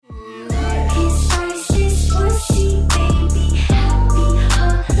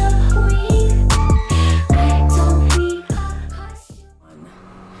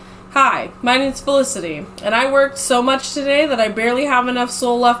My name's Felicity, and I worked so much today that I barely have enough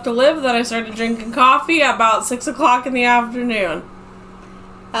soul left to live that I started drinking coffee at about 6 o'clock in the afternoon.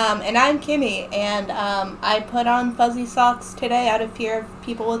 And I'm Kimmi, and I put on fuzzy socks today out of fear of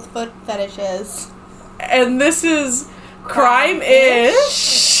people with foot fetishes. And this is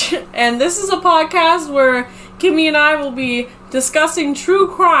Crime-ish, and this is a podcast where Kimmi and I will be discussing true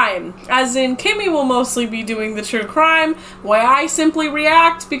crime, as in Kimmi will mostly be doing the true crime, while I simply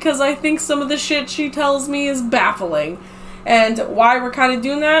react because I think some of the shit she tells me is baffling. And why we're kind of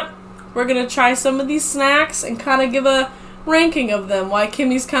doing that, we're going to try some of these snacks and kind of give a ranking of them, why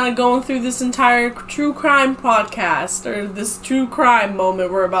Kimmi's kind of going through this entire true crime podcast, or this true crime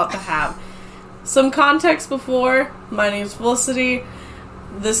moment we're about to have. Some context before, my name's Felicity.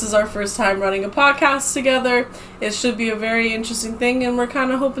 This is our first time running a podcast together. It should be a very interesting thing, and we're kind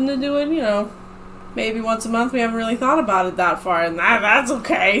of hoping to do it, maybe once a month. We haven't really thought about it that far, and that's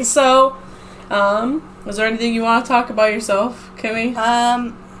okay. So, is there anything you want to talk about yourself, Kimmi?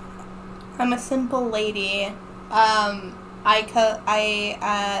 I'm a simple lady. That's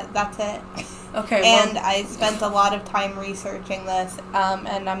it. Okay. And I spent a lot of time researching this,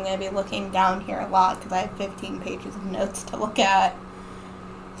 and I'm going to be looking down here a lot because I have 15 pages of notes to look at.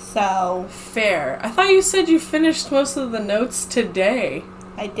 So. Fair. I thought you said you finished most of the notes today.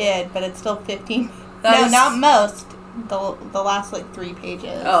 I did, but it's still 15. Not most. The last, 3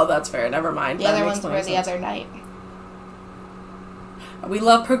 pages. Oh, that's fair. Never mind. The other ones were the other night. We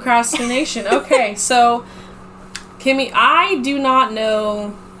love procrastination. Okay, so, Kimmi, I do not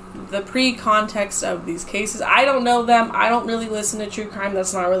know the pre-context of these cases. I don't know them. I don't really listen to true crime.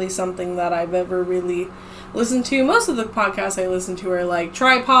 That's not really something that I've ever really listened to. Most of the podcasts I listen to are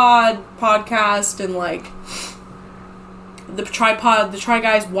Tripod podcast and the Try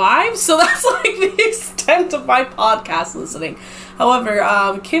Guys' wives. So that's the extent of my podcast listening. However,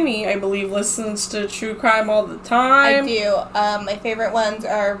 Kimmi, I believe, listens to true crime all the time. I do. My favorite ones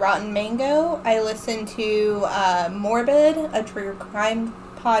are Rotten Mango. I listen to Morbid, a true crime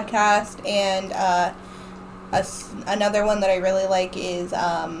podcast, and another one that I really like is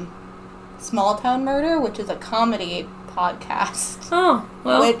Small Town Murder, which is a comedy podcast. Oh,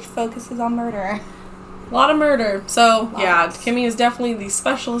 well. Which focuses on murder. A lot of murder. So, yeah, Kimmi is definitely the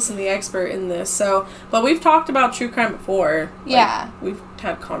specialist and the expert in this. So, but we've talked about true crime before. Yeah. We've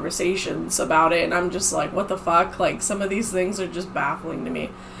had conversations about it, and I'm just what the fuck? Some of these things are just baffling to me.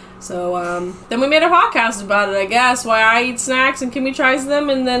 So, then we made a podcast about it, I guess, why I eat snacks and Kimmi tries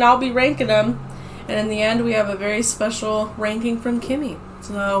them, and then I'll be ranking them. And in the end, we have a very special ranking from Kimmi.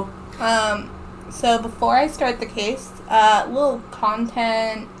 So before I start the case, little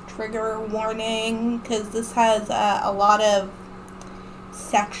content trigger warning, because this has a lot of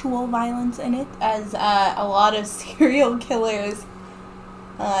sexual violence in it, as a lot of serial killers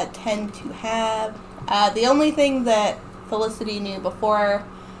tend to have. The only thing that Felicity knew before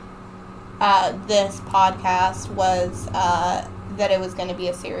this podcast was that it was going to be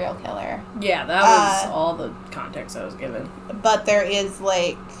a serial killer. Yeah, that was all the context I was given. But there is,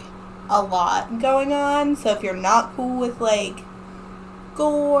 a lot going on, so if you're not cool with,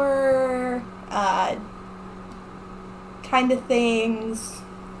 gore, kind of things,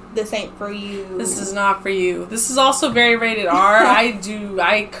 this ain't for you. This is not for you. This is also very rated R.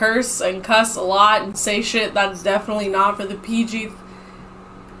 I curse and cuss a lot and say shit that's definitely not for the PG.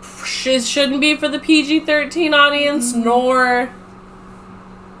 It shouldn't be for the PG-13 audience, nor.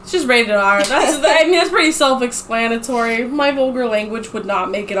 It's just rated R. That's pretty self-explanatory. My vulgar language would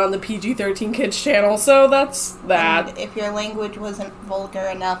not make it on the PG-13 kids channel, so that's that. And if your language wasn't vulgar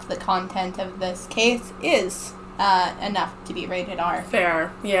enough, the content of this case is enough to be rated R.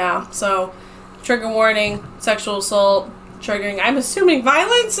 Fair, yeah. So, trigger warning, sexual assault, triggering, I'm assuming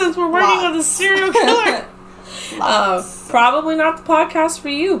violence, since we're working with a serial killer. Probably not the podcast for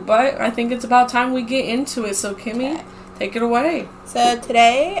you, but I think it's about time we get into it. So, Kimmi, take it away. So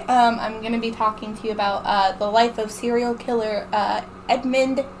today, I'm going to be talking to you about the life of serial killer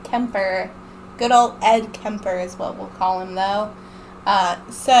Edmund Kemper. Good old Ed Kemper is what we'll call him, though.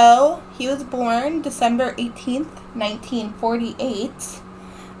 So, he was born December 18th, 1948.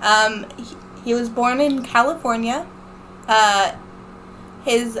 He was born in California.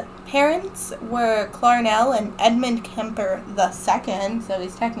 His parents were Clarnell and Edmund Kemper II, so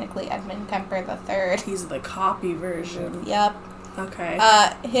he's technically Edmund Kemper III. He's the copy version. Yep. Okay.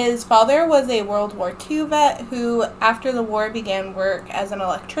 His father was a World War II vet who, after the war, began work as an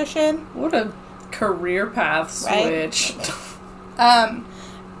electrician. What a career path switch. Right?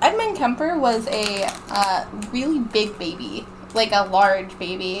 Edmund Kemper was a really big baby, a large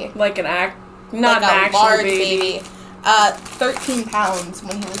baby. Not an actual large baby. 13 pounds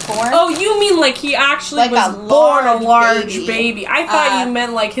when he was born. Oh, you mean like he actually Like was a born a large large baby. baby. I thought you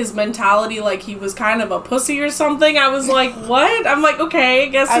meant like his mentality, like he was kind of a pussy or something. I was like, what? I'm like, okay, I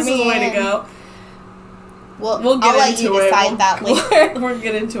guess this is the way to go. We'll get I'll into it. Decide that later. We'll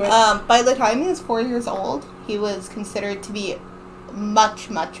get into it. By the time he was 4 years old, he was considered to be much,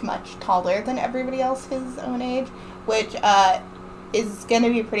 much, much taller than everybody else his own age, which is going to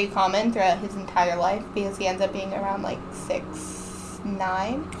be pretty common throughout his entire life because he ends up being around like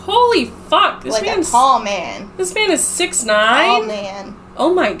 6'9". Holy fuck! This like man's a tall man. This man is 6'9". Tall man.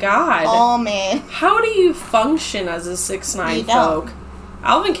 Oh my god. Tall man. How do you function as a 6'9" folk?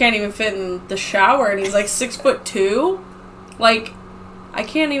 Alvin can't even fit in the shower, and he's like 6'2". Like, I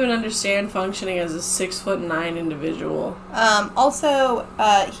can't even understand functioning as a 6'9" individual. Also,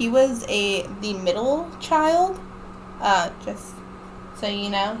 he was the middle child. Just so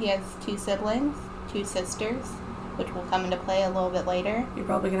you know, he has 2 siblings, 2 sisters, which will come into play a little bit later. You're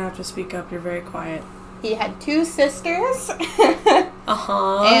probably gonna have to speak up. You're very quiet. He had 2 sisters.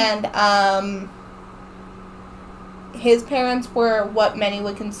 And his parents were what many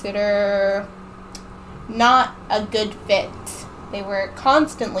would consider not a good fit. They were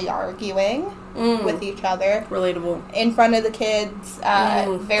constantly arguing with each other. Relatable. In front of the kids,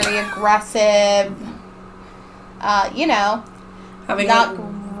 very aggressive. You know, having not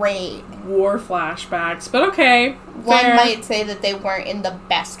great. War flashbacks, but okay. One might say that they weren't in the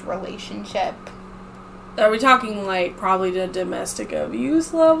best relationship. Are we talking like probably the domestic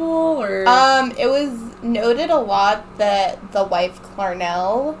abuse level, or? It was noted a lot that the wife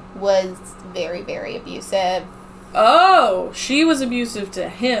Clarnell was very, very abusive. Oh, she was abusive to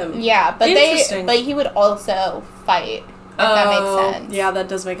him. Yeah, but he would also fight. If that makes sense. Yeah, that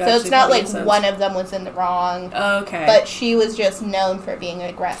does make sense. sense. So it's not like one of them was in the wrong. Okay. But she was just known for being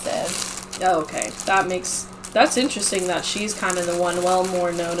aggressive. Okay. That's interesting that she's kind of the one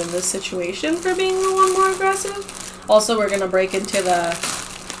more known in this situation for being the one more aggressive. Also, we're going to break into the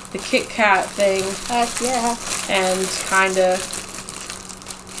Kit Kat thing. Heck yeah. And kind of...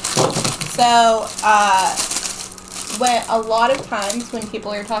 So, when a lot of times when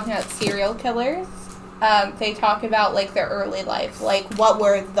people are talking about serial killers, they talk about, like, their early life. Like, what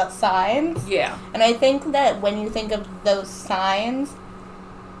were the signs? Yeah. And I think that when you think of those signs,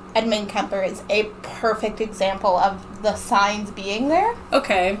 Edmund Kemper is a perfect example of the signs being there.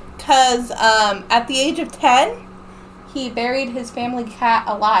 Okay. Because at the age of 10, he buried his family cat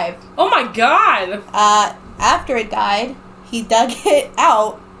alive. Oh my god! After it died, he dug it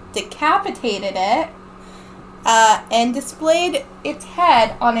out, decapitated it, and displayed its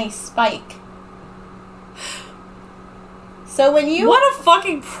head on a spike. So when you... What a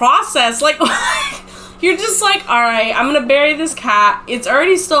fucking process! Like... You're just like, alright, I'm gonna bury this cat. It's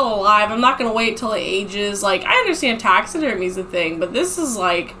already still alive. I'm not gonna wait till it ages. Like, I understand taxidermy's a thing, but this is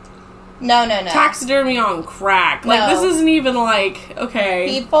like... No. Taxidermy on crack. Like, this isn't even like, okay.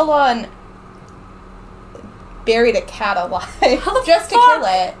 He full on buried a cat alive. How the just fuck? To kill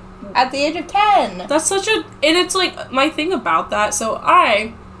it. At the age of 10. That's such a... And it's like, my thing about that, so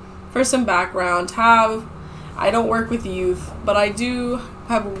for some background, I don't work with youth, but I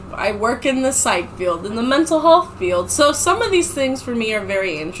work in the psych field, in the mental health field. So some of these things for me are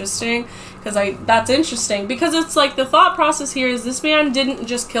very interesting, that's interesting, because it's like the thought process here is this man didn't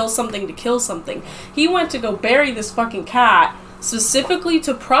just kill something to kill something. He went to go bury this fucking cat specifically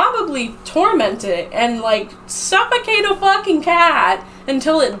to probably torment it and like suffocate a fucking cat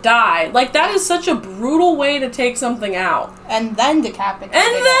until it died. Like, that is such a brutal way to take something out. And then decapitated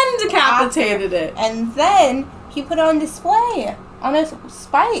it. And then he put it on display on a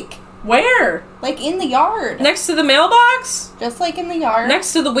spike. Where? Like, in the yard. Next to the mailbox? Just like in the yard.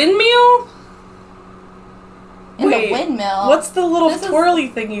 Next to the windmill? The windmill? What's the little twirly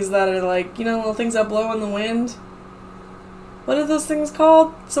thingies that are like, you know, little things that blow in the wind? What are those things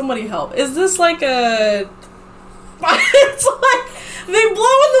called? Somebody help. Is this like a... It's like... They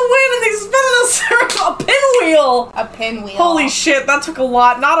blow in the wind and they spin in a circle. A pinwheel. A pinwheel. Holy shit, that took a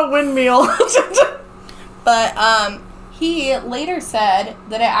lot. Not a windmill. But, he later said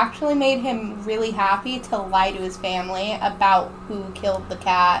that it actually made him really happy to lie to his family about who killed the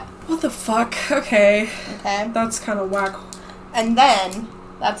cat. What the fuck? Okay. Okay. That's kind of whack. And then,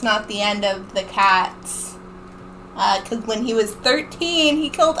 that's not the end of the cats. Because when he was 13, he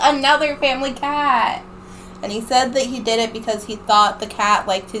killed another family cat. And he said that he did it because he thought the cat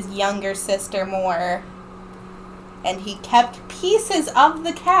liked his younger sister more. And he kept pieces of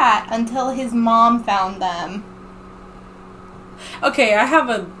the cat until his mom found them. Okay, I have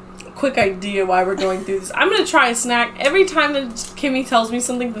a quick idea why we're going through this. I'm going to try a snack. Every time that Kimmy tells me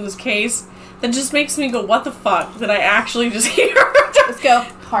something from this case, that just makes me go, what the fuck did I actually just hear? Let's go.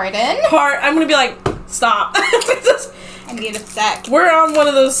 Pardon? I'm gonna be like, stop. I need a sec. We're on one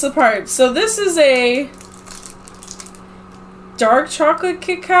of those parts. So this is a dark chocolate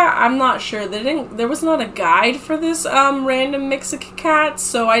Kit Kat. I'm not sure. There was not a guide for this random mix of Kit Kats,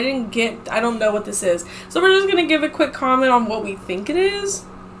 so I don't know what this is. So we're just gonna give a quick comment on what we think it is.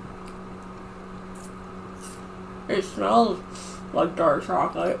 It smells like dark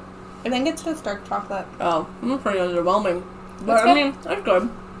chocolate. I think it's just dark chocolate. Oh, it's pretty underwhelming. But I mean, that's good.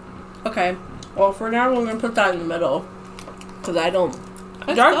 Okay. Well, for now, we're gonna put that in the middle. Because I don't...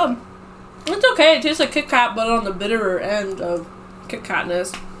 It's good. It's okay. It tastes like Kit Kat, but on the bitterer end of Kit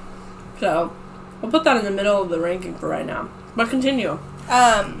Katness. So, we'll put that in the middle of the ranking for right now. But continue.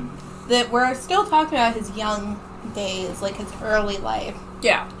 That we're still talking about his young days, like his early life.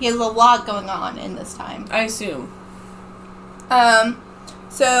 Yeah. He has a lot going on in this time. I assume.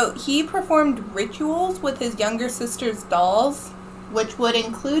 So he performed rituals with his younger sister's dolls, which would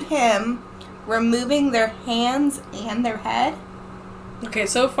include him removing their hands and their head. Okay,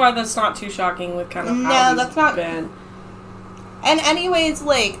 so far that's not too shocking with kind of how No, he's that's not been. And anyways,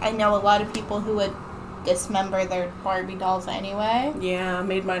 like, I know a lot of people who would dismember their Barbie dolls anyway. Yeah, I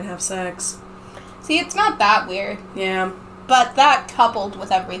made mine have sex. See, it's not that weird. Yeah. But that coupled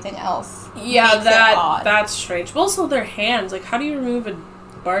with everything else. Yeah, makes it odd. that's strange. But also their hands. Like, how do you remove a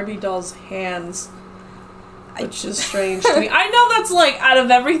Barbie doll's hands? Which is strange to me. I know that's, like, out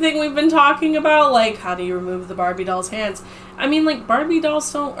of everything we've been talking about, like, how do you remove the Barbie doll's hands? I mean, like, Barbie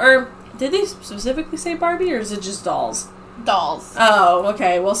dolls don't... Or, did they specifically say Barbie, or is it just dolls? Dolls. Oh,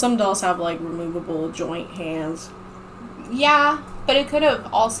 okay. Well, some dolls have, like, removable joint hands. Yeah, but it could have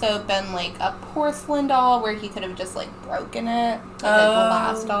also been, like, a porcelain doll where he could have just, like, broken it. Like the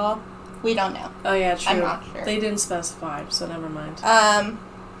last doll. We don't know. Oh, yeah, true. I'm not sure. They didn't specify, so never mind.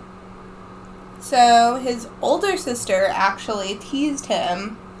 So his older sister actually teased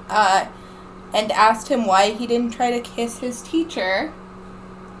him, and asked him why he didn't try to kiss his teacher,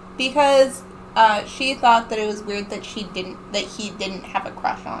 because she thought that it was weird that he didn't have a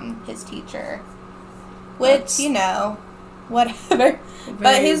crush on his teacher, which, you know, whatever.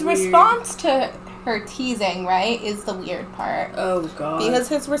 But his response to her teasing, right, is the weird part. Oh, God. Because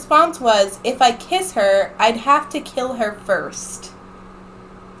his response was, if I kiss her, I'd have to kill her first.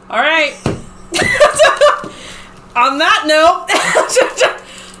 All right. On that note,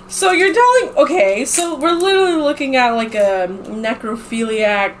 so you're telling... Okay, so we're literally looking at, like, a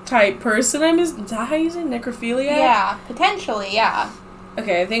necrophiliac type person. Is that how you say necrophiliac? Yeah, potentially, yeah.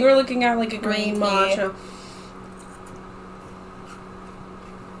 Okay, I think we're looking at, like, a green tea. matcha.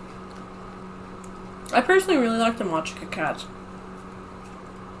 I personally really like the matcha Kit Kats.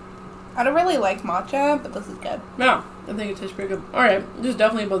 I don't really like matcha, but this is good. Yeah, I think it tastes pretty good. Alright, this is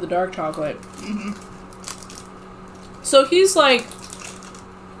definitely above the dark chocolate. Mm-hmm. So he's like...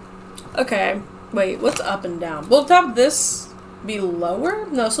 Okay, wait, what's up and down? Will top this be lower?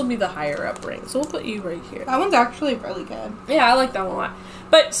 No, this will be the higher up ring. So we'll put you right here. That one's actually really good. Yeah, I like that one a lot.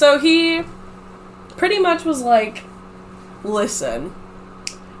 But, so he pretty much was like, listen,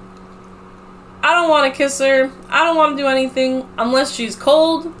 I don't want to kiss her. I don't want to do anything unless she's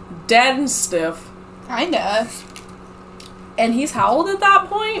cold, dead, and stiff. Kinda. And he's how old at that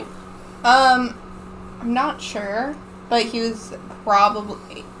point? I'm not sure, but he was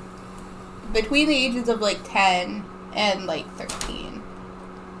probably between the ages of, like, 10 and, like, 13.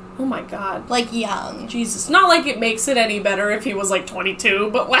 Oh my God. Like, young. Jesus. Not like it makes it any better if he was, like,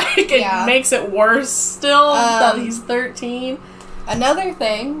 22, but, like, it makes it worse still that he's 13. Another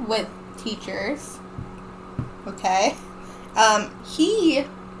thing with teachers, okay,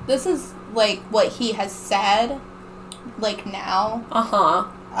 this is, like, what he has said, like, now.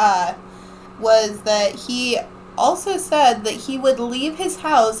 Was that he also said that he would leave his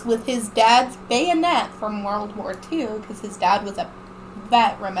house with his dad's bayonet from World War II, because his dad was a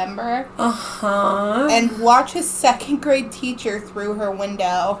vet, remember? And watch his second grade teacher through her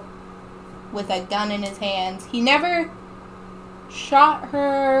window with a gun in his hands. He never shot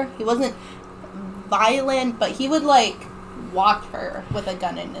her. He wasn't violent, but he would, like, watch her with a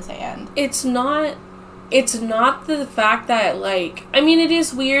gun in his hand. It's not the fact that, like, I mean, it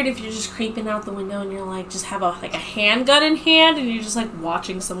is weird if you're just creeping out the window and you're, like, just have a handgun in hand and you're just, like,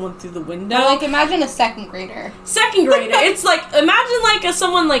 watching someone through the window. But, like, imagine a second grader. It's, like, imagine, like,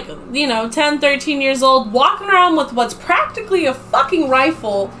 someone, like, you know, 10, 13 years old walking around with what's practically a fucking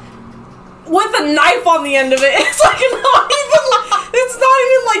rifle with a knife on the end of it. It's, like, it's not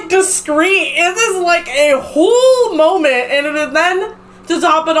even, like, discreet. It is, like, a whole moment, and then... To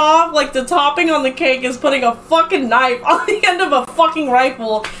top it off, like, the topping on the cake is putting a fucking knife on the end of a fucking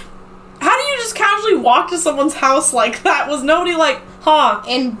rifle. How do you just casually walk to someone's house like that? Was nobody like, huh?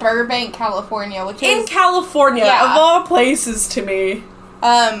 In Burbank, California, which is... In California, yeah. Of all places to me.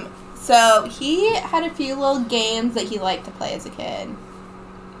 So he had a few little games that he liked to play as a kid.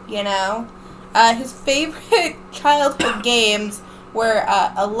 You know? His favorite childhood games were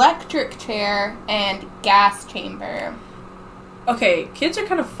electric chair and gas chamber. Okay, kids are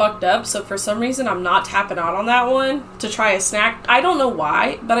kind of fucked up, so for some reason I'm not tapping out on that one to try a snack. I don't know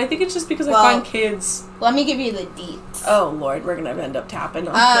why, but I think it's just because I find kids... Let me give you the deets. Oh, Lord, we're gonna end up tapping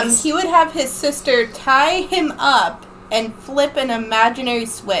on this. He would have his sister tie him up and flip an imaginary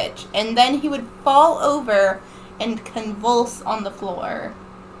switch, and then he would fall over and convulse on the floor.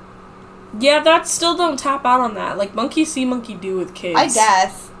 Yeah, that still don't tap out on that. Like, monkey see, monkey do with kids. I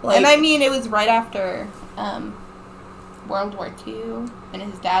guess. Like, and I mean, it was right after World War II, and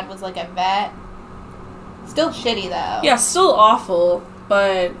his dad was like a vet. Still shitty, though. Yeah, still awful,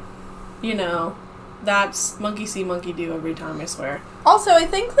 but, you know, that's monkey see, monkey do every time, I swear. Also, I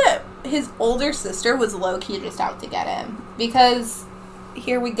think that his older sister was low-key just out to get him. Because,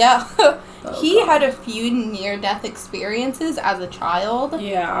 here we go. He had a few near-death experiences as a child.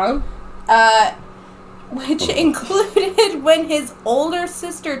 Yeah. Which included when his older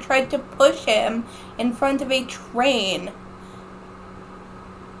sister tried to push him in front of a train.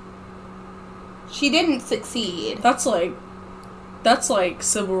 She didn't succeed. That's like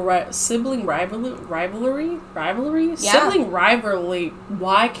sibling rivalry? Yeah. Sibling rivalry.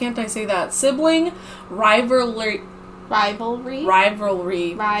 Why can't I say that? Sibling rivalry. Rivalry. There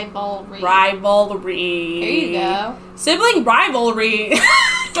you go. Sibling rivalry.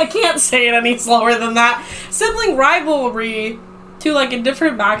 I can't say it any slower than that. Sibling rivalry to, like, a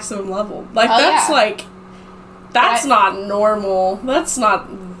different maximum level. Like, that's not normal. That's not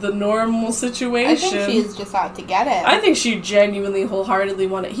the normal situation. I think she's just out to get it. I think she genuinely, wholeheartedly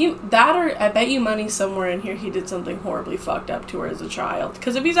wanted... or I bet you money somewhere in here he did something horribly fucked up to her as a child.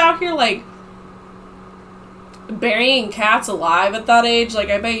 Because if he's out here, like, burying cats alive at that age, like,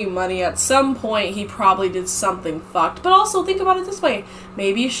 I bet you money at some point he probably did something fucked. But also, think about it this way.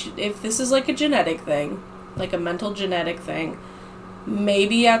 Maybe if this is, like, a genetic thing, like a mental genetic thing,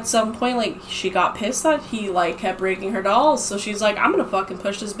 maybe at some point, like, she got pissed that he, like, kept breaking her dolls, so she's like, I'm gonna fucking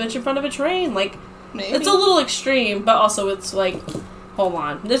push this bitch in front of a train. Like, maybe. It's a little extreme, but also it's, like, hold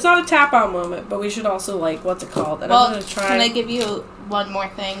on. There's not a tap-out moment, but we should also, like, what's it called? And I'm gonna try... Can I give you one more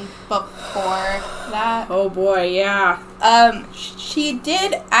thing before that? Oh, boy, yeah. She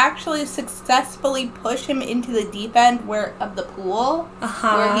did actually successfully push him into the deep end of the pool,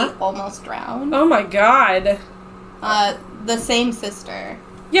 where he almost drowned. Oh, my God. The same sister.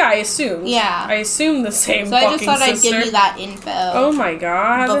 Yeah, I assumed. Yeah. I assumed the same so fucking sister. So I just thought I'd give you that info. Oh, my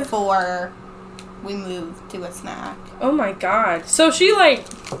God. Before we moved to a snack. Oh, my God. So she, like...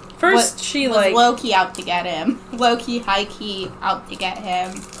 First, she, like... low-key out to get him. Low-key, high-key out to get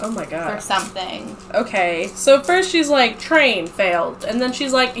him. Oh, my God. For something. Okay. So first she's like, train failed. And then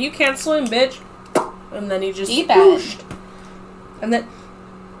she's like, you can't swim, bitch. And then he just... Deep end. And then...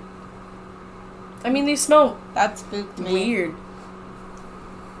 I mean, these smell... That spooked me. Weird.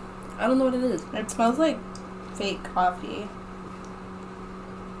 I don't know what it is. It smells like fake coffee.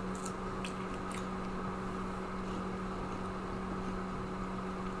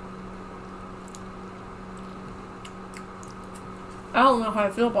 I don't know how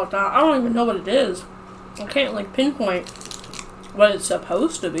I feel about that. I don't even know what it is. I can't, like, pinpoint what it's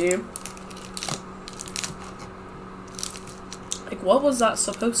supposed to be. Like, what was that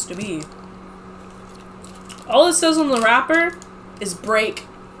supposed to be? All it says on the wrapper is break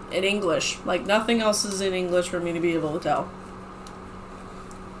in English. Like, nothing else is in English for me to be able to tell.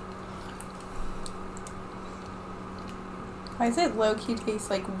 Why does it low-key taste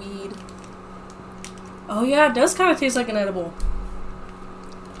like weed? Oh, yeah, it does kind of taste like an edible.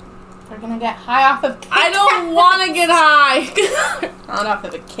 We're gonna get high off of Kit Kat. I don't want to get high. Not off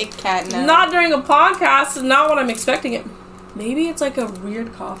of a Kit Kat, no. Not during a podcast, and not when I'm expecting it. Maybe it's like a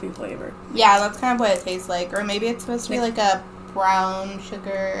weird coffee flavor. Yeah, that's kind of what it tastes like. Or maybe it's supposed to be like a brown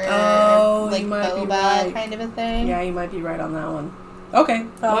sugar, like boba kind of a thing. Yeah, you might be right on that one. Okay.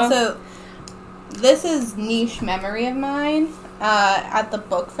 But also, this is niche memory of mine. At the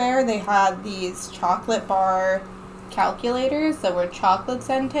book fair, they had these chocolate bar calculators that were chocolate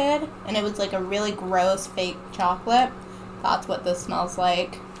scented, and it was like a really gross fake chocolate. That's what this smells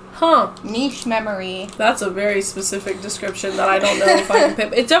like. Huh. Niche memory. That's a very specific description that I don't know if I can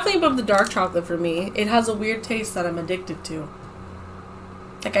pick. It's definitely above the dark chocolate for me. It has a weird taste that I'm addicted to.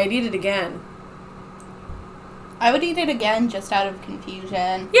 Like, I'd eat it again. I would eat it again just out of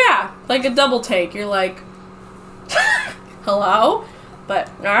confusion. Yeah, like a double take. You're like, hello? But,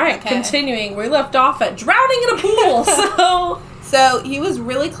 alright, Okay. continuing. We left off at drowning in a pool, So, he was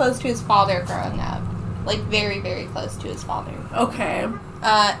really close to his father growing up. Like, very, very close to his father. Okay.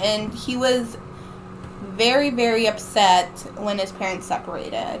 And he was very, very upset when his parents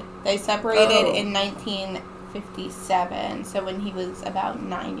separated. They separated in 1957, so when he was about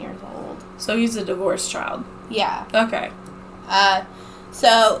 9 years old. So he's a divorced child. Yeah. Okay.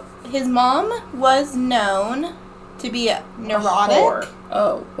 So his mom was known to be neurotic.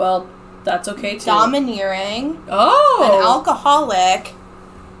 Oh, well, that's okay too. Domineering. Oh! An alcoholic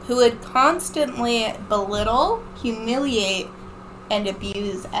who would constantly belittle, humiliate, and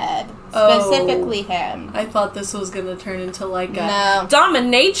abuse Ed. Specifically him. I thought this was going to turn into like a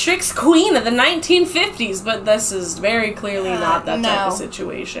dominatrix queen of the 1950s, but this is very clearly not that type of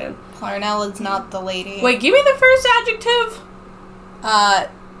situation. Clarnell is not the lady. Wait, give me the first adjective.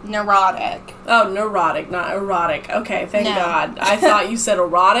 Neurotic. Oh, neurotic, not erotic. Okay, thank God. I thought you said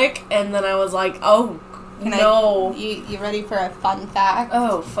erotic, and then I was like, oh, You ready for a fun fact?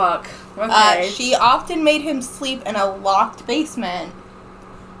 Oh, fuck. Okay. She often made him sleep in a locked basement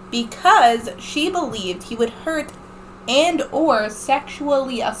because she believed he would hurt and or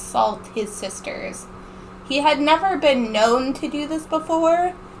sexually assault his sisters. He had never been known to do this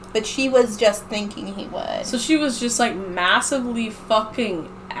before, but she was just thinking he would. So she was just, like, massively fucking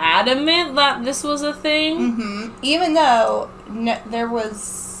adamant that this was a thing? Mm-hmm. Even though there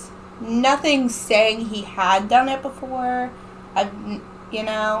was nothing saying he had done it before,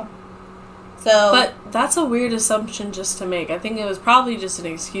 So... But that's a weird assumption just to make. I think it was probably just an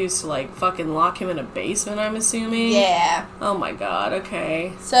excuse to, like, fucking lock him in a basement, I'm assuming. Yeah. Oh my God,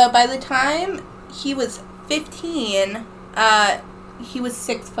 okay. So by the time he was 15, he was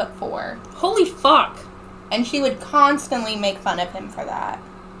 6'4". Holy fuck. And she would constantly make fun of him for that.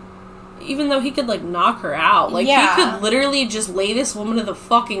 Even though he could, like, knock her out. Like, he could literally just lay this woman to the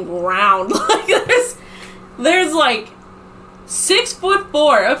fucking ground. Like, there's like,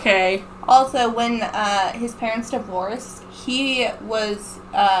 6'4", okay. Also, when, his parents divorced, he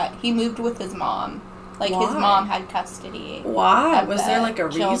moved with his mom. Like, Why? his mom had custody. Why? Was there, like, a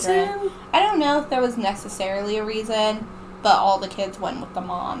children. reason? I don't know if there was necessarily a reason, but all the kids went with the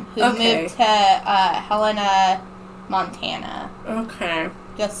mom, who moved to, Helena, Montana. Okay.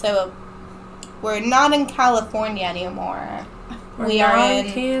 Just so we're not in California anymore. We are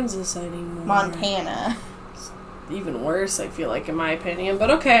in Kansas anymore. Montana. It's even worse, I feel like, in my opinion, but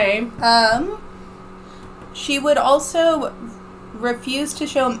okay. She would also refuse to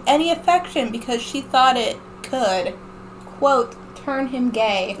show him any affection because she thought it could, quote, turn him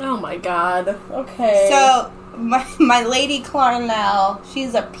gay. Oh my God. Okay. So, my lady Clarnell,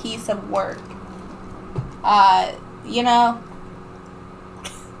 she's a piece of work.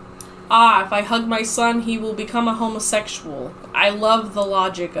 If I hug my son, he will become a homosexual. I love the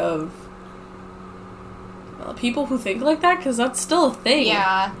logic of people who think like that, because that's still a thing.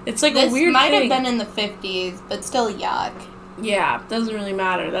 Yeah. It's like a weird thing. This might have been in the 50s, but still yuck. Yeah, doesn't really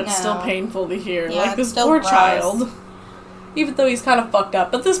matter. That's still painful to hear. Yeah, like, this poor child. Even though he's kind of fucked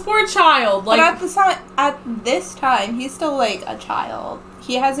up. But this poor child, like... But at this time, he's still, like, a child.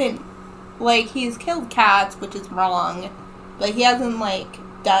 He hasn't, like, he's killed cats, which is wrong. But he hasn't, like,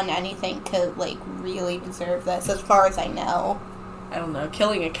 done anything to, like, really deserve this, as far as I know. I don't know.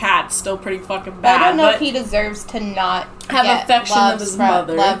 Killing a cat's still pretty fucking bad. I don't know if he deserves to not have affection of his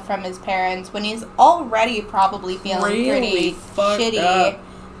mother. Love from his parents when he's already probably feeling pretty shitty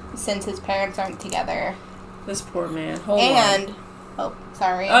since his parents aren't together. This poor man. Hold on. Oh,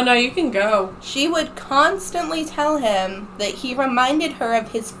 sorry. Oh, no, you can go. She would constantly tell him that he reminded her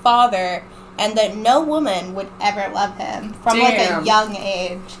of his father and that no woman would ever love him from, like, a young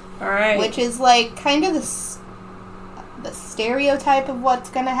age. All right. Which is, like, kind of the stereotype of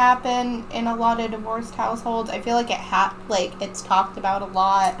what's going to happen in a lot of divorced households. I feel like it's talked about a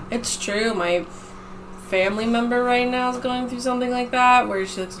lot. It's true. My family member right now is going through something like that, where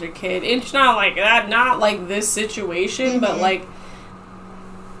she looks at her kid. It's not like that, not like this situation, but, like,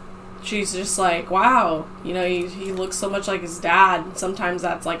 she's just like, wow, he looks so much like his dad, and sometimes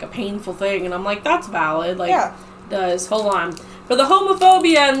that's, like, a painful thing, and I'm like, that's valid, like, it does. Hold on. For the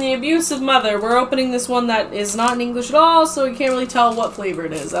homophobia and the abusive mother, we're opening this one that is not in English at all, so we can't really tell what flavor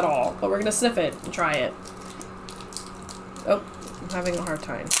it is at all, but we're gonna sniff it and try it. Oh, I'm having a hard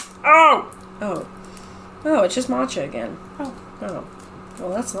time. Oh, it's just matcha again. Oh.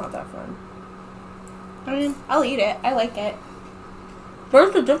 Well, that's not that fun. I mean, I'll eat it. I like it.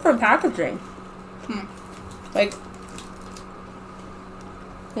 Where's the different packaging? Like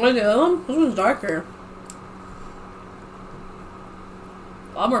the other one? This one's darker.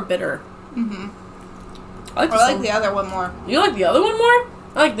 A lot more bitter. I like the other one more. You like the other one more?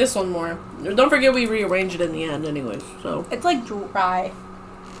 I like this one more. Don't forget we rearranged it in the end anyways, so. It's like dry.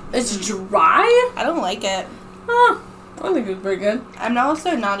 It's dry? I don't like it. Huh. I think it's pretty good. I'm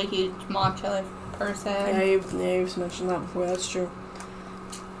also not a huge matcha person. Yeah, you've mentioned that before, that's true.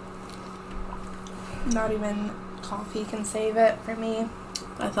 Not even coffee can save it for me.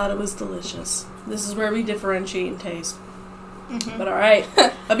 I thought it was delicious. This is where we differentiate in taste. Mm-hmm. But alright.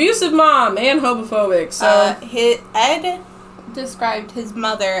 Abusive mom and homophobic, so. Ed described his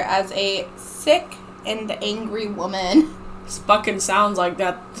mother as a sick and angry woman. This fucking sounds like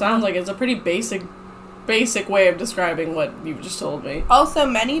that. Sounds like it's a pretty basic way of describing what you've just told me. Also,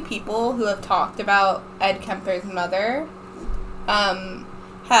 many people who have talked about Ed Kemper's mother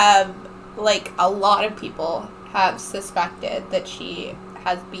have, like, a lot of people have suspected that she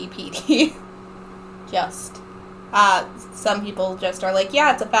has BPD. Some people just are like,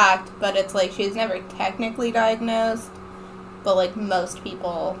 yeah, it's a fact, but it's like she's never technically diagnosed, but, like, most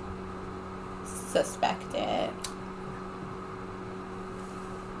people suspect it.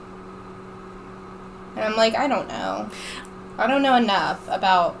 And I'm like, I don't know. I don't know enough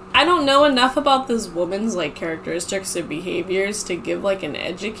about this woman's, like, characteristics and behaviors to give, like, an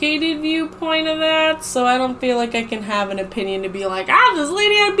educated viewpoint of that, so I don't feel like I can have an opinion to be like, this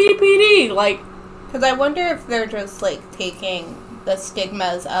lady had BPD, like... Because I wonder if they're just, like, taking the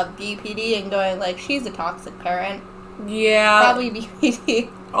stigmas of BPD and going, like, she's a toxic parent. Yeah. Probably BPD.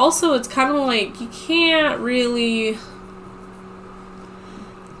 Also, it's kind of like, you can't really...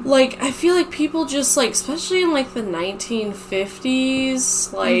 Like, I feel like people just, like, especially in, like, the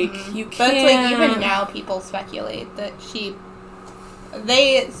 1950s, like, you can't... But it's like, even now people speculate that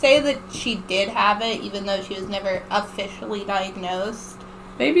they say that she did have it, even though she was never officially diagnosed.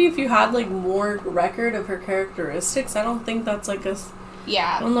 Maybe if you had, like, more record of her characteristics, I don't think that's, like,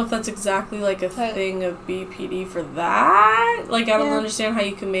 Yeah. I don't know if that's exactly, like, a thing of BPD for that. Like, I don't understand how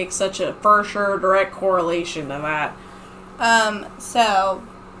you can make such a for sure direct correlation to that. So...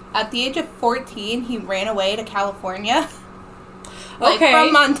 At the age of 14, he ran away to California.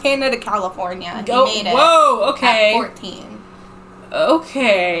 From Montana to California. He made it. Whoa, okay. At 14.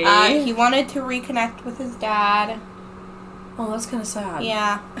 Okay. He wanted to reconnect with his dad. Oh, that's kind of sad.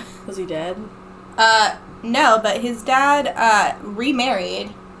 Yeah. Was he dead? No, but his dad,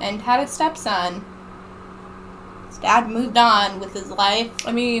 remarried and had a stepson. His dad moved on with his life.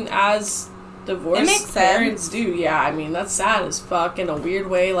 I mean, as... divorced parents do, yeah. I mean, that's sad as fuck in a weird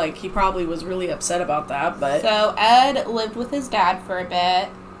way. Like, he probably was really upset about that, but... So, Ed lived with his dad for a bit,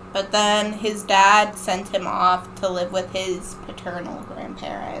 but then his dad sent him off to live with his paternal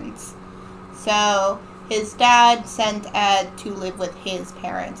grandparents. So, his dad sent Ed to live with his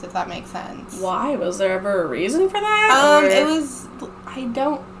parents, if that makes sense. Why? Was there ever a reason for that? It was...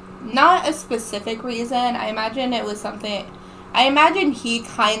 Not a specific reason. I imagine it was something... I imagine he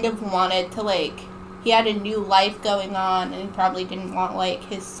kind of wanted to, like, he had a new life going on, and he probably didn't want, like,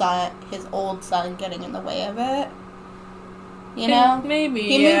 his old son getting in the way of it. You know? Maybe,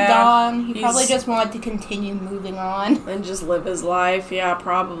 He moved on. He probably just wanted to continue moving on. And just live his life. Yeah,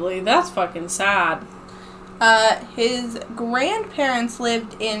 probably. That's fucking sad. His grandparents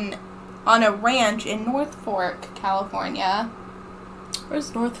lived on a ranch in North Fork, California.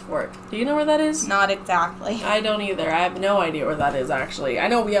 Where's North Fork? Do you know where that is? Not exactly. I don't either. I have no idea where that is, actually. I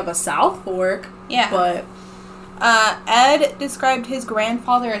know we have a South Fork. Yeah. But... Ed described his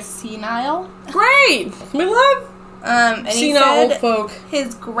grandfather as senile. Great! We love and senile he said old folk.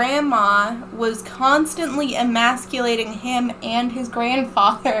 His grandma was constantly emasculating him and his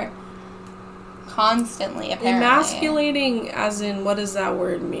grandfather. Constantly, apparently. Emasculating, as in, what does that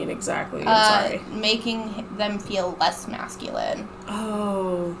word mean exactly? I'm sorry. Making them feel less masculine.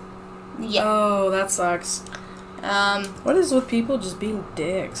 Oh. Yeah. Oh, that sucks. What is with people just being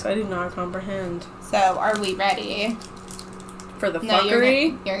dicks? I do not comprehend. So, are we ready? For the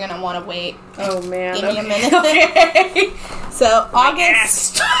fuckery? You're gonna want to wait. Oh, man. Give me a minute. Okay. So,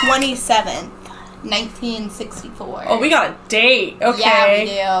 August 27th, 1964. Oh, we got a date. Okay. Yeah, we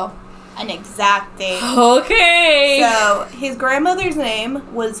do. An exact date. Okay. So, his grandmother's name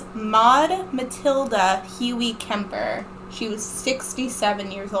was Maud Matilda Huey Kemper. She was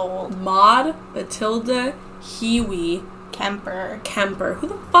 67 years old. Maud Matilda Huey Kemper. Who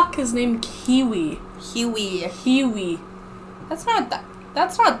the fuck is named Huey? Huey. That's not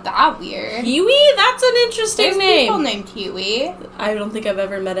that weird. Huey? That's an interesting There's name. people named Huey. I don't think I've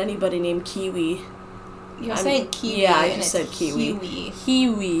ever met anybody named Kiwi. You're saying Kiwi. Yeah, I just said Kiwi.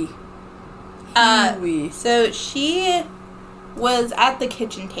 Huey. So she was at the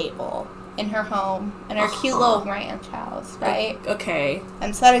kitchen table in her home, in her cute little ranch house, right? Okay.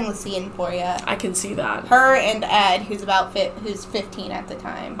 I'm setting the scene for you. I can see that. Her and Ed, who's 15 at the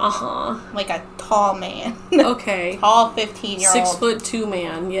time. Like a tall man. Okay. Tall 15-year-old. 6'2"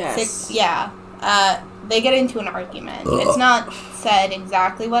 man, yes. They get into an argument. It's not said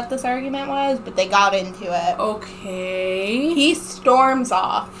exactly what this argument was, but they got into it. Okay. He storms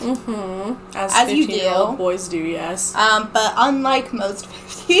off. As you 15-year-old do. boys do, yes. But unlike most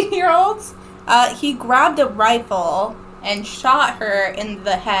 15-year-olds, he grabbed a rifle and shot her in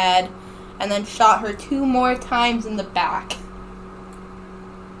the head, and then shot her 2 more times in the back.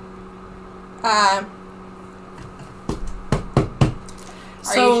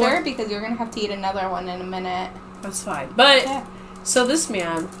 Are you sure? Because you're going to have to eat another one in a minute. That's fine. But, okay. So this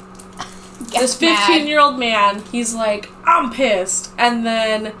man, this 15-year-old man, he's like, I'm pissed. And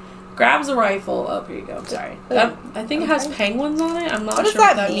then grabs a rifle. Oh, here you go. Sorry. I think it has penguins on it. I'm not sure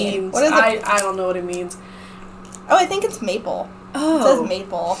what that means. What is I don't know what it means. Oh, I think it's maple. Oh. It says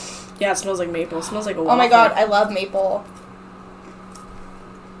maple. Yeah, it smells like maple. It smells like a waffle. Oh my god, I love maple.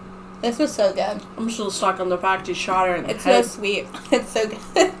 This was so good. I'm still stuck on the fact he shot her in the head. It's so sweet. It's so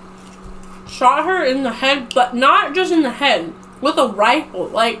good. Shot her in the head, but not just in the head. With a rifle.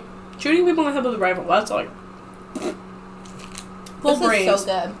 Like, shooting people in the head with a rifle. That's like... Full brains. This is so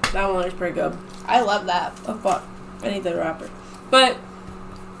good. That one is pretty good. I love that. Oh, fuck. I need the wrapper. But,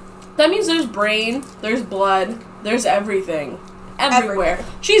 that means there's brain, there's blood, there's everything. Everywhere.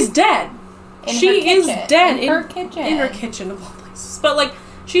 She's dead. She is dead. In her kitchen. In her kitchen, of all places. But, like...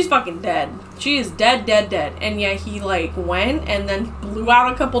 She's fucking dead. She is dead. And yeah, he, like, went and then blew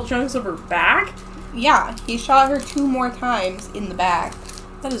out a couple chunks of her back. Yeah, he shot her 2 more times in the back.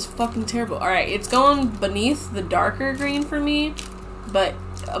 That is fucking terrible. Alright, it's going beneath the darker green for me, but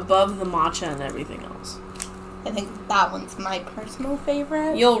above the matcha and everything else. I think that one's my personal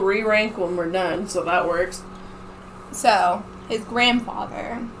favorite. You'll re-rank when we're done, so that works. So, his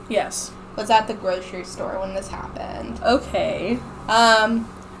grandfather... Yes. ...was at the grocery store when this happened. Okay.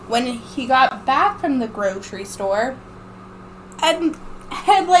 When he got back from the grocery store, Ed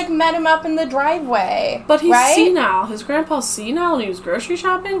had, like, met him up in the driveway. But he's senile. His grandpa's senile and he was grocery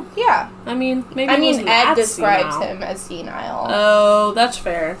shopping? Yeah. I mean, maybe he wasn't Ed that describes senile. him as senile. Oh, that's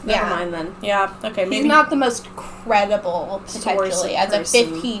fair. Never mind then. Yeah, okay, maybe. He's not the most credible, potentially, as a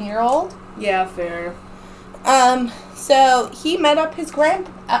 15-year-old. Yeah, fair. So he met up with his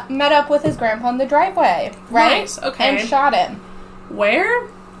grandpa in the driveway, right? Nice, okay. And shot him. Where?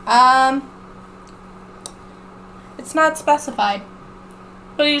 It's not specified.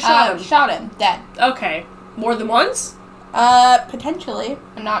 But he shot him. Shot him, dead. Okay. More than once? Potentially.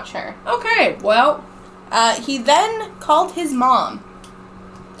 I'm not sure. Okay, well. He then called his mom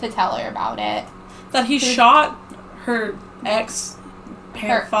to tell her about it. That he shot her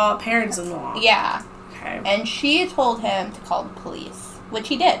parents-in-law. Yeah. Okay. And she told him to call the police, which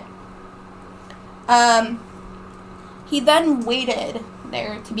he did. He then waited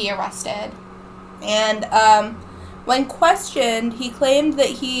there to be arrested. And, when questioned, he claimed that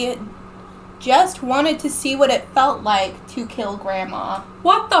he just wanted to see what it felt like to kill Grandma.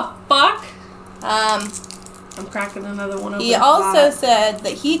 What the fuck? I'm cracking another one open. He also said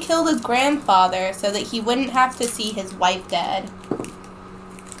that he killed his grandfather so that he wouldn't have to see his wife dead.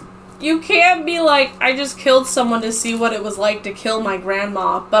 You can't be like, I just killed someone to see what it was like to kill my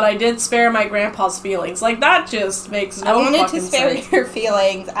grandma, but I did spare my grandpa's feelings. Like, that just makes no fucking sense. I wanted to spare your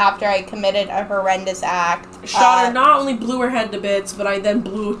feelings after I committed a horrendous act. Shot her, not only blew her head to bits, but I then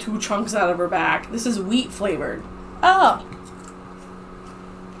blew 2 chunks out of her back. This is wheat flavored. Oh.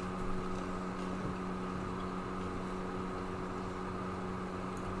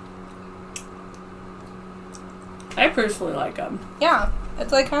 I personally like them. Yeah.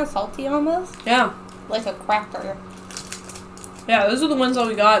 It's like kind of salty almost. Yeah. Like a cracker. Yeah, those are the ones that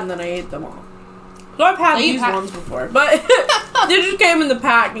we got, and then I ate them all. So I've had these ones before, but they just came in the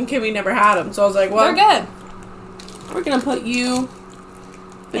pack, and Kimmy never had them. So I was like, well, they're good. We're gonna put you.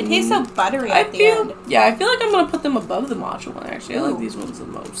 It tastes so buttery at the end. Yeah, I feel like I'm gonna put them above the matcha one. Actually, I like these ones the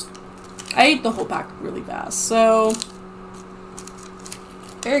most. I ate the whole pack really fast, so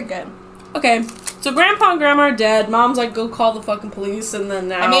very good. Okay. So Grandpa and Grandma are dead. Mom's like, go call the fucking police, and then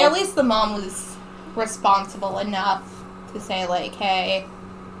now... I mean, at least the mom was responsible enough to say, like, hey...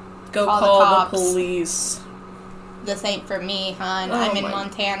 Go call the police. This ain't for me, hon. Oh I'm in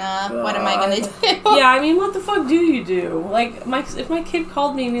Montana. God. What am I gonna do? Yeah, I mean, what the fuck do you do? Like, if my kid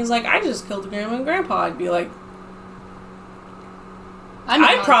called me and he's like, I just killed Grandma and Grandpa, I'd be like...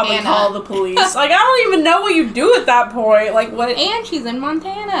 I'd probably call the police. Like, I don't even know what you do at that point. Like, what? And she's in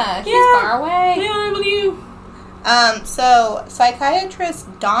Montana. She's far away. Yeah, what do you... So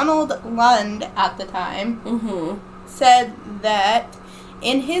psychiatrist Donald Lund at the time said that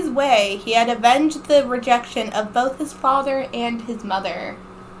in his way, he had avenged the rejection of both his father and his mother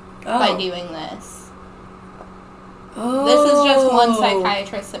by doing this. Oh. This is just one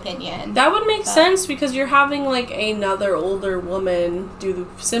psychiatrist's opinion. That would make sense because you're having, like, another older woman do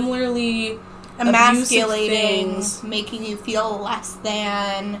similarly emasculating, things, making you feel less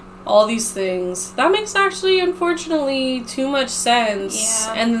than. all these things. That makes actually, unfortunately, too much sense.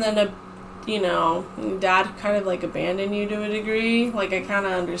 Yeah. And then, dad kind of, like, abandoned you to a degree. Like, I kind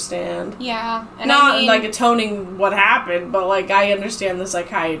of understand. Yeah. And Not, like, atoning what happened, but, like, I understand the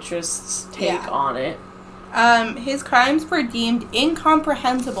psychiatrist's take on it. His crimes were deemed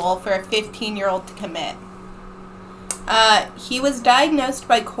incomprehensible for a 15-year-old to commit. He was diagnosed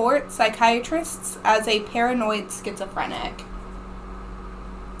by court psychiatrists as a paranoid schizophrenic.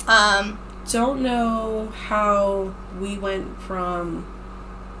 Don't know how we went from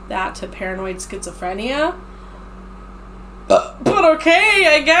that to paranoid schizophrenia. But okay,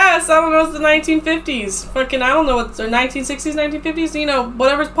 I guess. I don't know, it's the 1950s. Fucking, I don't know what's, or 1960s, 1950s, you know,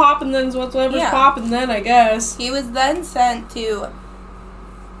 whatever's popping then's whatever's popping then, I guess. He was then sent to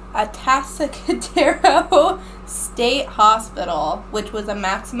Atascadero State Hospital, which was a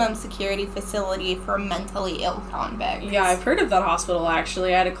maximum security facility for mentally ill convicts. Yeah, I've heard of that hospital,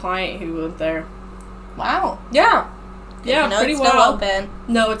 actually. I had a client who went there. Wow. Yeah. Yeah, pretty it's well. Still open?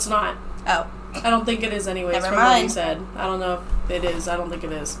 No, it's not. Oh. I don't think it is anyways, Never from mind. what he said. I don't know if it is. I don't think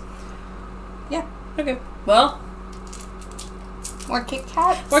it is. Yeah. Okay. Well. More Kit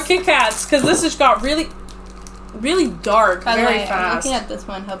Kats? More Kit Kats, because this just got really, really dark By the very way, fast. I'm looking at this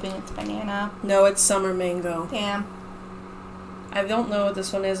one hoping it's banana. No, it's summer mango. Damn. I don't know what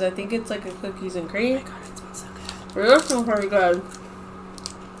this one is. I think it's like a cookies and cream. Oh my god, it smells so good. Really smells very good.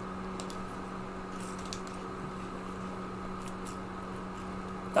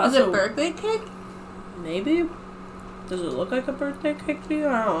 Is it a birthday cake? Maybe. Does it look like a birthday cake to you?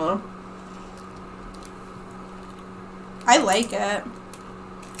 I don't know. I like it.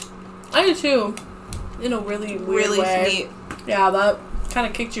 I do too. In a really weird way. Sweet. Yeah, that kind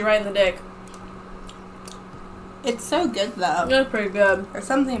of kicked you right in the dick. It's so good though. That's pretty good. There's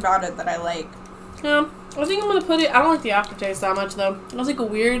something about it that I like. Yeah. I think I'm gonna put it. I don't like the aftertaste that much though. It was like a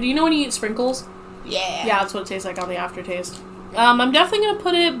weird. You know when you eat sprinkles? Yeah. Yeah, that's what it tastes like on the aftertaste. I'm definitely gonna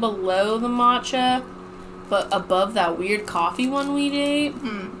put it below the matcha, but above that weird coffee one we ate.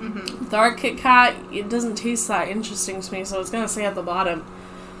 Mm-hmm. Dark Kit Kat, it doesn't taste that interesting to me, so it's gonna stay at the bottom.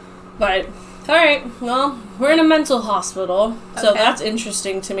 But, alright, well, we're in a mental hospital, so that's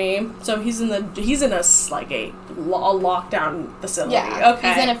interesting to me. So he's in a lockdown facility. Yeah,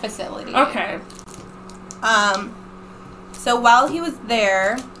 okay. he's in a facility. Okay. So while he was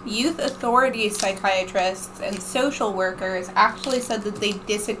there, youth authority psychiatrists and social workers actually said that they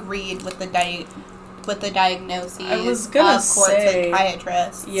disagreed with the diagnoses I was gonna of court say,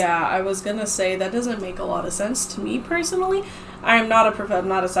 psychiatrists. Yeah, I was gonna say that doesn't make a lot of sense to me personally. I'm not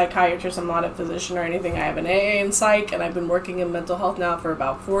a psychiatrist, I'm not a physician or anything. I have an AA in psych, and I've been working in mental health now for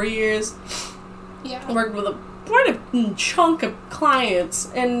about 4 years. Yeah. I worked with quite a chunk of clients,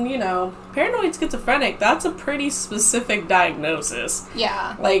 and, you know, paranoid schizophrenic, that's a pretty specific diagnosis.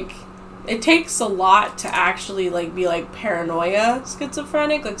 Yeah. Like, it takes a lot to actually, like, be, like, paranoia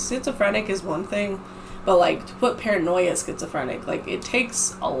schizophrenic. Like, schizophrenic is one thing, but, like, to put paranoia schizophrenic, like, it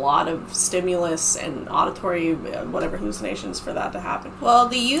takes a lot of stimulus and auditory, whatever, hallucinations for that to happen. Well,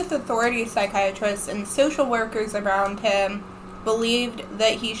 the youth authority psychiatrists and social workers around him believed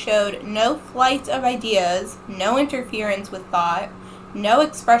that he showed no flight of ideas, no interference with thought, no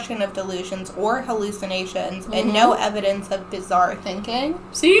expression of delusions or hallucinations, and no evidence of bizarre thinking.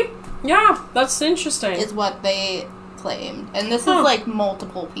 See? Yeah, that's interesting. Is what they claimed. And this is, like,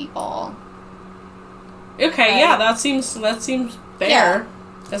 multiple people. Okay, yeah, that seems fair. Yeah.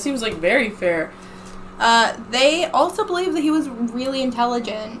 That seems, like, very fair. They also believe that he was really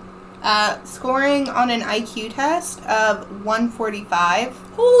intelligent, scoring on an IQ test of 145.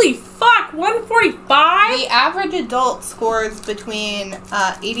 Holy fuck, 145? The average adult scores between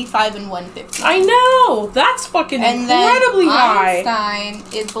 85 and 150. I know! That's fucking incredibly high. Einstein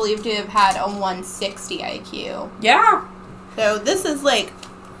is believed to have had a 160 IQ. Yeah. So this is, like,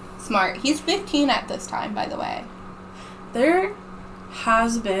 smart. He's 15 at this time, by the way. There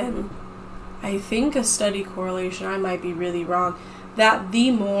has been, I think, a study correlation, I might be really wrong, that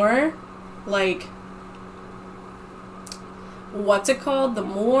the more, like, what's it called? The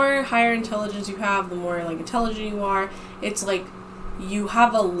more higher intelligence you have, the more, like, intelligent you are. It's, like, you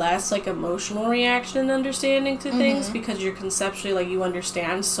have a less, like, emotional reaction and understanding to things because you're conceptually, like, you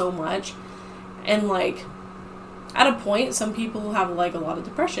understand so much. And, like, at a point, some people have, like, a lot of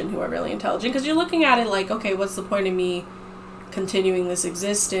depression who are really intelligent, because you're looking at it like, okay, what's the point of me continuing this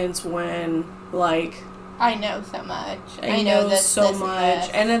existence when, like... I know so much. I know so much.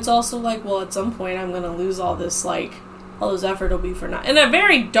 And it's also like, well, at some point I'm going to lose all this, like, all this effort will be for nothing. In a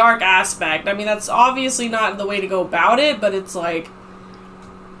very dark aspect. I mean, that's obviously not the way to go about it, but it's like,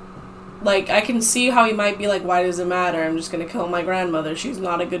 I can see how he might be like, why does it matter? I'm just going to kill my grandmother. She's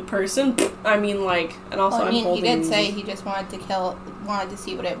not a good person. I mean, like, and also I'm holding... he did say he just wanted to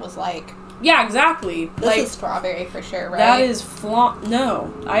see what it was like. Yeah, exactly. This is strawberry for sure, right? That is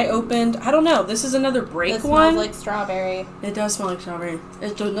no. I don't know. This is another break this one. It smells like strawberry. It does smell like strawberry.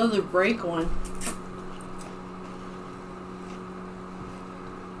 It's another break one.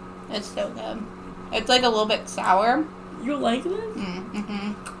 It's so good. It's like a little bit sour. You like this?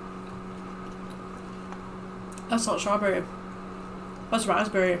 Mm-hmm. That's not strawberry. That's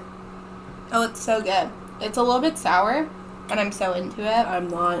raspberry. Oh, it's so good. It's a little bit sour, and I'm so into it. I'm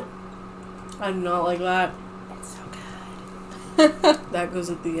not like that. It's so good. That goes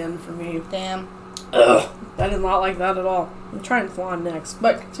at the end for me. Damn. Ugh. I did not like that at all. I'm trying flan next,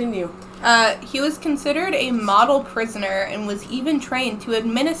 but continue. He was considered a model prisoner and was even trained to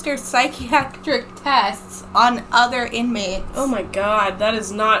administer psychiatric tests on other inmates. Oh my god, that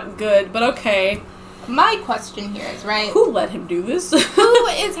is not good, but okay. My question here is, right? Who let him do this? Who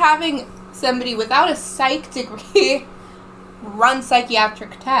is having somebody without a psych degree run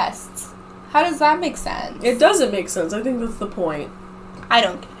psychiatric tests? How does that make sense? It doesn't make sense. I think that's the point. I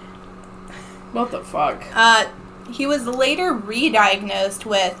don't get it. What the fuck? He was later re-diagnosed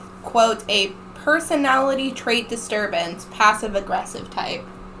with, quote, a personality trait disturbance, passive-aggressive type.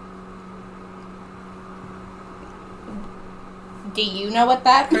 Do you know what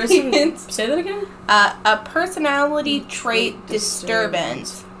that means? Say that again? A personality trait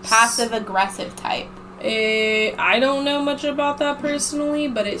disturbance, passive-aggressive type. I don't know much about that personally,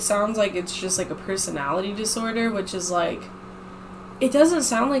 but it sounds like it's just like a personality disorder, which is like... It doesn't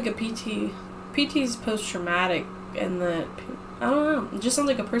sound like a PT. PT's post-traumatic, and that... I don't know. It just sounds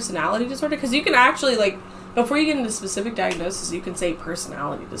like a personality disorder, because you can actually, like... Before you get into specific diagnosis, you can say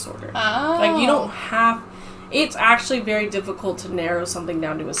personality disorder. Oh. Like, you don't have... It's actually very difficult to narrow something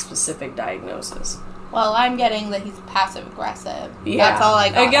down to a specific diagnosis. Well, I'm getting that he's passive-aggressive. Yeah. That's all I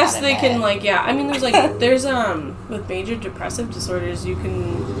got. I guess they can, like, yeah. I mean, there's, with major depressive disorders, you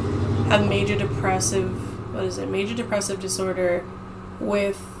can have major depressive disorder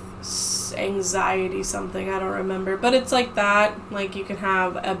with anxiety something, I don't remember. But it's like that, like, you can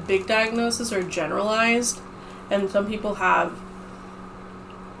have a big diagnosis or generalized, and some people have,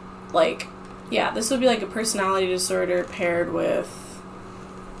 like, yeah, this would be like a personality disorder paired with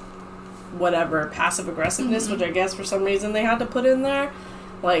whatever, passive aggressiveness, which I guess for some reason they had to put in there.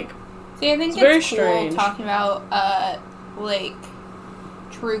 Like, see, I think it's very cool strange talking about, like,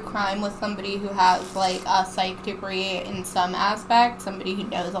 true crime with somebody who has, like, a psych degree in some aspect, somebody who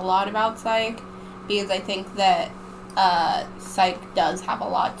knows a lot about psych, because I think that psych does have a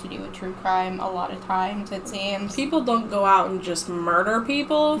lot to do with true crime a lot of times, it seems. People don't go out and just murder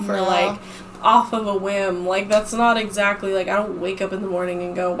people for, like, off of a whim. Like, that's not exactly, like, I don't wake up in the morning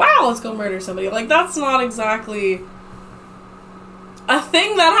and go, wow, let's go murder somebody. Like, that's not exactly a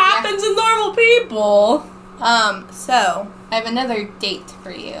thing that happens in normal people. So, I have another date for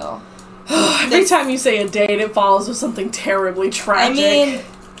you. Every time you say a date, it follows with something terribly tragic. I mean,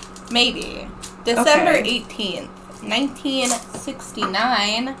 maybe. December 18th,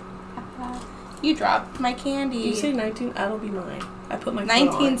 1969. You dropped my candy. You say 19? That'll be mine. I put my foot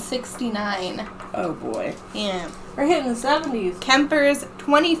 1969. Oh, boy. Yeah. We're hitting the 70s. Kemper's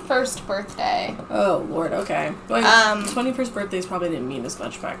 21st birthday. Oh, Lord, okay. Wait, 21st birthdays probably didn't mean as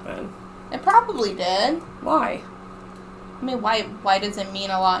much back then. It probably did. Why? I mean, why does it mean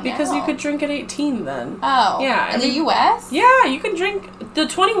a lot now? Because you could drink at 18 then. Oh. Yeah. In the U.S.? Yeah, you can drink. The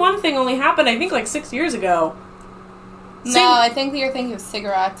 21 thing only happened, I think, like 6 years ago. No, I think you're thinking of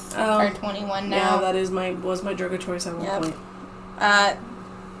cigarettes are 21 now. Yeah, that was my drug of choice at one point.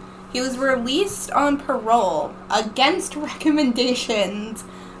 He was released on parole against recommendations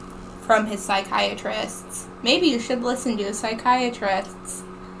from his psychiatrists. Maybe you should listen to psychiatrists.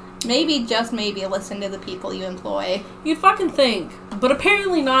 Maybe, just maybe, listen to the people you employ. You'd fucking think. But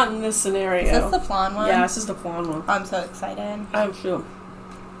apparently not in this scenario. Is this the flan one? Yeah, this is the flan one. I'm so excited. I'm sure.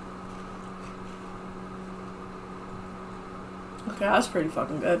 Okay, that's pretty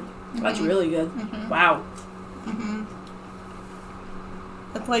fucking good. Mm-hmm. That's really good. Mm-hmm. Wow. Mm-hmm.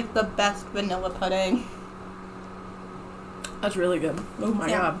 It's like the best vanilla pudding. That's really good. Oh my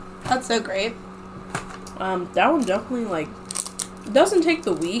god. That's so great. That one definitely, like, doesn't take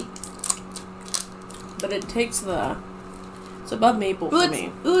the wheat, but it takes it's above maple for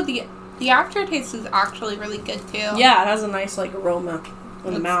me. Ooh, the aftertaste is actually really good too. Yeah, it has a nice like aroma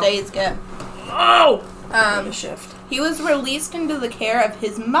in the mouth. It stays good. Oh! Shift. He was released into the care of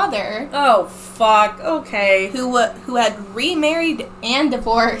his mother. Oh, fuck. Okay. Who had remarried and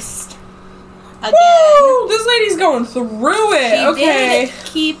divorced again. Woo! This lady's going through it. She okay. did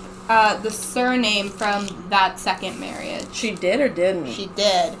keep the surname from that second marriage. She did or didn't? She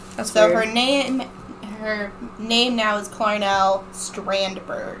did. That's so weird. her name now is Clarnell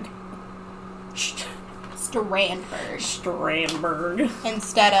Strandberg. Strandberg.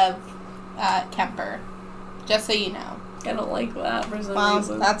 Instead of Kemper. Just so you know. I don't like that for some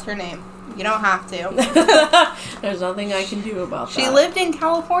reason. That's her name. You don't have to. There's nothing I can do about that. She lived in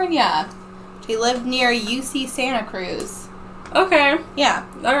California. She lived near UC Santa Cruz. Okay. Yeah.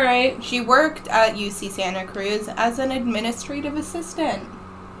 Alright. She worked at UC Santa Cruz as an administrative assistant.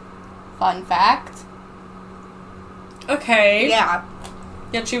 Fun fact. Okay. Yeah.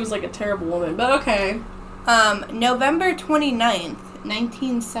 Yet she was like a terrible woman, but okay. November 29th,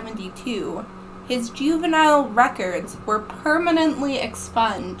 1972, his juvenile records were permanently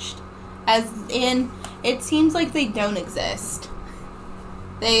expunged, as in, it seems like they don't exist.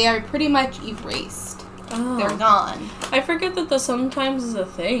 They are pretty much erased. Oh. They're gone. I forget that sometimes is a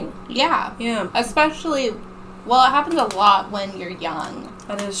thing. Yeah. Yeah. Especially, well, it happens a lot when you're young.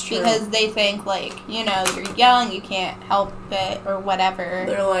 That is true. Because they think, like, you know, you're young, you can't help it, or whatever.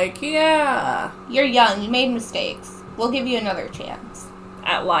 They're like, yeah. You're young, you made mistakes. We'll give you another chance.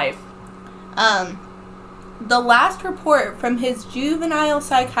 At life. The last report from his juvenile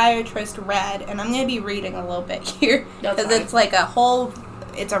psychiatrist read, and I'm going to be reading a little bit here, because it's like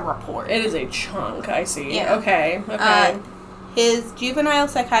it's a report. It is a chunk, I see. Yeah. Okay. His juvenile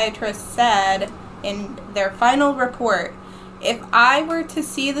psychiatrist said in their final report, if I were to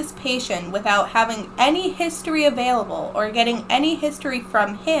see this patient without having any history available or getting any history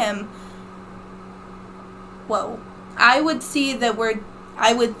from him, I would think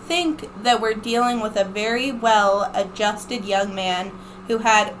that we're dealing with a very well-adjusted young man who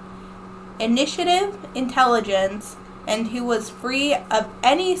had initiative, intelligence, and who was free of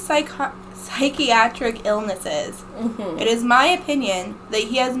any psychiatric illnesses. Mm-hmm. It is my opinion that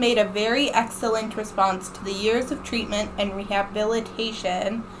he has made a very excellent response to the years of treatment and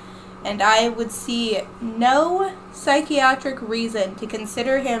rehabilitation, and I would see no psychiatric reason to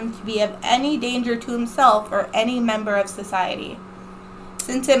consider him to be of any danger to himself or any member of society.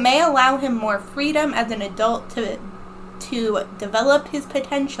 Since it may allow him more freedom as an adult to develop his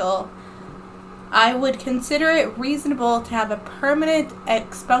potential, I would consider it reasonable to have a permanent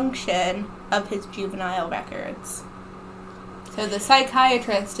expunction of his juvenile records. So the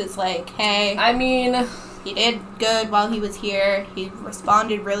psychiatrist is like, hey, I mean, he did good while he was here. He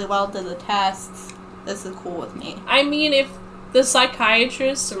responded really well to the tests. This is cool with me. I mean, if the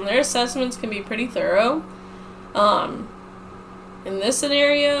psychiatrists and their assessments can be pretty thorough, in this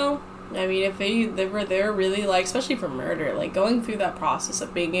scenario, I mean, if they were there really, like, especially for murder, like, going through that process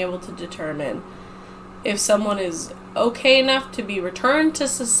of being able to determine if someone is okay enough to be returned to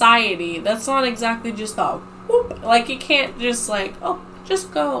society, that's not exactly just a whoop. Like, you can't just, like, oh,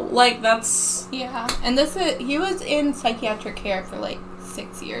 just go. Like, that's... Yeah, and he was in psychiatric care for, like,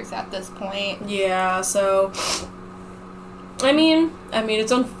 6 years at this point. Yeah, so... I mean,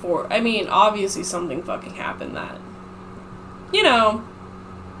 it's obviously something fucking happened that, you know...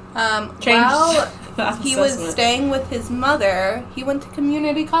 While he was staying with his mother, he went to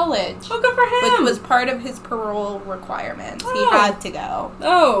community college. Oh, good for him! Which was part of his parole requirements. Oh. He had to go.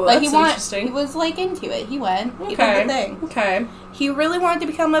 Oh, that's interesting. He was, like, into it. He went. Okay. He did the thing. Okay. He really wanted to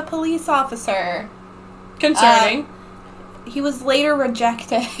become a police officer. Concerning. He was later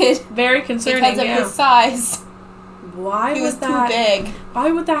rejected. Very concerning, because of his size. Why he was too big.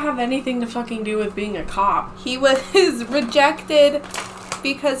 Why would that have anything to fucking do with being a cop? He was rejected...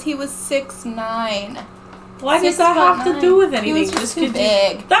 because he was 6'9". Why does that have to do with anything? He was just too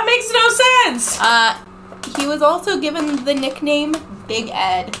big. That makes no sense! He was also given the nickname Big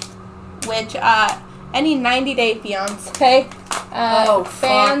Ed, which, any 90 Day Fiancé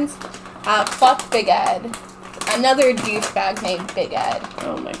fans, fuck Big Ed. Another douchebag named Big Ed.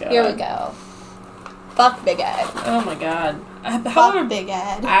 Oh my god. Here we go. Fuck Big Ed. Oh my god. Fuck Big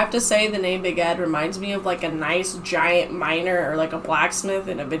Ed. I have to say the name Big Ed reminds me of like a nice giant miner or like a blacksmith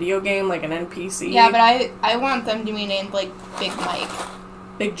in a video game, like an NPC. Yeah, but I want them to be named like Big Mike.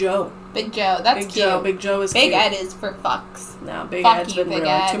 Big Joe. Big Joe. That's Big cute. Joe. Big Joe is Big cute. Ed is for fucks. No, Big Fuck Ed's you, been Big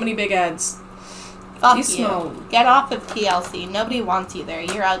real. Ed. Too many Big Eds. Fuck He's you. small. Get off of TLC. Nobody wants you there.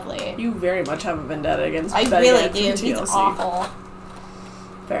 You're ugly. You very much have a vendetta against I Big really Ed do. from He's TLC. awful.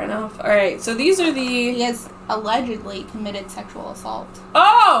 Fair enough. Alright, so these are the... He has allegedly committed sexual assault.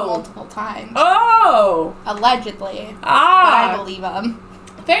 Oh! Multiple times. Oh! Allegedly. Ah! But I believe him.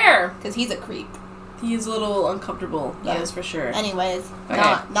 Fair! Because he's a creep. He's a little uncomfortable, that is for sure. Anyways,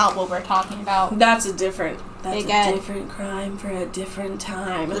 Okay. not what we're talking about. That's a different crime for a different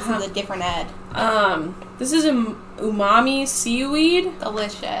time. This is a different Ed. This is umami seaweed.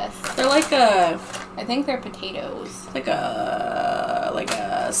 Delicious. They're like a... I think they're potatoes. Like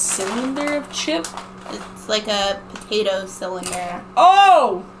a cylinder of chip. It's like a potato cylinder.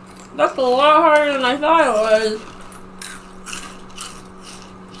 Oh! That's a lot harder than I thought it was.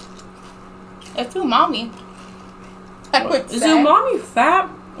 It's umami. I would Is say. umami fat?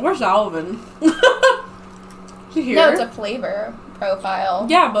 Where's Alvin? Is he here? No, it's a flavor profile.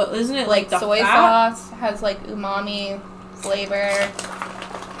 Yeah, but isn't it like the soy fat? sauce has like umami flavor.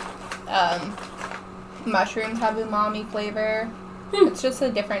 Mushrooms have umami flavor. It's just a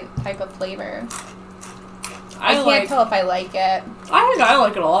different type of flavor. I can't tell if I like it. I think I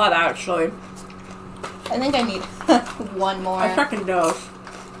like it a lot, actually. I think I need one more. I fucking do.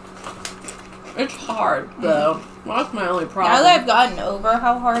 It's hard, though. Well, that's my only problem. Now that I've gotten over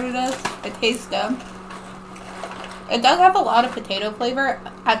how hard it is, it tastes good. It does have a lot of potato flavor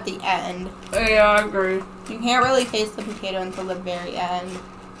at the end. Yeah, I agree. You can't really taste the potato until the very end.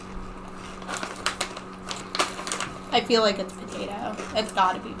 I feel like it's potato. It's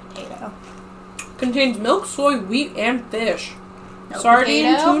gotta be potato. Contains milk, soy, wheat, and fish. No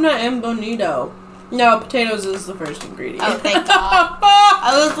Sardine, potato? tuna, and bonito. No, potatoes is the first ingredient. Oh, thank God.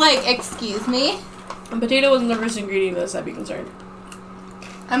 I was like, excuse me? If potato wasn't the first ingredient of this, I'd be concerned.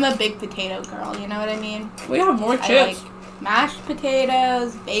 I'm a big potato girl, you know what I mean? We have more chips. I like mashed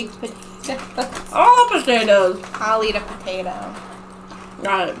potatoes, baked potatoes. All potatoes. I'll eat a potato.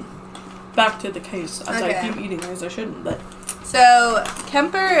 Got it. Back to the case, as Okay. I keep eating as I shouldn't, but... So,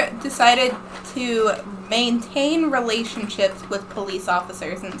 Kemper decided to maintain relationships with police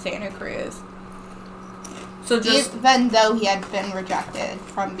officers in Santa Cruz. So just... Even though he had been rejected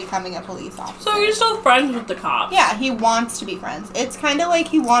from becoming a police officer. So you're still friends with the cops? Yeah, he wants to be friends. It's kind of like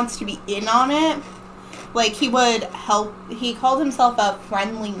he wants to be in on it. Like, he would help... He called himself a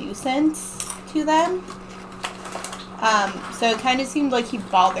friendly nuisance to them. So it kind of seemed like he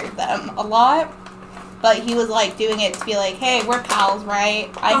bothered them a lot. But he was, like, doing it to be like, hey, we're pals, right?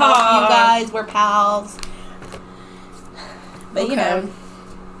 I help you guys, we're pals. But, you know.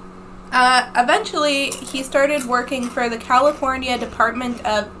 Eventually, he started working for the California Department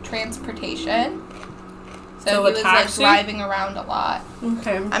of Transportation. So he was, like, driving around a lot.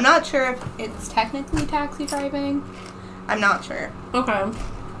 Okay. I'm not sure if it's technically taxi driving. I'm not sure. Okay.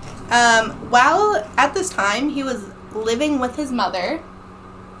 While at this time, he was living with his mother.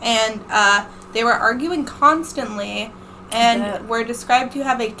 And, they were arguing constantly and were described to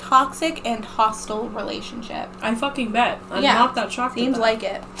have a toxic and hostile relationship. I fucking bet. I'm not that shocked. Seems like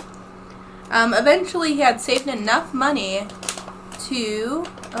it. Eventually, he had saved enough money to...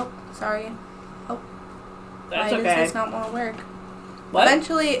 Oh, sorry. Oh. That's Why okay. does this not want to work? What?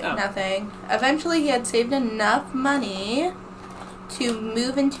 Eventually, nothing. Eventually, he had saved enough money to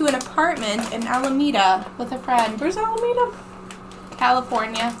move into an apartment in Alameda with a friend. Where's Alameda?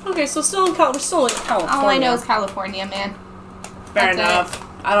 California. Okay, so still in California. All I know is California, man. Fair enough.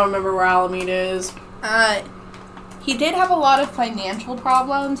 I don't remember where Alameda is. He did have a lot of financial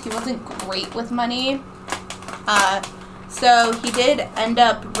problems. He wasn't great with money. So he did end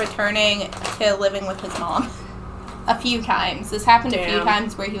up returning to living with his mom a few times. This happened a few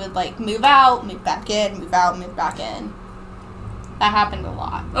times where he would, like, move out, move back in, move out, move back in. That happened a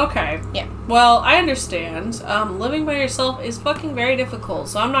lot. Okay. Yeah. Well, I understand. Living by yourself is fucking very difficult,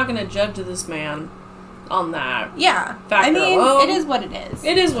 so I'm not going to judge this man on that. Yeah. I mean, it is what it is.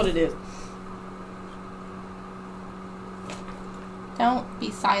 It is what it is. Don't be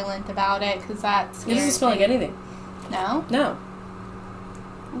silent about it, because that's... It doesn't smell like anything. No? No.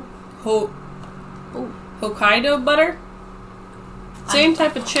 Hokkaido butter? Same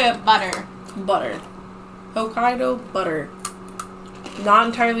type of chip. Butter. Hokkaido butter. Not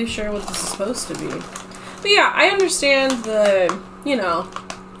entirely sure what this is supposed to be. But yeah, I understand the, you know...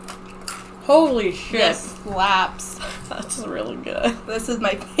 Holy shit. This slaps. That's really good. This is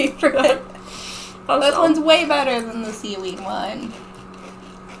my favorite. This one's way better than the seaweed one.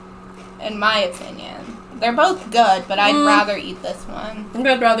 In my opinion. They're both good, but I'd rather eat this one. I think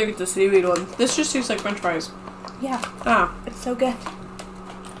I'd rather get the seaweed one. This just tastes like french fries. Yeah. Ah. It's so good.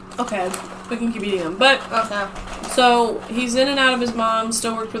 Okay. We can keep eating them. But, Okay. so, he's in and out of his mom,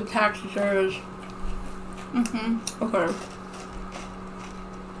 still works for the taxi service. Mm-hmm. Okay.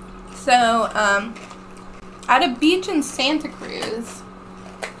 So, at a beach in Santa Cruz,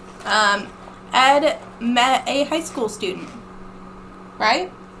 Ed met a high school student,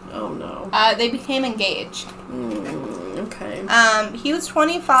 right? Oh, no. They became engaged. Okay. He was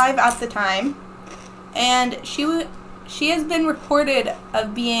 25 at the time, and she has been reported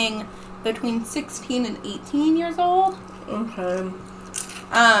of being between 16 and 18 years old. Okay.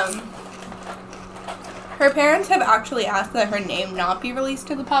 Her parents have actually asked that her name not be released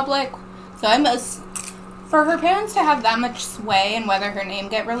to the public, so for her parents to have that much sway in whether her name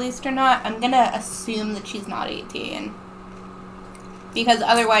get released or not, I'm gonna assume that she's not 18. Because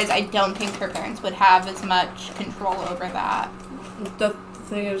otherwise, I don't think her parents would have as much control over that. The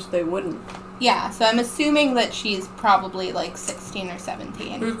thing is, they wouldn't. Yeah, so I'm assuming that she's probably, like, 16 or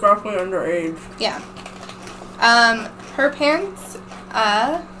 17. She's roughly underage. Yeah. Her parents,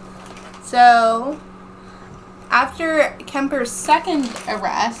 so, after Kemper's second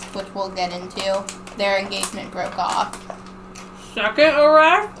arrest, which we'll get into, their engagement broke off. Second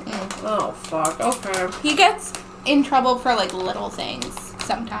arrest? Oh, fuck. Okay. He gets in trouble for, like, little things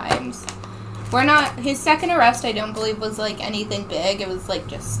sometimes. His second arrest, I don't believe, was, like, anything big. It was, like,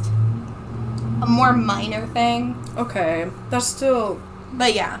 just a more minor thing. Okay. That's still...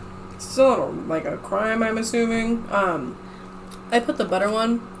 But, yeah. Still, like, a crime, I'm assuming. I put the butter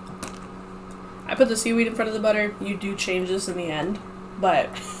one. I put the seaweed in front of the butter. You do change this in the end. But...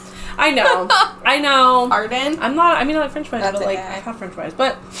 I know. I know. Pardon? I like french fries, That's but, like, okay. I have french fries.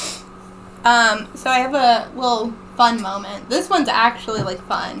 But... So I have a little fun moment. This one's actually, like,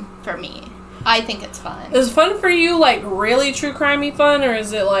 fun for me. I think it's fun. Is fun for you, like, really true crimey fun, or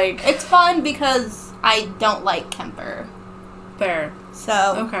is it, like... It's fun because I don't like Kemper. Fair.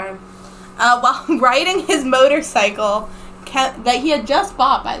 So... Okay. While riding his motorcycle, that he had just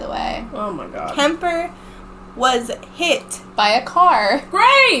bought, by the way. Oh, my God. Kemper was hit by a car.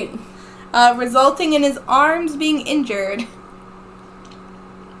 Great! Resulting in his arms being injured.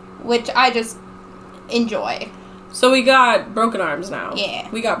 Which I just enjoy. So we got broken arms now. Yeah.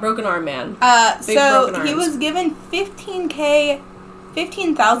 We got broken arm man. So he was given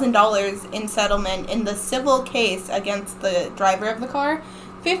 $15,000 in settlement in the civil case against the driver of the car.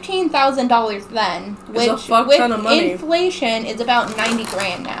 $15,000 then, which a fuck with ton of money. inflation is about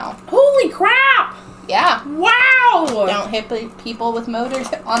 $90,000 now. Holy crap! Yeah. Wow! Don't hit people with motors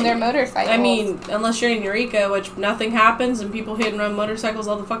on their motorcycles. I mean, unless you're in Eureka, which nothing happens, and people hit and run motorcycles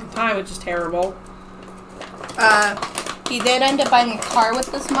all the fucking time, which is terrible. He did end up buying a car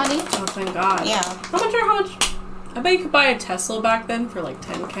with this money. Oh, thank God. Yeah. How much? I bet you could buy a Tesla back then for like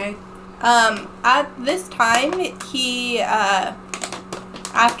 $10,000. At this time, he,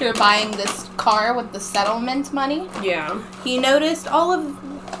 after buying this car with the settlement money, Yeah. he noticed all of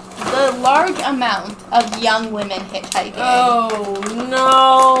the large amount of young women hitchhiking. Oh,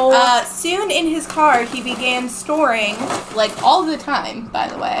 no. Soon in his car, he began storing, like, all the time, by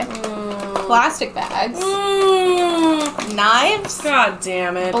the way, plastic bags, knives, God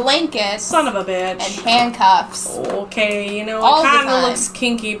damn it. blankets, Son of a bitch. and handcuffs. Okay, you know, All it the kind of time. looks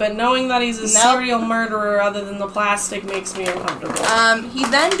kinky, but knowing that he's a serial murderer other than the plastic makes me uncomfortable. He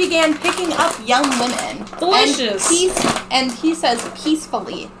then began picking up young women. Delicious. And he says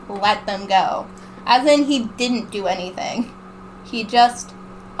peacefully let them go. As in, he didn't do anything. He just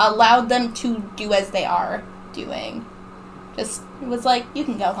allowed them to do as they are doing. Just was like, you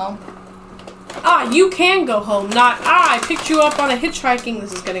can go home. You can go home, not, I picked you up on a hitchhiking.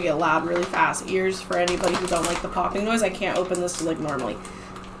 This is gonna get loud really fast. Ears for anybody who don't like the popping noise. I can't open this like normally.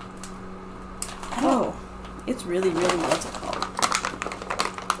 Oh, it's really, what's it called?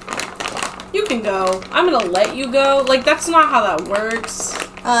 You can go. I'm gonna let you go. Like, that's not how that works.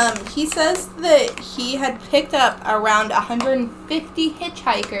 He says that he had picked up around 150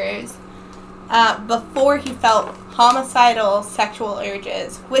 hitchhikers before he felt homicidal sexual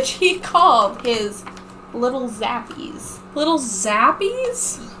urges, which he called his little zappies. Little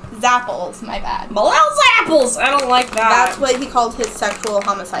zappies? Zapples, my bad. Little zapples! I don't like that. That's what he called his sexual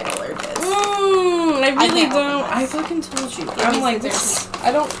homicidal urges. I really can't don't. open I this. fucking told you. me I'm like, scissors. this,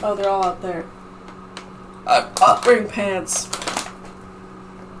 I don't. Oh, they're all out there. Wearing pants.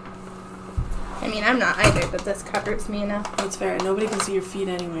 I mean, I'm not either, but this covers me enough. That's fair. Nobody can see your feet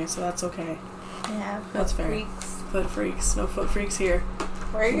anyway, so that's okay. Yeah, That's fair. freaks. Foot freaks. No foot freaks here.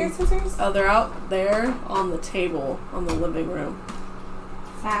 Where are your scissors? Oh, they're out there on the table on the living room.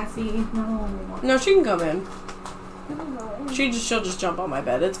 Sassy. No. No, she can come in. She'll just jump on my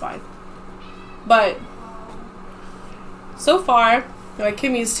bed. It's fine. But so far, like,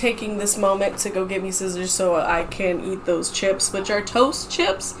 Kimmy's taking this moment to go get me scissors so I can eat those chips, which are toast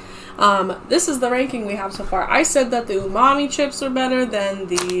chips. This is the ranking we have so far. I said that the umami chips are better than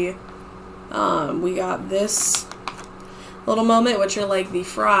the we got this little moment, which are like the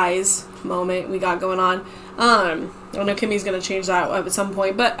fries moment we got going on. I know Kimmy's gonna change that at some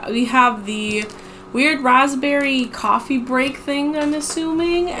point, but we have the weird raspberry coffee break thing, I'm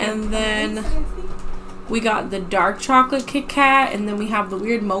assuming, and then we got the dark chocolate Kit Kat, and then we have the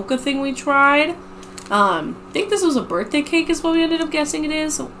weird mocha thing we tried. I think this was a birthday cake is what we ended up guessing it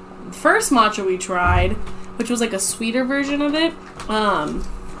is. First matcha we tried, which was like a sweeter version of it.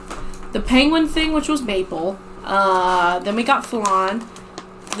 The penguin thing, which was maple. Then we got flan.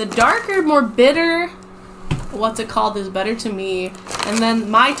 The darker, more bitter, what's it called, is better to me. And then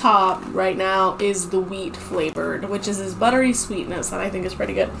my top right now is the wheat flavored, which is this buttery sweetness that I think is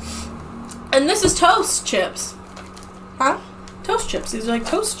pretty good. And this is toast chips. Huh? Toast chips. These are like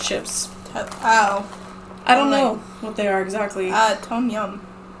toast chips. Oh. I don't know what they are exactly. Tom Yum,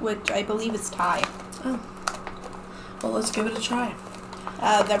 which I believe is Thai. Oh. Well, let's give it a try.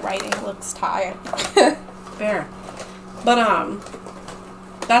 The writing looks Thai. Fair. But,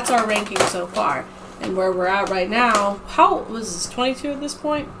 that's our ranking so far. And where we're at right now, how was this, 22 at this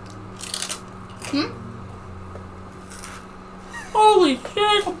point? Holy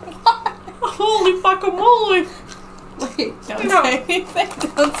shit! Holy guacamole! Wait, don't say anything.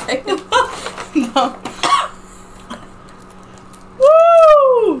 Don't say anything. No.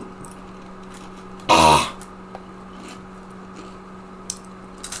 Woo!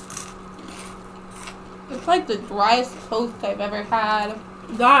 It's like the driest toast I've ever had.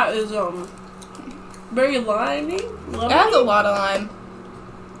 That is, very limey. It has a lot of lime.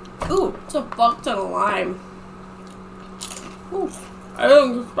 Ooh, it's a fuck ton of lime. Ooh. I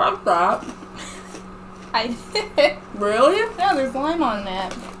didn't expect that. I did. Really? Yeah, there's lime on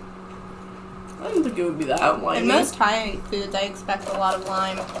it. I didn't think it would be that limey. In most Thai foods, I expect a lot of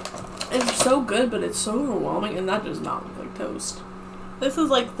lime. It's so good, but it's so overwhelming, and that does not look like toast. This is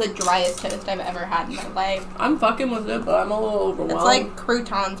like the driest toast I've ever had in my life. I'm fucking with it, but I'm a little overwhelmed. It's like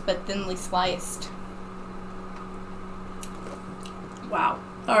croutons, but thinly sliced. Wow.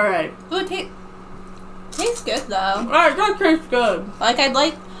 Alright. Ooh, it tastes good, though. Alright, that tastes good.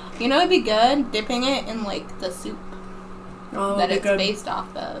 Like, you know, it'd be good dipping it in, like, the soup Oh, that it's good. based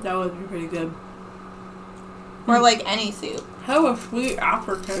off of. That would be pretty good. Or, like, any soup. Have a sweet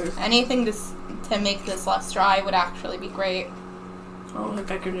aftertaste. Anything to make this less dry would actually be great. I don't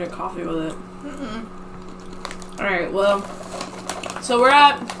think I can drink coffee with it. Mm-mm. Alright, well, so we're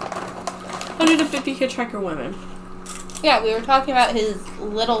at 150 hitchhiker women. Yeah, we were talking about his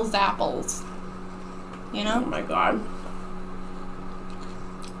little zapples. You Oh know? my god.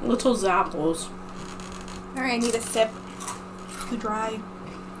 Little zapples. Alright, I need a sip. Too dry.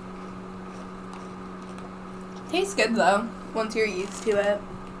 Tastes good, though, once you're used to it.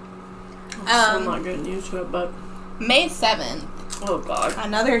 I'm not getting used to it, but... May 7th. Oh god.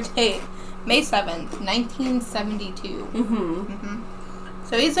 Another date. May 7th, 1972. Mm-hmm.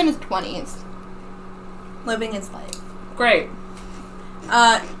 So he's in his 20s. Living his life. Great.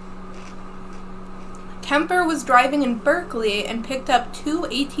 Kemper was driving in Berkeley and picked up two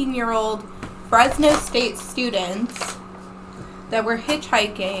 18-year-old Fresno State students that were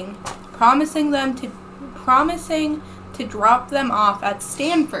hitchhiking, promising to drop them off at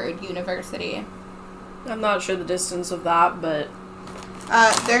Stanford University. I'm not sure the distance of that, but...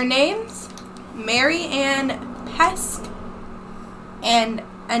 Their names, Mary Ann Pesk and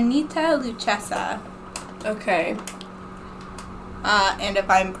Anita Lucchesa. Okay. And if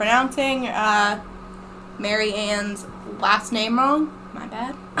I'm pronouncing Mary Ann's last name wrong, my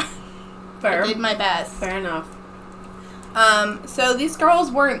bad. Fair. I did my best. Fair enough. So these girls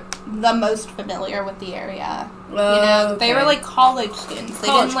weren't the most familiar with the area. You know, they were like college students. They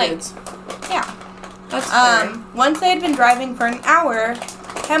college didn't kids. Yeah. That's fair. Once they had been driving for an hour,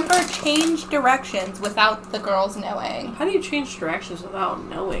 Kemper changed directions without the girls knowing. How do you change directions without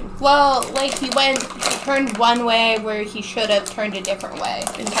knowing? Well, like, he turned one way where he should have turned a different way,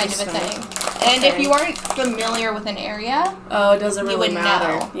 kind of a thing. And if you aren't familiar with an area, oh, it doesn't really wouldn't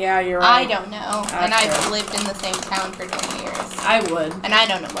matter. know. Yeah, you're right. I don't know, and I've lived in the same town for 20 years. I would. And I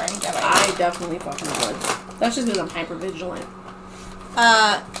don't know where I'm going. I definitely fucking would. That's just because I'm hyper-vigilant.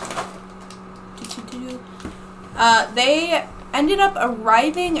 They ended up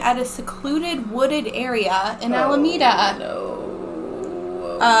arriving at a secluded wooded area in Alameda.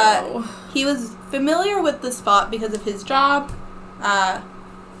 No. No. He was familiar with the spot because of his job.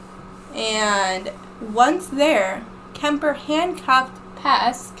 And once there, Kemper handcuffed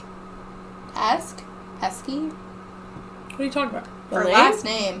Pesky? What are you talking about? Her last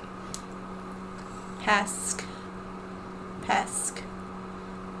name. Pesk. Pesky?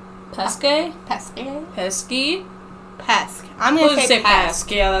 Pesky? Pesky? Pesk. I'm going to say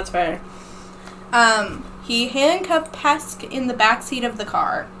Pesk. Yeah, that's fair. He handcuffed Pesk in the backseat of the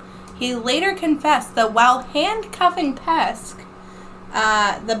car. He later confessed that while handcuffing Pesk,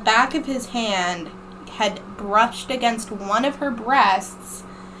 the back of his hand had brushed against one of her breasts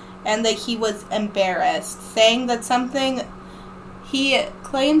and that he was embarrassed, saying that he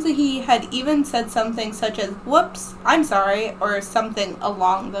claims that he had even said something such as, "Whoops, I'm sorry," or something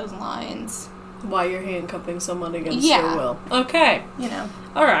along those lines. While you're handcuffing someone against their will. Okay. You know.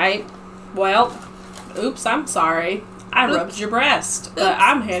 Alright. Well, oops, I'm sorry. I rubbed your breast. But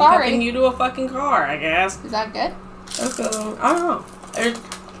I'm handcuffing you to a fucking car, I guess. Is that good? Okay. I don't know.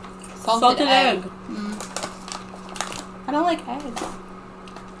 Salted egg. I don't like eggs.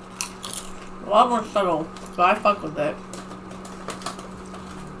 A lot more subtle, but I fuck with it.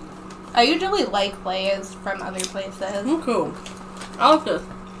 I usually like Lay's from other places. Cool. I like this.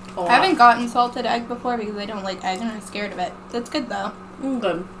 I haven't gotten salted egg before because I don't like egg and I'm scared of it. It's good though.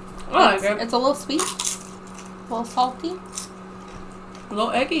 Good. I like it. It's a little sweet. A little salty. A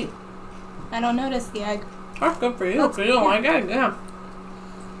little eggy. I don't notice the egg. That's good for you, because you don't like egg, yeah.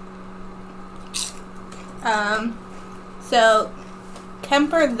 So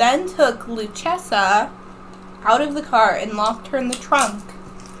Kemper then took Luchessa out of the car and locked her in the trunk.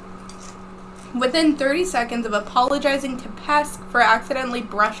 Within 30 seconds of apologizing to Pesk for accidentally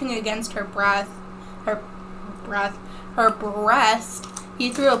brushing against her breast, he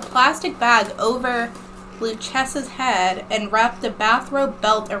threw a plastic bag over Luchessa's head and wrapped a bathrobe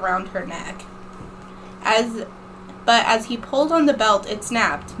belt around her neck. But as he pulled on the belt, it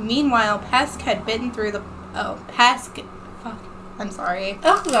snapped. Meanwhile, Pesk had bitten through the... I'm sorry.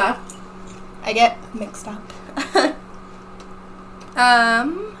 Okay. I get mixed up.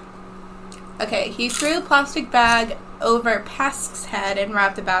 Okay, he threw a plastic bag over Pesk's head and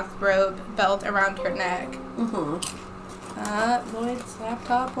wrapped a bathrobe belt around her neck. Lloyd's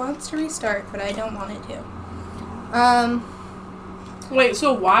laptop wants to restart, but I don't want it to. Wait,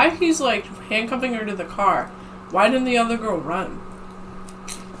 so why he's, like, handcuffing her to the car? Why didn't the other girl run?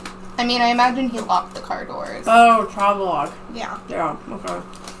 I mean, I imagine he locked the car doors. Oh, travel log. Yeah. Yeah, okay.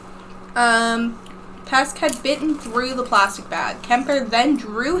 Pesk had bitten through the plastic bag. Kemper then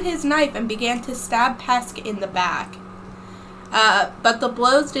drew his knife and began to stab Pesk in the back. But the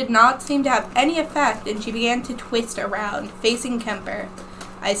blows did not seem to have any effect, and she began to twist around, facing Kemper.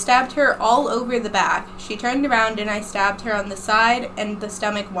 I stabbed her all over the back. She turned around, and I stabbed her on the side and the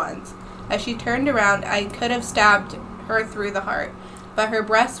stomach once. As she turned around, I could have stabbed her through the heart, but her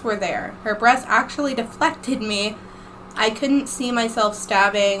breasts were there. Her breasts actually deflected me. I couldn't see myself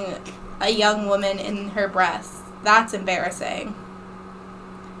stabbing a young woman in her breasts. That's embarrassing,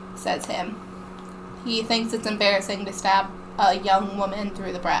 says him. He thinks it's embarrassing to stab a young woman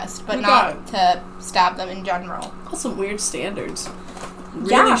through the breast, but not to stab them in general. That's some weird standards.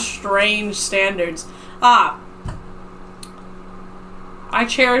 Really strange standards. I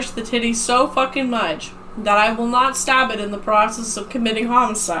cherish the titty so fucking much that I will not stab it in the process of committing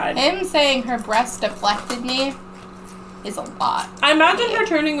homicide. Him saying her breast deflected me is a lot. I imagine her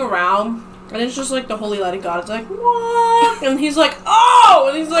turning around, and it's just like the holy light of God. It's like, what? And he's like, oh!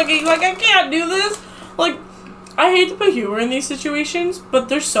 And he's like, I can't do this. Like, I hate to put humor in these situations, but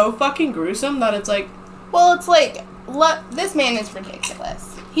they're so fucking gruesome that it's like... Well, it's like, this man is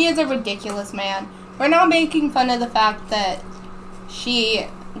ridiculous. He is a ridiculous man. We're not making fun of the fact that she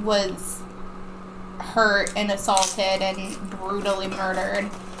was hurt and assaulted and brutally murdered.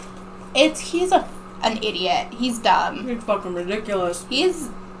 He's an idiot. He's dumb. He's fucking ridiculous. He's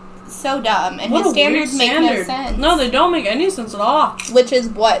so dumb, and his standards make no sense. No, they don't make any sense at all. Which is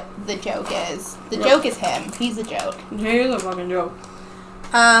what the joke is. The joke is him. He's a joke. He is a fucking joke.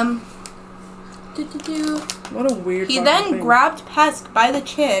 What a weird He then grabbed Pesk by the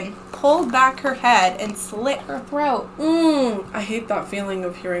chin, pulled back her head, and slit her throat. I hate that feeling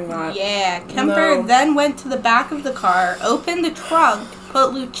of hearing that. Yeah. Kemper then went to the back of the car, opened the trunk,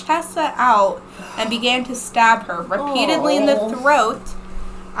 put Luchessa out, and began to stab her repeatedly in the throat,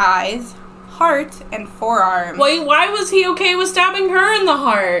 eyes, heart, and forearm. Wait, why was he okay with stabbing her in the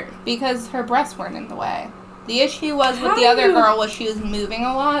heart? Because her breasts weren't in the way. The issue was with the other girl was she was moving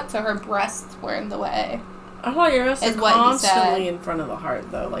a lot, so her breasts were in the way. I thought your breasts are constantly in front of the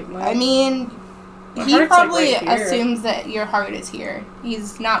heart, though. Like, I mean, he probably assumes that your heart is here.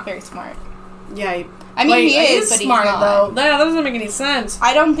 He's not very smart. Yeah, he is, but smart, he's not. Though. That doesn't make any sense.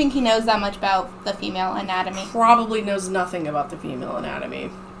 I don't think he knows that much about the female anatomy. Probably knows nothing about the female anatomy.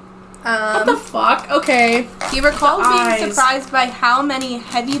 What the fuck? Okay. He recalls being surprised by how many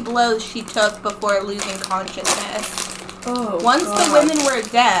heavy blows she took before losing consciousness. Once the women were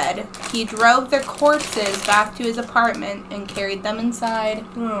dead, he drove their corpses back to his apartment and carried them inside.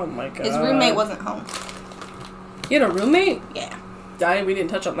 Oh my god. His roommate wasn't home. He had a roommate? Yeah. We didn't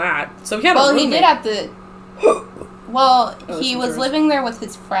touch on that. So he had a roommate. Well, he did have to... Well, Oh, he was living there with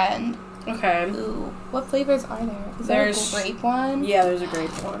his friend. Okay. Ooh, what flavors are there? Is There's there a grape one? Yeah, there's a grape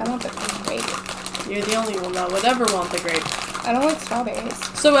one. I want the grape. You're the only one that would ever want the grape. I don't like strawberries.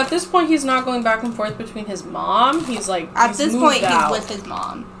 So at this point, he's not going back and forth between his mom. He's like, at this point, out. He's with his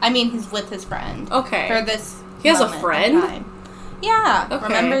mom. I mean, he's with his friend. Okay. For this. He has a friend? Yeah. Okay.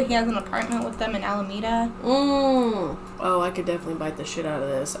 Remember, he has an apartment with them in Alameda. Oh, I could definitely bite the shit out of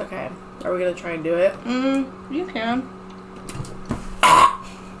this. Okay. Are we gonna try and do it? You can.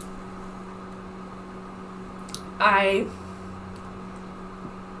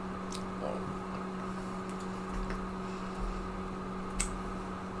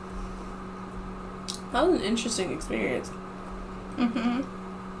 That was an interesting experience.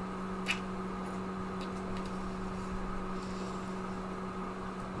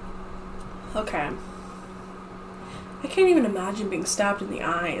 Okay. I can't even imagine being stabbed in the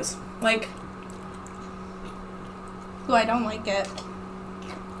eyes. Like... Ooh, I don't like it.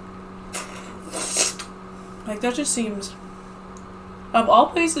 Like, that just seems... Of all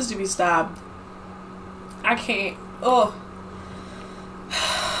places to be stabbed, I can't... Ugh.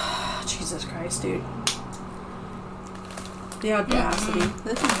 Jesus Christ, dude. The audacity.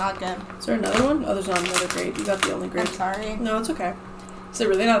 This is not good. Is there another one? Oh, there's not another grape. You got the only grape. I'm sorry. No, it's okay. Is it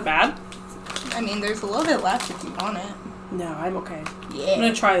really not bad? I mean, there's a little bit left if you want it. No, I'm okay. Yeah. I'm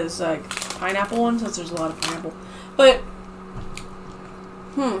gonna try this pineapple one since there's a lot of pineapple. But,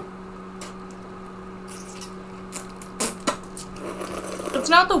 It's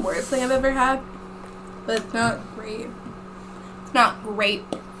not the worst thing I've ever had, but it's not great. It's not great.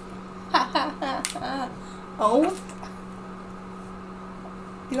 Oh.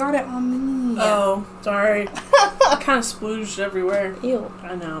 You got it on me. Oh, sorry. I kind of splooged everywhere. Ew.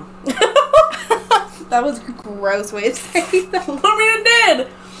 I know. That was a gross way of saying that. I mean, it did.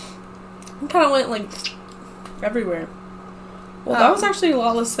 It kind of went, like, everywhere. Well, that was actually a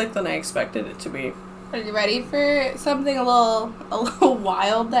lot less thick than I expected it to be. Are you ready for something a little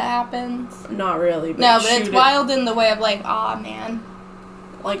wild that happens? Not really, but no, but it's wild in the way of like, aw, man.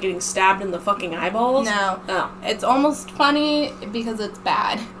 Like getting stabbed in the fucking eyeballs? No. Oh. It's almost funny because it's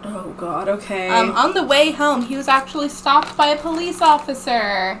bad. Oh, God, okay. On the way home, he was actually stopped by a police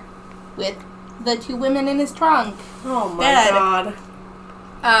officer with the two women in his trunk. Oh, my dead.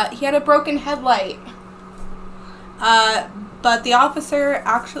 God. He had a broken headlight. But the officer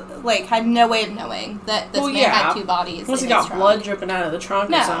actually, had no way of knowing that this man had two bodies. Unless he got blood dripping out of the trunk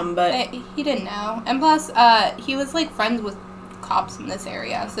or something, but... he didn't know. And plus, he was, friends with cops in this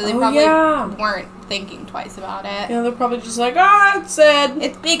area, so they probably weren't thinking twice about it. Yeah, they're probably just like, it's Ed.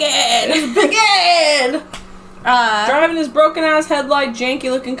 It's Big Ed! It's Big Ed! Driving his broken-ass headlight,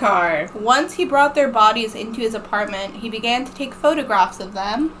 janky-looking car. Once he brought their bodies into his apartment, he began to take photographs of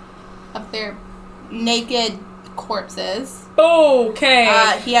them, of their naked corpses.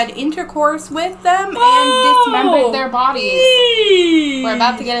 Okay. He had intercourse with them and dismembered their bodies. We're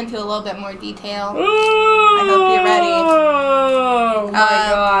about to get into a little bit more detail. I hope you're ready. Oh my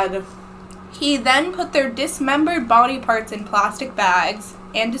God. He then put their dismembered body parts in plastic bags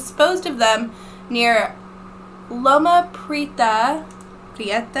and disposed of them near Loma Prieta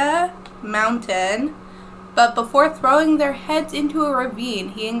Mountain. But before throwing their heads into a ravine,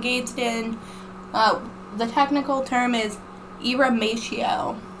 he engaged in, the technical term is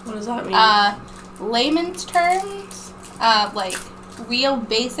eramatio. What does that mean? Layman's terms, real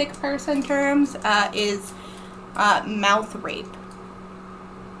basic person terms, is mouth rape.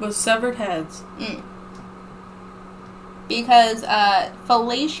 With severed heads. Because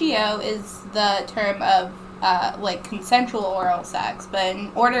fellatio is the term of consensual oral sex, but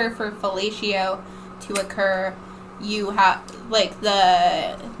in order for fellatio to occur, you have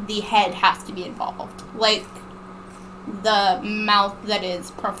the head has to be involved. The mouth that is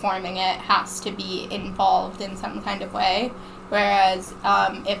performing it has to be involved in some kind of way. Whereas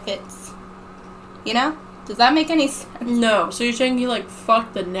if it's, does that make any sense? No. So you're saying he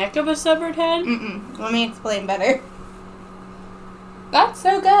fucked the neck of a severed head? Let me explain better. That's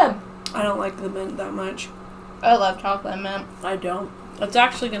so good. I don't like the mint that much. I love chocolate mint. I don't. It's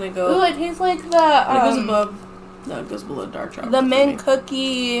actually gonna go. Ooh, it tastes like the. It goes above. No, it goes below dark chocolate. The mint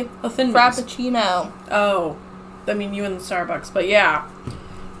cookie frappuccino. Oh, I mean you in the Starbucks, but yeah.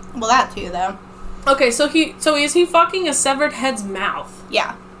 Well, that too, though. Okay, so is he fucking a severed head's mouth?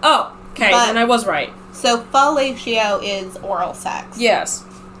 Yeah. Oh, okay, then I was right. So fellatio is oral sex. Yes.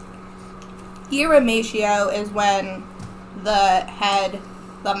 Eramatio is when the head,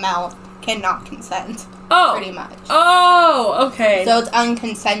 the mouth, cannot consent. Oh. Pretty much. Oh, okay. So it's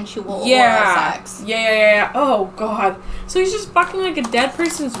unconsensual oral sex. Yeah. Oh, God. So he's just fucking like a dead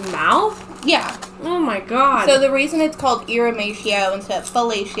person's mouth? Yeah. Oh, my God. So the reason it's called eromatio instead of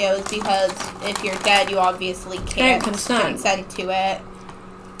fellatio is because if you're dead, you obviously can't consent to it.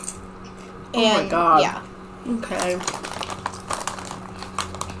 Oh, my God. Yeah. Okay.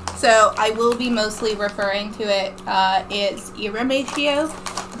 So I will be mostly referring to it as eromatio,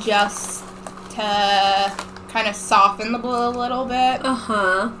 just to kind of soften the blow a little bit.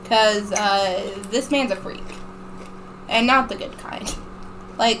 Uh-huh. Because this man's a freak. And not the good kind.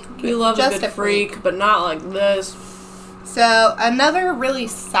 Like, we love just a good freak, but not like this. So, another really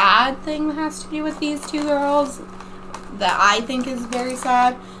sad thing that has to do with these two girls that I think is very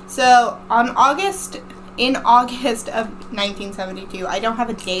sad. So, in August of 1972, I don't have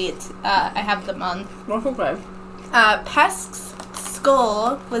a date, I have the month. That's okay. Pesk's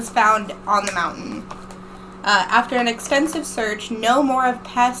skull was found on the mountain. After an extensive search, no more of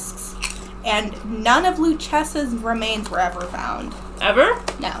Pesk's and none of Luchessa's remains were ever found. Ever?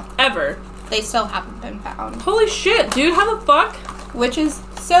 No. Ever? They still haven't been found. Holy shit, dude, how the fuck? Which is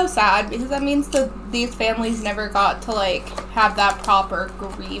so sad, because that means that these families never got to, like, have that proper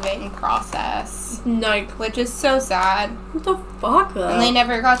grieving process. Like, which is so sad. What the fuck, though? And they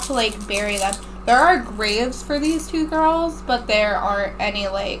never got to, like, bury them. There are graves for these two girls, but there aren't any,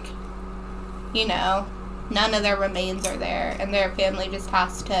 like, you know, none of their remains are there, and their family just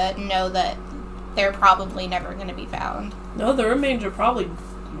has to know that they're probably never going to be found. No, the remains are probably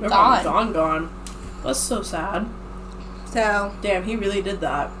gone. That's so sad. So. Damn, he really did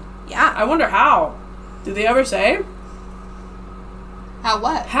that. Yeah. I wonder how. Did they ever say? How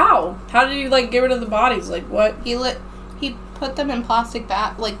what? How? How did he, like, get rid of the bodies? Like, what? He put them in plastic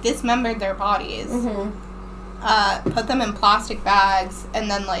bags, like, dismembered their bodies. Mm-hmm. Put them in plastic bags, and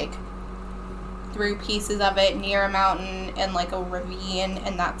then, like, threw pieces of it near a mountain and, like, a ravine,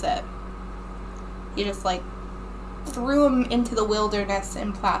 and that's it. He just, like, threw them into the wilderness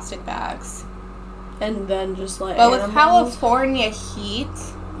in plastic bags. And then just, like, But with California heat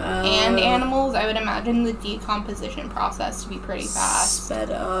and animals, I would imagine the decomposition process to be pretty fast. Sped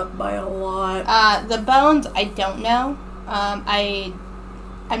up by a lot. The bones, I don't know.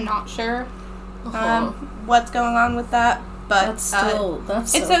 I'm not sure what's going on with that. But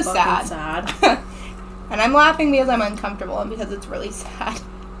that's it's so sad. And I'm laughing because I'm uncomfortable and because it's really sad.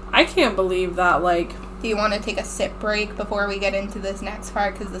 I can't believe that, like... Do you want to take a sip break before we get into this next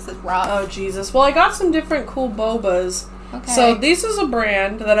part? Because this is rough. Oh, Jesus. Well, I got some different cool bobas. Okay. So, this is a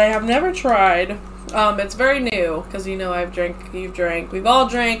brand that I have never tried. It's very new, because, you know, you've drank. We've all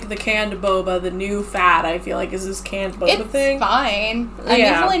drank the canned boba, the new fad, I feel like, is this canned boba thing. It's fine. I'm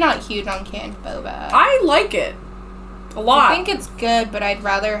usually not huge on canned boba. I like it. A lot. I think it's good, but I'd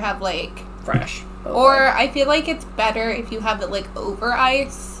rather have, like... fresh boba. Or I feel like it's better if you have it, like, over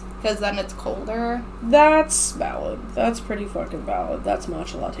ice. Because then it's colder. That's valid. That's pretty fucking valid. That's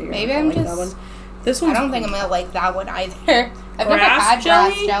matcha latte. Maybe I'm just... That one. This one's I don't think I'm going to like that one either. I've never had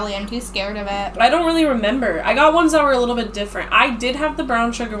grass jelly. I'm too scared of it. I don't really remember. I got ones that were a little bit different. I did have the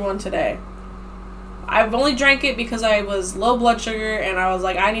brown sugar one today. I've only drank it because I was low blood sugar and I was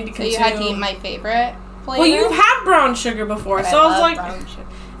like, I need to continue. So you had to eat my favorite flavor? Well, you've had brown sugar before, but so I was like... brown sugar.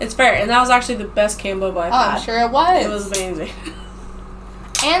 It's fair. And that was actually the best canned boba I've had. I'm sure it was. It was amazing.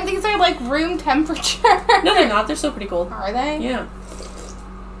 And these are, like, room temperature. No, they're not. They're still pretty cold. Are they? Yeah.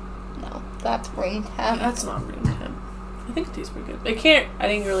 No, that's room temp. That's not room temp. I think it tastes pretty good. I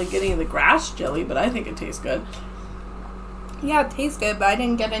didn't really get any of the grass jelly, but I think it tastes good. Yeah, it tastes good, but I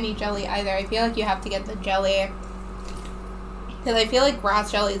didn't get any jelly either. I feel like you have to get the jelly. Because I feel like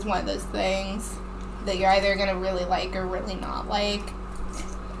grass jelly is one of those things that you're either going to really like or really not like.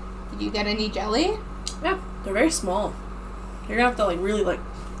 Did you get any jelly? Yeah, they're very small. You're going to have to, like, really, like...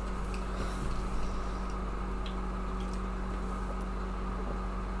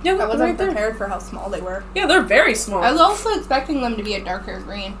 Yeah, I wasn't prepared for how small they were. Yeah, they're very small. I was also expecting them to be a darker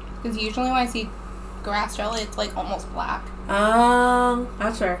green. Because usually when I see grass jelly, it's, like, almost black.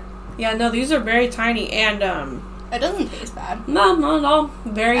 That's fair. Yeah, no, these are very tiny and, It doesn't taste bad. No, not at all.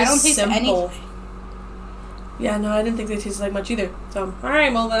 Very I don't taste simple. anything. Yeah, no, I didn't think they tasted like much either. So,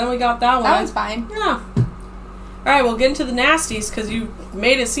 alright, well, then we got that one. That one's fine. Yeah. Alright, we'll get into the nasties, because you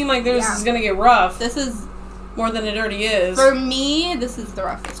made it seem like this is going to get rough. This is... more than it already is. For me, this is the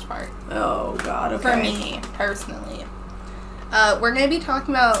roughest part. Oh, God, okay. For me, personally. We're going to be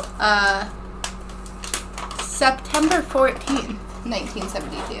talking about, September 14th,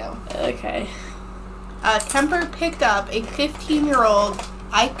 1972. Okay. Kemper picked up a 15-year-old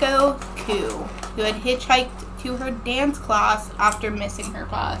Aiko Ku, who had hitchhiked to her dance class after missing her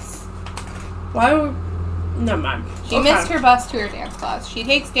bus. Why would... Never mind. She missed her bus to her dance class. She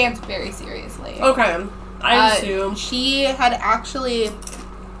takes dance very seriously. Okay. I assume. She had actually,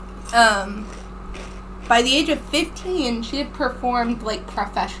 by the age of 15, she had performed, like,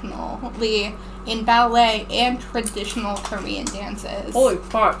 professionally in ballet and traditional Korean dances. Holy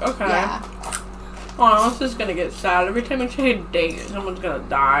fuck, okay. Yeah. Oh, this is gonna get sad. Every time I say a date, someone's gonna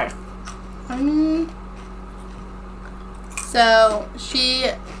die. I mean... So, she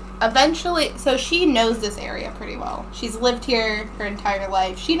eventually... So, she knows this area pretty well. She's lived here her entire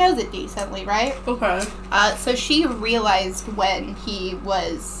life. She knows it decently, right? Okay. So, she realized when he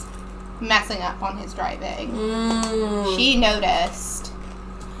was messing up on his driving. She noticed.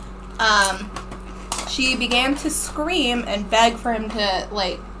 She began to scream and beg for him to,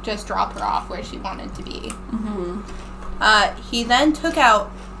 like, just drop her off where she wanted to be. He then took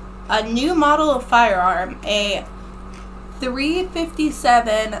out a new model of firearm, a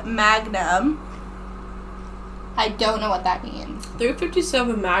 .357 Magnum. I don't know what that means.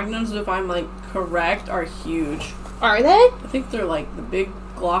 .357 Magnums, if I'm, like, correct, are huge. Are they? I think they're, like, the big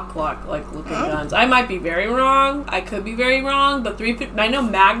Glock, like, looking guns. I might be very wrong. I could be very wrong, but I know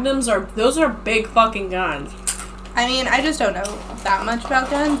Magnums those are big fucking guns. I mean, I just don't know that much about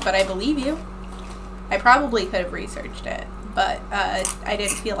guns, but I believe you. I probably could have researched it, but I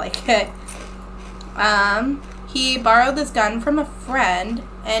didn't feel like it. He borrowed this gun from a friend,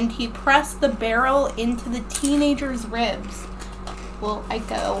 and he pressed the barrel into the teenager's ribs. Well, I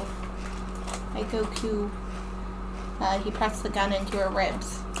go to... he pressed the gun into her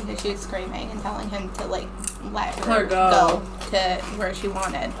ribs because she was screaming and telling him to, like, let her go to where she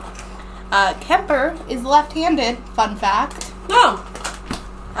wanted. Kemper is left-handed, fun fact. No.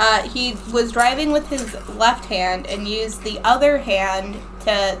 He was driving with his left hand and used the other hand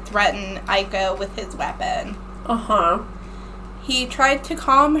to threaten Aiko with his weapon. He tried to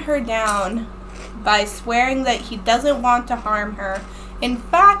calm her down by swearing that he doesn't want to harm her. In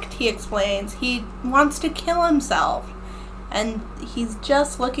fact, he explains, he wants to kill himself, and he's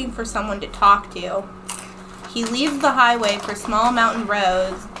just looking for someone to talk to. He leaves the highway for small mountain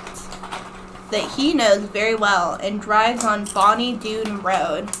roads that he knows very well and drives on Bonnie Doon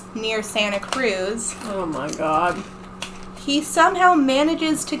Road near Santa Cruz. Oh my god. He somehow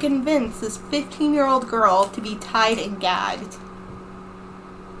manages to convince this 15-year-old girl to be tied and gagged.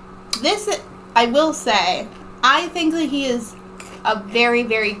 This, I will say, I think that he is a very,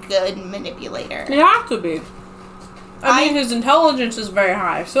 very good manipulator. You have to be. I mean, his intelligence is very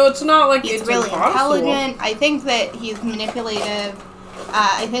high, so it's not like he's it's really impossible. Intelligent. I think that he's manipulative.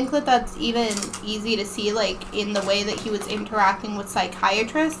 I think that that's even easy to see, like, in the way that he was interacting with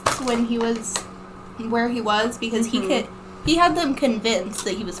psychiatrists when he was where he was, because he had them convinced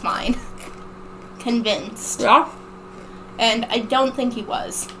that he was fine. Convinced. Yeah. And I don't think he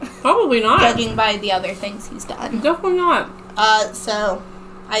was. Probably not. Judging by the other things he's done. Definitely not. So,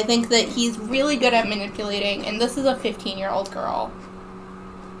 I think that he's really good at manipulating, and this is a 15-year-old girl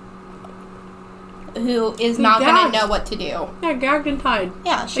who is not going to know what to do. Yeah, gagged and tied.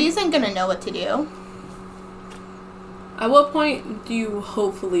 Yeah, she isn't going to know what to do. At what point do you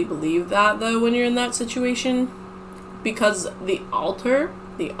hopefully believe that, though, when you're in that situation? Because the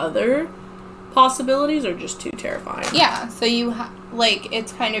other possibilities are just too terrifying. Yeah, so you, like,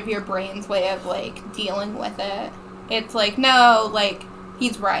 it's kind of your brain's way of, like, dealing with it. It's like, no, like,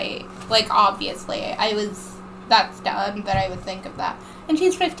 he's right. Like, obviously, that's dumb that I would think of that. And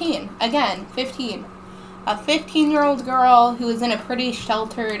she's 15. Again, 15. A 15-year-old girl who was in a pretty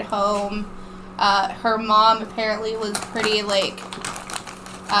sheltered home. Her mom apparently was pretty, like,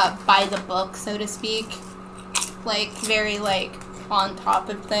 by the book, so to speak. Like, very, like, on top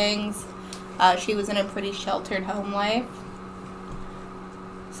of things. She was in a pretty sheltered home life.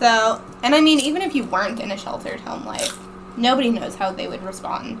 So, and I mean, even if you weren't in a sheltered home life, nobody knows how they would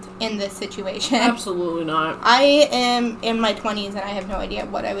respond in this situation. Absolutely not. I am in my 20s and I have no idea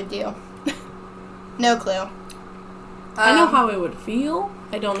what I would do. No clue. I know how I would feel.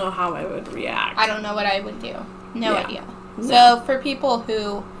 I don't know how I would react. I don't know what I would do. No idea. No. So, for people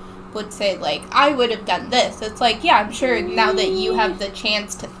who would say, like, I would have done this, it's like, yeah, I'm sure now that you have the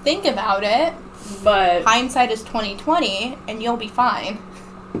chance to think about it, but hindsight is 20/20, and you'll be fine.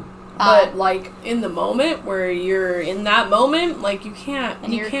 But, like, in the moment, where you're in that moment, like, you can't.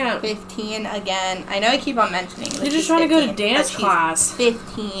 And you're 15 again. I know I keep on mentioning that you're just trying to go to dance class.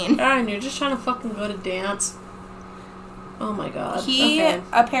 15. Yeah, and you're just trying to fucking go to dance. Oh my god. He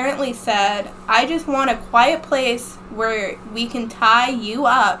apparently said, I just want a quiet place where we can tie you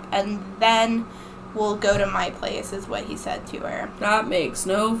up, and then we'll go to my place, is what he said to her. That makes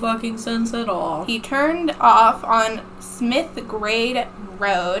no fucking sense at all. He turned off on Smith Grade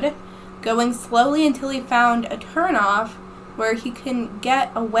Road. going slowly until he found a turnoff where he can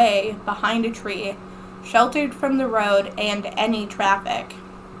get away behind a tree, sheltered from the road and any traffic.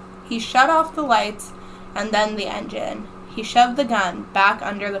 He shut off the lights and then the engine. He shoved the gun back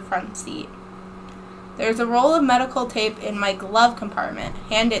under the front seat. "There's a roll of medical tape in my glove compartment.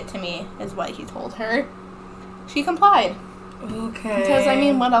 Hand it to me," is what he told her. She complied. Okay. Because, I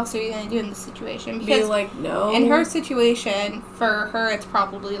mean, what else are you going to do in this situation? Because be like, no. in her situation, for her, it's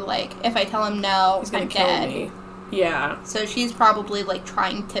probably like, if I tell him no, he's gonna I'm kill dead. me. Yeah. So she's probably, like,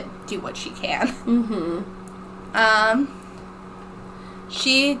 trying to do what she can. Mm-hmm.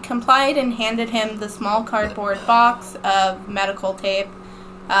 She complied and handed him the small cardboard box of medical tape.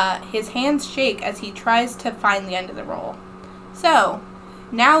 His hands shake as he tries to find the end of the roll. "So,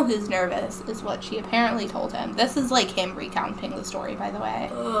 now who's nervous," is what she apparently told him. This is like him recounting the story, by the way.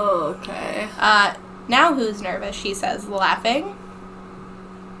 Oh, okay. "Now who's nervous," she says, laughing.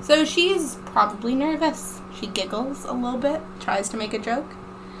 So she's probably nervous. She giggles a little bit, tries to make a joke.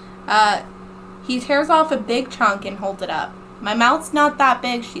 He tears off a big chunk and holds it up. "My mouth's not that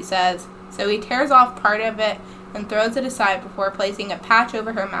big," she says. So he tears off part of it and throws it aside before placing a patch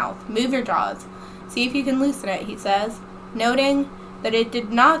over her mouth. "Move your jaws. See if you can loosen it," he says, noting that it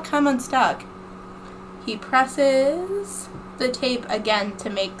did not come unstuck. He presses the tape again to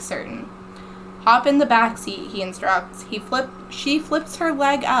make certain. "Hop in the back seat," he instructs. She flips her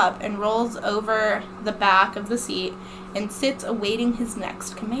leg up and rolls over the back of the seat and sits awaiting his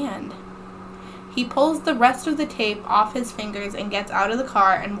next command. He pulls the rest of the tape off his fingers and gets out of the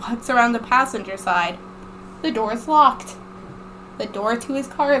car and walks around the passenger side. The door's locked. The door to his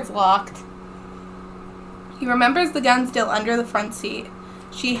car is locked. He remembers the gun still under the front seat.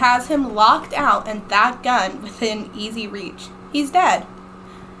 She has him locked out and that gun within easy reach. He's dead.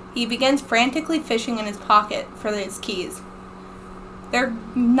 He begins frantically fishing in his pocket for his keys. They're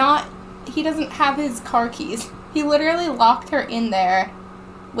not... He doesn't have his car keys. He literally locked her in there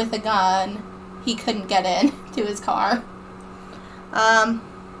with a gun. He couldn't get in to his car.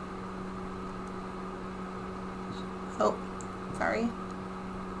 Oh, sorry.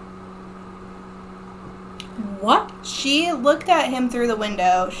 What? She looked at him through the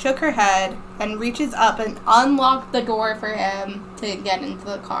window, shook her head, and reaches up and unlocked the door for him to get into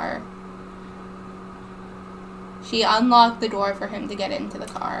the car. She unlocked the door for him to get into the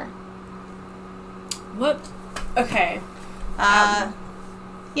car. What? Okay.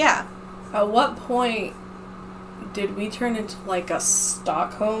 Yeah. At what point did we turn into, like, a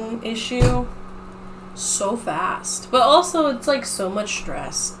Stockholm issue so fast? But also, it's, like, so much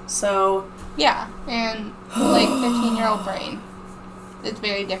stress. So... Yeah, and, like, 15-year-old brain. It's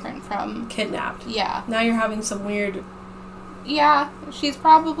very different from... Kidnapped. Yeah. Now you're having some weird... Yeah, she's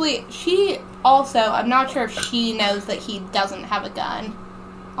probably... She also... I'm not sure if she knows that he doesn't have a gun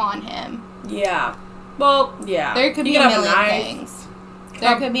on him. Yeah. Well, yeah. There could be a million things.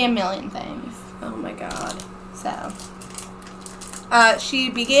 There could be a million things. Oh my god. So,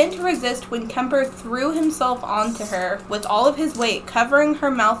 she began to resist when Kemper threw himself onto her with all of his weight, covering her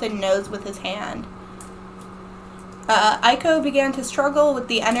mouth and nose with his hand. Aiko began to struggle with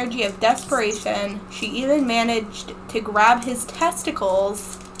the energy of desperation. She even managed to grab his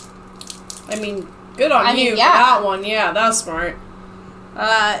testicles. I mean, good on you for that one. Yeah, that's smart.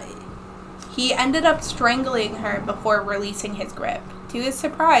 He ended up strangling her before releasing his grip. To his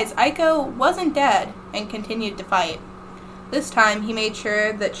surprise, Aiko wasn't dead and continued to fight. This time, he made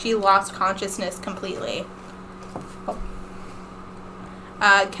sure that she lost consciousness completely.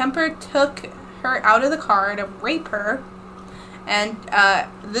 Kemper took her out of the car to rape her. And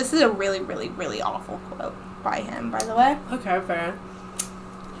this is a really, really, really awful quote by him, by the way. Okay, fair.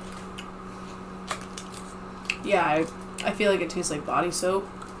 Yeah, I feel like it tastes like body soap.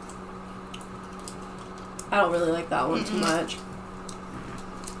 I don't really like that one too much.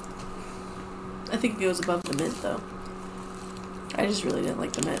 I think it goes above the mint, though. I just really didn't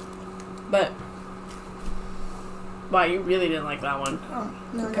like the mint. But, wow, you really didn't like that one. Oh,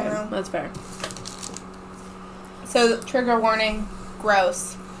 no, okay, no. That's fair. So, trigger warning,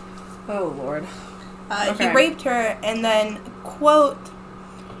 gross. Oh, Lord. He raped her and then, quote,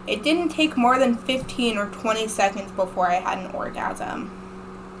 "It didn't take more than 15 or 20 seconds before I had an orgasm."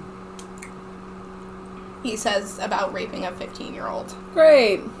 He says about raping a 15-year-old.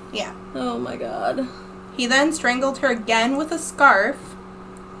 Great. Yeah. Oh, my God. He then strangled her again with a scarf.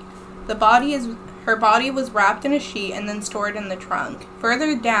 Her body was wrapped in a sheet and then stored in the trunk.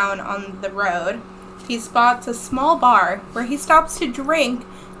 Further down on the road, he spots a small bar where he stops to drink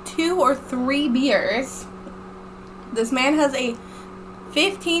 2 or 3 beers. This man has a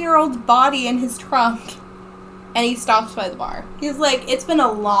 15-year-old's body in his trunk. and he stops by the bar. He's like, it's been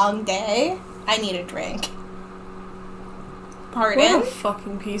a long day. I need a drink. Pardon? What a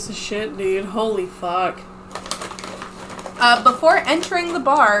fucking piece of shit, dude. Holy fuck. Before entering the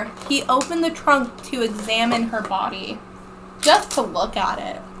bar, he opened the trunk to examine her body. Just to look at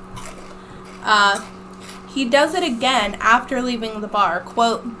it. He does it again after leaving the bar,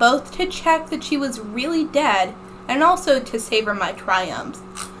 quote, both to check that she was really dead and also to savor my triumphs.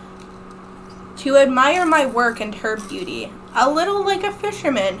 To admire my work and her beauty, a little like a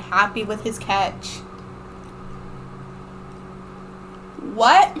fisherman happy with his catch.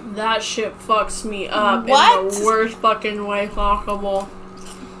 What? That shit fucks me up What? in the worst fucking way possible.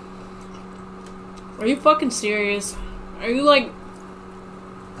 Are you fucking serious? Are you like...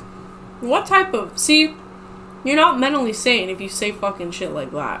 What type of... See, you're not mentally sane if you say fucking shit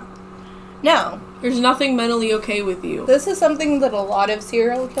like that. No. There's nothing mentally okay with you. This is something that a lot of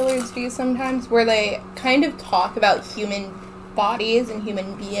serial killers do sometimes, where they kind of talk about human bodies and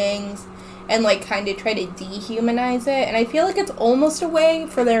human beings and, like, kind of try to dehumanize it. And I feel like it's almost a way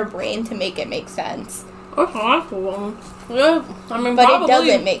for their brain to make it make sense. That's possible. Yeah, I mean, but probably. it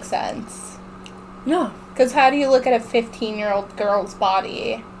doesn't make sense. Yeah. Because how do you look at a 15-year-old girl's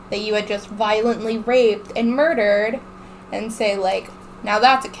body that you had just violently raped and murdered and say, like, now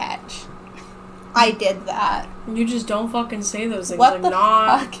that's a catch? I did that. You just don't fucking say those things. What like, the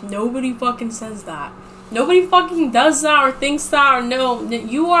fuck? Nobody fucking says that. Nobody fucking does that or thinks that or no.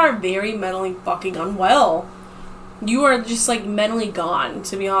 You are very mentally fucking unwell. You are just, like, mentally gone,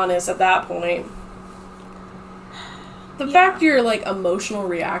 to be honest, at that point. The fact your, like, emotional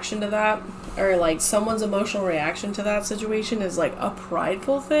reaction to that, or, like, someone's emotional reaction to that situation is, like, a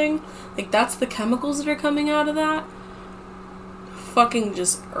prideful thing. Like, that's the chemicals that are coming out of that. Fucking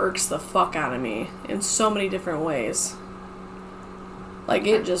just irks the fuck out of me in so many different ways. Like,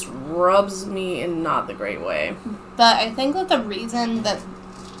 it just rubs me in not the great way. But I think that the reason that...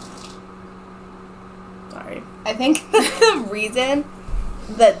 Sorry. I think that the reason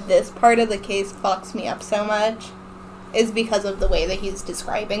that this part of the case fucks me up so much is because of the way that he's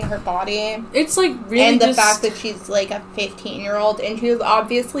describing her body. It's, like, really and the fact that she's, like, a 15-year-old, and she was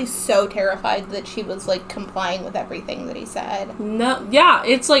obviously so terrified that she was, like, complying with everything that he said. No, yeah,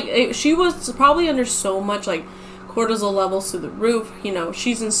 it's, like, she was probably under so much, like, cortisol levels through the roof. You know,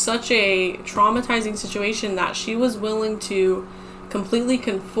 she's in such a traumatizing situation that she was willing to completely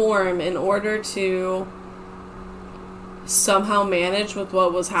conform in order to somehow manage with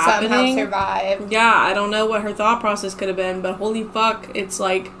what was happening. Somehow survive. Yeah, I don't know what her thought process could have been, but holy fuck, it's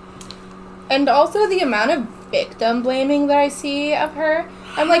like... And also the amount of victim blaming that I see of her.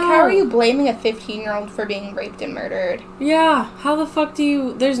 I'm like, how are you blaming a 15-year-old for being raped and murdered? Yeah, how the fuck do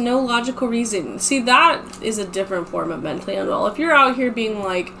you... There's no logical reason. See, that is a different form of mentally unwell. If you're out here being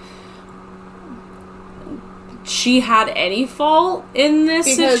like, she had any fault in this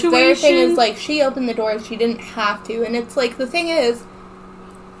situation. Because their thing is, like, she opened the door, she didn't have to. And it's like, the thing is,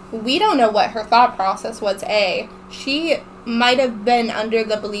 we don't know what her thought process was, A. She might have been under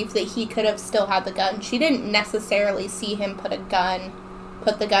the belief that he could have still had the gun. She didn't necessarily see him put the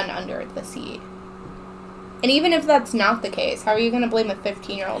gun under the seat. And even if that's not the case, how are you going to blame a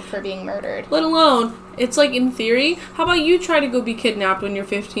 15-year-old for being murdered? Let alone, it's like, in theory, how about you try to go be kidnapped when you're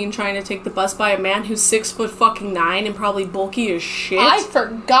 15 trying to take the bus by a man who's 6'9" and probably bulky as shit? I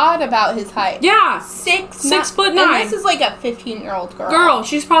forgot about his height. Yeah. 6'9". 6'9". And this is like a 15-year-old girl. Girl,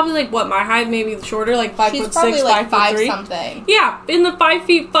 she's probably like, what, my height, maybe shorter, like 5'6", She's probably like 5'3". something. Yeah, in the 5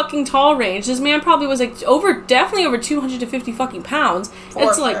 feet fucking tall range. This man probably was like definitely over 250 fucking pounds.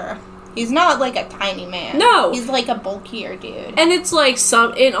 For sure. He's not, like, a tiny man. No. He's, like, a bulkier dude. And it's, like,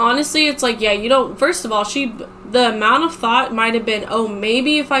 honestly, it's, like, yeah, you don't... First of all, the amount of thought might have been, oh,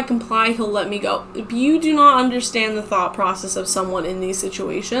 maybe if I comply, he'll let me go. You do not understand the thought process of someone in these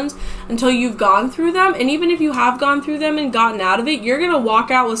situations until you've gone through them. And even if you have gone through them and gotten out of it, you're going to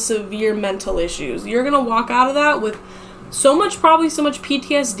walk out with severe mental issues. You're going to walk out of that with probably so much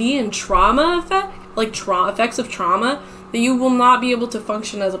PTSD and trauma effects of trauma, that you will not be able to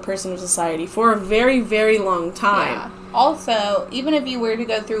function as a person of society for a very, very long time. Yeah. Also, even if you were to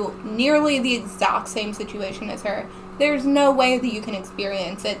go through nearly the exact same situation as her, there's no way that you can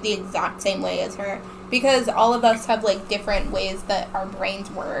experience it the exact same way as her. Because all of us have, like, different ways that our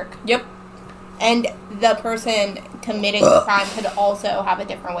brains work. Yep. And the person committing the crime could also have a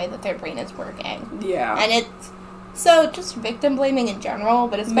different way that their brain is working. Yeah. And it's... So, just victim blaming in general,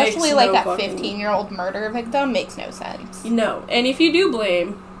 but especially, like, a 15-year-old murder victim makes no sense. No. And if you do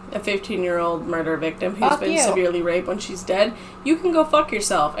blame a 15-year-old murder victim who's been you. severely raped when she's dead, you can go fuck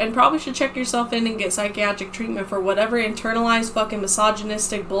yourself. And probably should check yourself in and get psychiatric treatment for whatever internalized fucking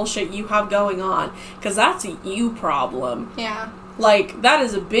misogynistic bullshit you have going on. Because that's a you problem. Yeah. Like, that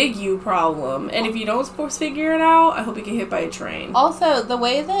is a big you problem. And if you don't figure it out, I hope you get hit by a train. Also, the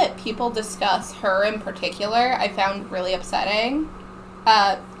way that people discuss her in particular, I found really upsetting.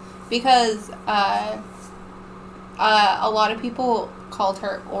 Because a lot of people called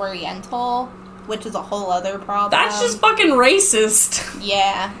her Oriental, which is a whole other problem. That's just fucking racist.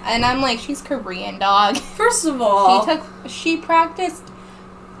 Yeah. And I'm like, she's Korean, dog. First of all... She practiced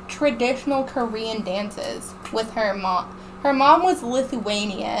traditional Korean dances with her mom. Her mom was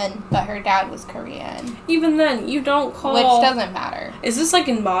Lithuanian, but her dad was Korean. Even then, you don't call... Which doesn't matter. Is this like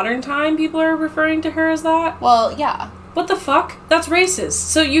in modern time people are referring to her as that? Well, yeah. What the fuck? That's racist.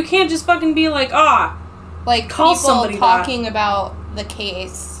 So you can't just fucking be like, like, call people somebody talking about the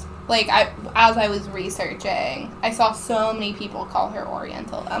case. Like, as I was researching, I saw so many people call her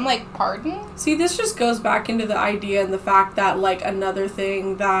Oriental. I'm like, pardon? See, this just goes back into the idea and the fact that, like, another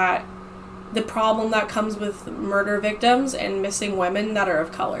thing that... the problem that comes with murder victims and missing women that are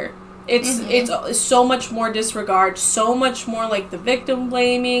of color. It's so much more disregard, so much more, like, the victim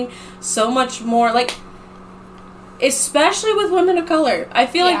blaming, so much more, like, especially with women of color. I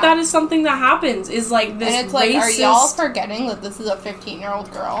feel like that is something that happens, is, like, this and it's like, racist... are y'all forgetting that this is a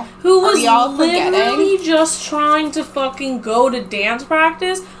 15-year-old girl? Who was literally just trying to fucking go to dance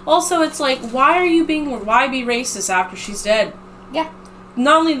practice? Also, it's like, why be racist after she's dead? Yeah.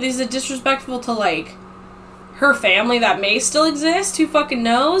 Not only is it disrespectful to, like, her family that may still exist, who fucking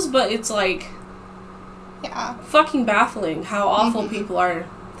knows, but it's, like, fucking baffling how awful people are.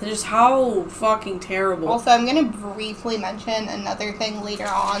 Just how fucking terrible. Also, I'm going to briefly mention another thing later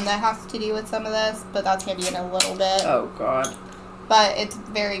on that has to do with some of this, but that's going to be in a little bit. Oh, God. But it's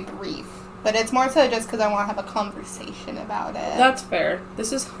very brief. But it's more so just because I want to have a conversation about it. That's fair.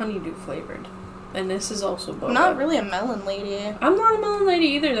 This is honeydew flavored. And this is also boba. I'm not really a melon lady. I'm not a melon lady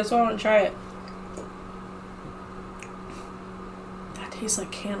either. That's why I want to try it. That tastes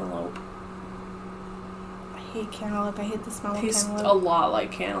like cantaloupe. I hate cantaloupe. I hate the smell of Tastes cantaloupe. a lot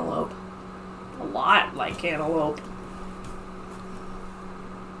like cantaloupe. A lot like cantaloupe.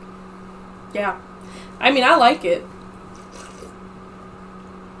 Yeah. I mean, I like it.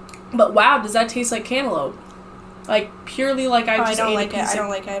 But wow, does that taste like cantaloupe? Like, purely like I just ate a piece of...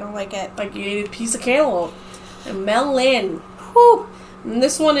 I don't like it. Like, you ate a piece of cantaloupe. And melon. Whew. And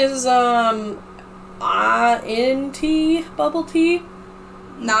this one is, tea, bubble tea.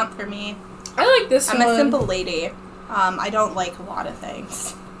 Not for me. I like this one. I'm a simple lady. I don't like a lot of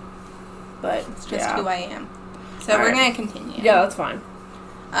things. But, it's just who I am. So we're going to continue. Yeah, that's fine.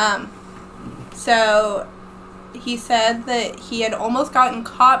 So... he said that he had almost gotten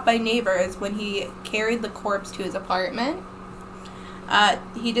caught by neighbors when he carried the corpse to his apartment.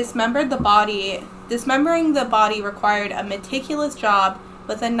 He dismembered the body. Dismembering the body required a meticulous job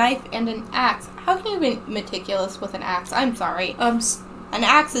with a knife and an axe. How can you be meticulous with an axe? I'm sorry. An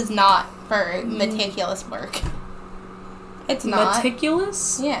axe is not for meticulous work. It's not.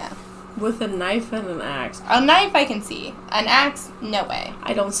 Meticulous? Yeah. With a knife and an axe. A knife I can see. An axe, no way.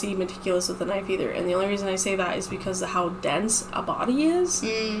 I don't see meticulous with a knife either. And the only reason I say that is because of how dense a body is.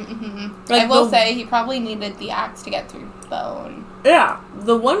 Mm-hmm. Like I will say he probably needed the axe to get through bone. Yeah.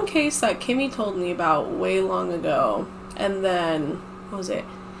 The one case that Kimmi told me about way long ago, and then, what was it?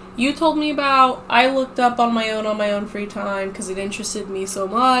 You told me about, I looked up on my own free time, because it interested me so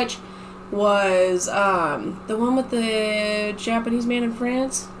much, was the one with the Japanese man in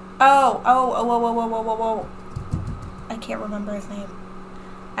France. Oh. I can't remember his name.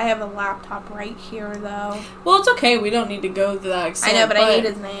 I have a laptop right here, though. Well, it's okay. We don't need to go to that extent. I know, but I need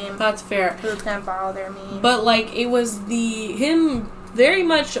his name. That's fair. It's gonna bother me. But, like, it was him very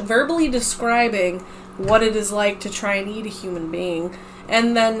much verbally describing what it is like to try and eat a human being.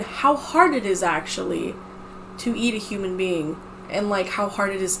 And then how hard it is, actually, to eat a human being. And, like, how hard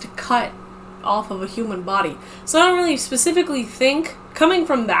it is to cut off of a human body. So I don't really specifically think, coming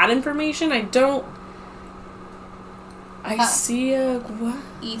from that information, I see a what?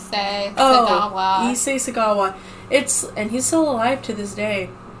 Issei Sagawa. And he's still alive to this day.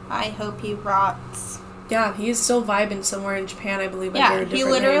 I hope he rots. Yeah, he is still vibing somewhere in Japan, I believe. Yeah, he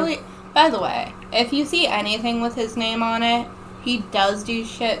literally... By the way, if you see anything with his name on it, he does do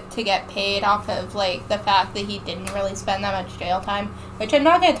shit to get paid off of, like, the fact that he didn't really spend that much jail time, which I'm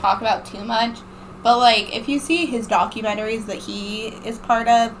not going to talk about too much, but, like, if you see his documentaries that he is part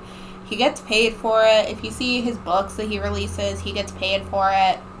of, he gets paid for it. If you see his books that he releases, he gets paid for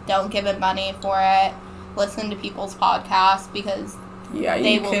it. Don't give him money for it. Listen to people's podcasts, because Yeah,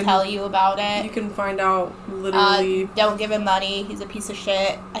 they will tell you about it. You can find out literally. Don't give him money. He's a piece of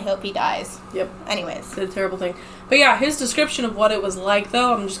shit. I hope he dies. Yep. Anyways. It's a terrible thing. But yeah, his description of what it was like,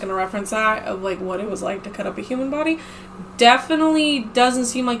 though, I'm just going to reference that, of like what it was like to cut up a human body, definitely doesn't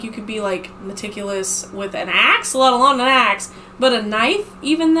seem like you could be like meticulous with an axe, let alone an axe. But a knife,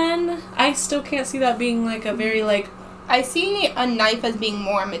 even then, I still can't see that being like a very like... I see a knife as being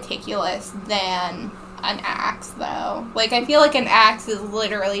more meticulous than an axe, though. Like, I feel like an axe is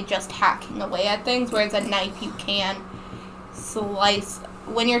literally just hacking away at things, whereas a knife you can slice.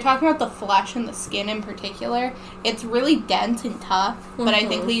 When you're talking about the flesh and the skin in particular, it's really dense and tough, but I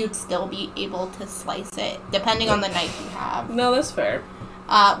think that you'd still be able to slice it, depending on the knife you have. No, that's fair.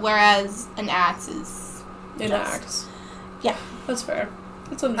 Whereas an axe is An axe. Yeah. That's fair.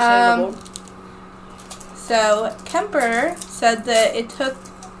 That's understandable. So, Kemper said that it took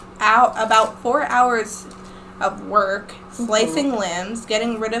about 4 hours of work, slicing limbs,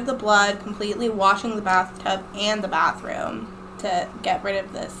 getting rid of the blood, completely washing the bathtub and the bathroom to get rid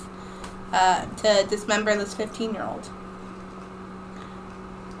of this, to dismember this 15-year-old.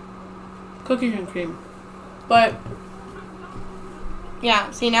 Cookies and cream. But...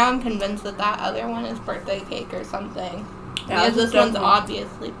 yeah, see, now I'm convinced that other one is birthday cake or something. Yeah, because this one's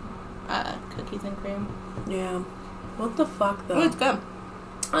obviously cookies and cream. Yeah. What the fuck, though? Oh, it's good.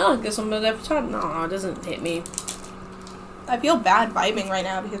 I like this one, but every time, no, it doesn't hit me. I feel bad vibing right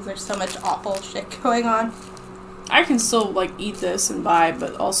now because there's so much awful shit going on. I can still, like, eat this and vibe,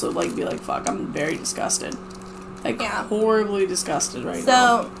 but also, like, be like, fuck, I'm very disgusted. Like, horribly disgusted right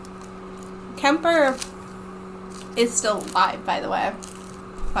now. So, Kemper is still alive, by the way.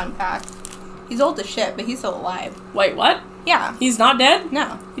 Fun fact. He's old as shit, but he's still alive. Wait, what? Yeah. He's not dead?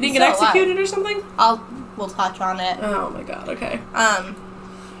 No. He didn't get executed or something? We'll touch on it. Oh my god, okay.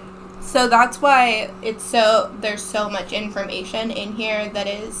 So that's why there's so much information in here that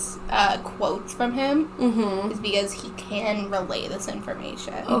is quotes from him. Mm-hmm. Is because he can relay this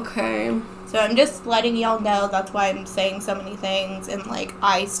information. Okay. So I'm just letting y'all know that's why I'm saying so many things in like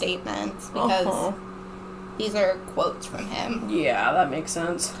I statements because these are quotes from him. Yeah, that makes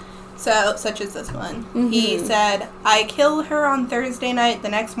sense. So, such as this one. Mm-hmm. He said, I kill her on Thursday night. The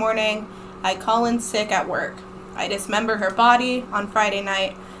next morning, I call in sick at work. I dismember her body. On Friday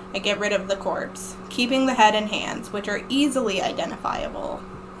night, I get rid of the corpse, keeping the head and hands, which are easily identifiable.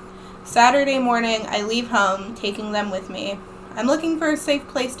 Saturday morning, I leave home, taking them with me. I'm looking for a safe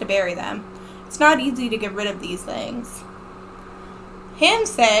place to bury them. It's not easy to get rid of these things. Him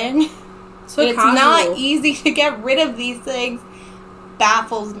saying it's not easy to get rid of these things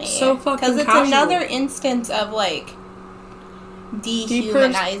baffles me. So fucking because it's casual. another instance of like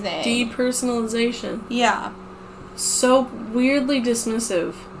dehumanizing, depersonalization. Yeah. So weirdly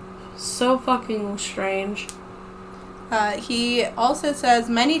dismissive. So fucking strange. He also says,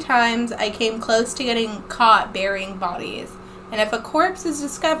 many times I came close to getting caught burying bodies, and if a corpse is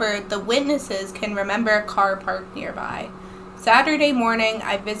discovered, the witnesses can remember a car parked nearby. Saturday morning,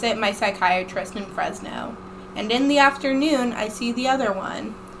 I visit my psychiatrist in Fresno, and in the afternoon, I see the other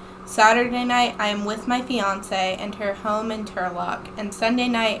one. Saturday night, I am with my fiancé and her home in Turlock, and Sunday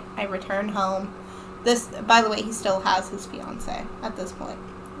night, I return home. This, by the way, he still has his fiancé at this point,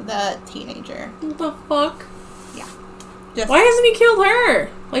 the teenager. What the fuck? Yeah. Why hasn't he killed her?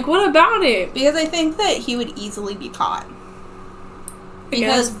 Like, what about it? Because I think that he would easily be caught.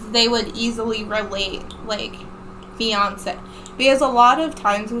 Because they would easily relate, like, fiancé. Because a lot of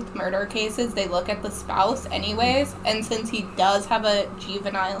times with murder cases, they look at the spouse anyways, and since he does have a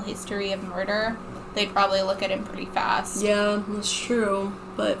juvenile history of murder, they'd probably look at him pretty fast. Yeah, that's true.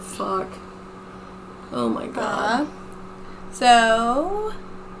 But fuck. Oh my god. So...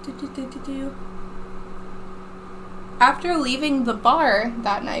 After leaving the bar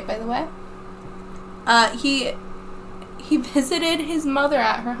that night, by the way, he visited his mother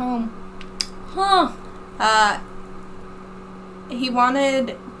at her home. Huh. He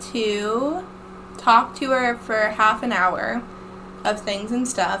wanted to talk to her for half an hour of things and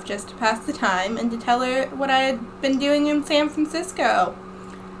stuff just to pass the time and to tell her what I had been doing in San Francisco.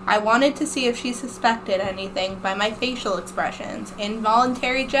 I wanted to see if she suspected anything by my facial expressions,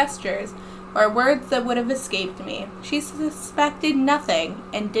 involuntary gestures, or words that would have escaped me. She suspected nothing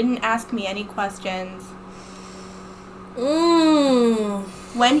and didn't ask me any questions.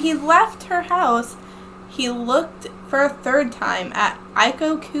 When he left her house, he looked for a third time at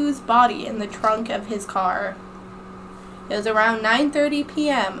Aiko Ku's body in the trunk of his car. It was around 9:30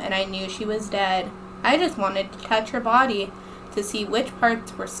 p.m. and I knew she was dead. I just wanted to touch her body to see which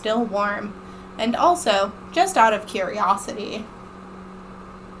parts were still warm, and also just out of curiosity.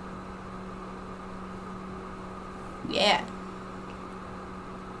 Yeah.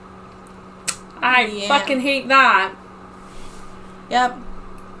 I fucking hate that. Yep.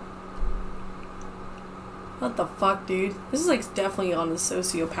 What the fuck, dude? This is, like, definitely on the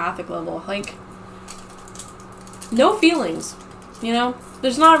sociopathic level. Like, no feelings, you know?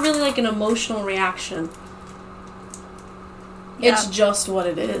 There's not really, like, an emotional reaction. Yeah. It's just what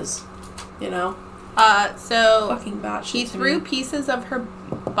it is, you know? So fucking batshit. She threw pieces of her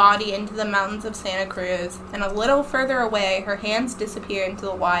body into the mountains of Santa Cruz, and a little further away, her hands disappear into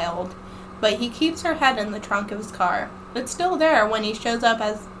the wild. But he keeps her head in the trunk of his car. It's still there when he shows up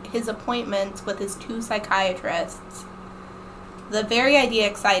as his appointments with his 2 psychiatrists. The very idea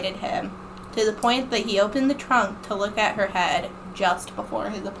excited him, to the point that he opened the trunk to look at her head just before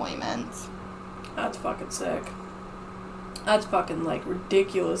his appointments. That's fucking sick. That's fucking, like,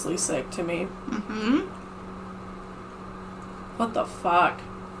 ridiculously sick to me. Mm-hmm. What the fuck?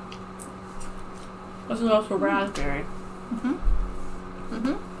 This is also raspberry. Mm-hmm.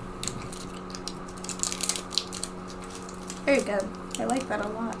 Mm-hmm. Very good. I like that a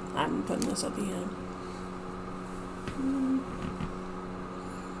lot. I'm putting this at the end.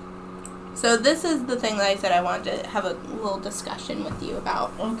 So this is the thing that I said I wanted to have a little discussion with you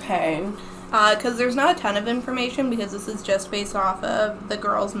about. Okay. Because there's not a ton of information, because this is just based off of the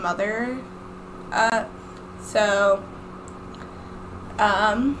girl's mother.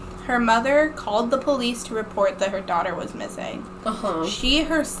 Her mother called the police to report that her daughter was missing. Uh-huh. She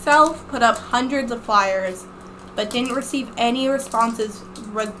herself put up hundreds of flyers, but didn't receive any responses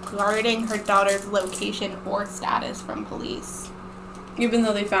regarding her daughter's location or status from police. Even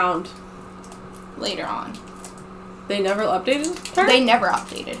though they found... Later on. They never updated her? They never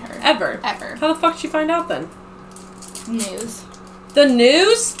updated her. Ever? Ever. How the fuck did she find out then? News. The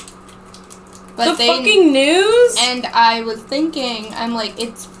news? But fucking news? And I was thinking, I'm like,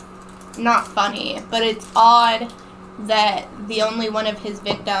 it's not funny, but it's odd that the only one of his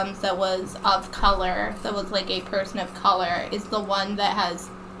victims that was of color, that was like a person of color, is the one that has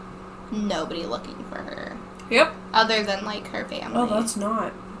nobody looking for her. Yep. Other than, like, her family. Oh, that's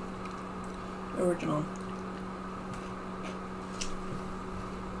not original.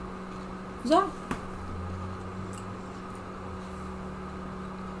 Is that?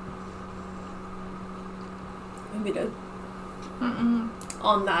 Maybe it did. Mm-mm.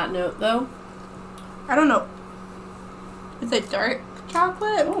 On that note, though. I don't know. Is it dark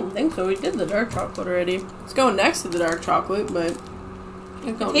chocolate? I don't think so. We did the dark chocolate already. It's going next to the dark chocolate, but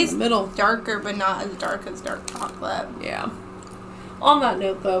it's going in the middle. Darker, but not as dark as dark chocolate. Yeah. On that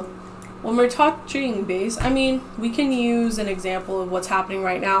note, though, when we're touching base, I mean, we can use an example of what's happening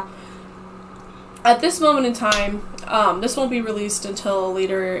right now. At this moment in time, this won't be released until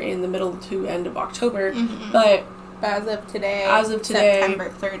later in the middle to end of October, mm-hmm. but as of today, September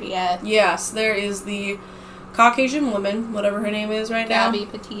 30th. Yes, there is the Caucasian woman, whatever her name is right now. Gabby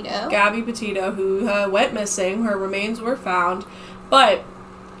Petito. Gabby Petito, who went missing. Her remains were found, but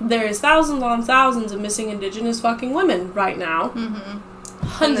there's thousands on thousands of missing indigenous fucking women right now. Mm-hmm.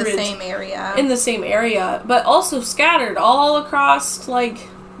 Hundreds. In the same area. In the same area, but also scattered all across, like,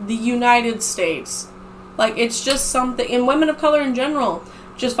 the United States. Like, it's just something, and women of color in general,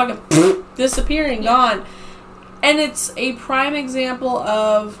 just fucking disappearing, gone. And it's a prime example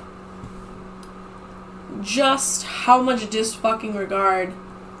of just how much dis-fucking regard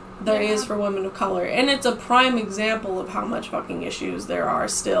there is for women of color. And it's a prime example of how much fucking issues there are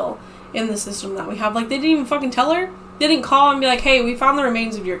still in the system that we have. Like, they didn't even fucking tell her. They didn't call and be like, hey, we found the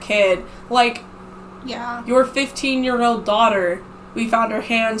remains of your kid. Like, your 15-year-old daughter, we found her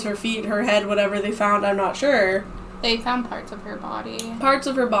hands, her feet, her head, whatever they found, I'm not sure. They found parts of her body. Parts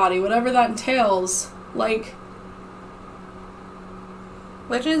of her body, whatever that entails. Like...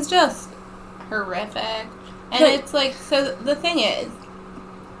 Which is just horrific. And like, it's like, so the thing is,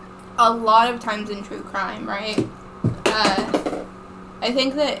 a lot of times in true crime, right? I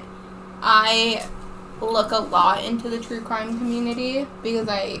think that I look a lot into the true crime community because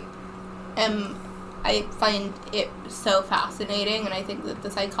I find it so fascinating, and I think that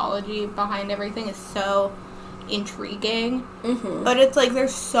the psychology behind everything is so intriguing. Mm-hmm. But it's like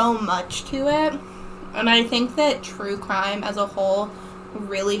there's so much to it, and I think that true crime as a whole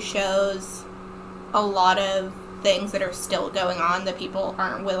really shows a lot of things that are still going on that people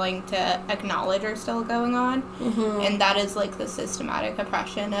aren't willing to acknowledge are still going on. Mm-hmm. And that is like the systematic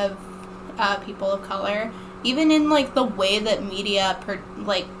oppression of people of color, even in like the way that media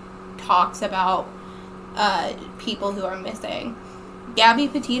talks about people who are missing. Gabby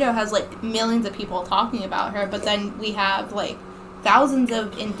Petito has like millions of people talking about her, but then we have like thousands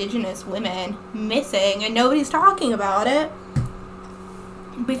of indigenous women missing and nobody's talking about it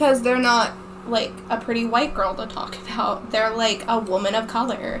because they're not like a pretty white girl to talk about. They're like a woman of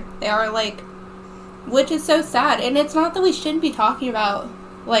color. They are like Which is so sad. And it's not that we shouldn't be talking about,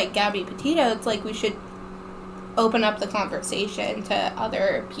 like, Gabby Petito. It's like we should open up the conversation to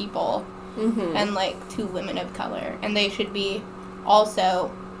other people and, like, to women of color. And they should be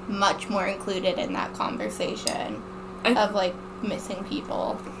also much more included in that conversation of, like, missing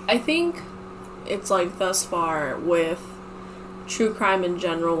people. I think it's, like, thus far with true crime in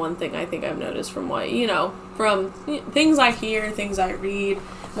general, one thing I think I've noticed from what, from things I hear, things I read,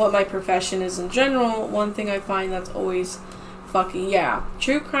 what my profession is in general, one thing I find that's always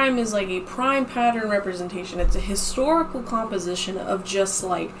true crime is like a prime pattern representation. It's a historical composition of just,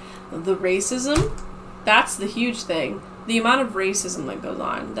 like, the racism. That's the huge thing. The amount of racism that goes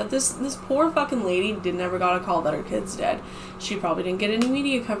on. That this poor fucking lady never got a call that her kid's dead. She probably didn't get any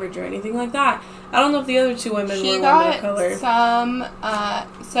media coverage or anything like that. I don't know if the other two women were women of color. Some,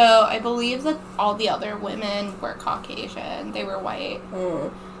 so I believe that all the other women were Caucasian. They were white.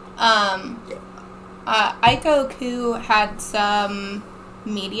 Aiko Koo had some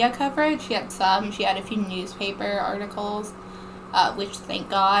media coverage. She had a few newspaper articles, which thank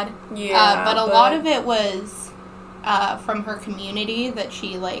God. Yeah. But a lot of it was from her community that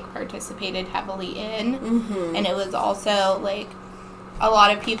she, like, participated heavily in. And it was also, like, a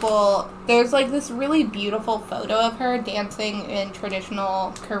lot of people, there's, like, this really beautiful photo of her dancing in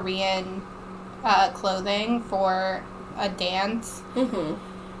traditional Korean clothing for a dance.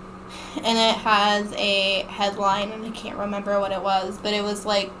 And it has a headline, and I can't remember what it was, but it was,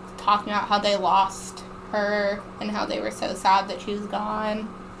 like, talking about how they lost her and how they were so sad that she was gone.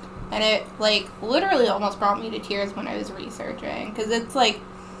 And it, like, literally almost brought me to tears when I was researching. Because it's, like,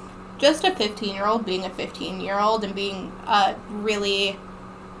 just a 15-year-old being a 15-year-old and being a really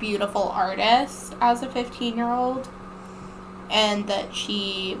beautiful artist as a 15-year-old. And that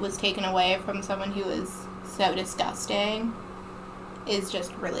she was taken away from someone who was so disgusting is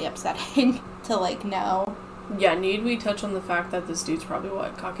just really upsetting to, like, know. Yeah, need we touch on the fact that this dude's probably,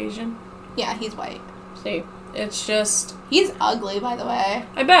 Caucasian? Yeah, he's white. See, it's just... He's ugly, by the way.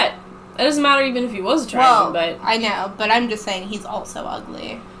 I bet. It doesn't matter even if he was attractive, but... I know, but I'm just saying he's also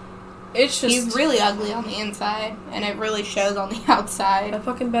ugly. It's just... He's really ugly on the inside, and it really shows on the outside. I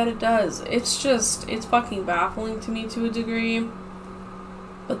fucking bet it does. It's just... It's fucking baffling to me to a degree.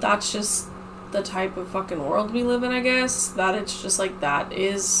 But that's just the type of fucking world we live in, I guess. That it's just, like, that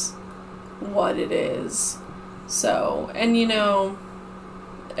is what it is. So, and,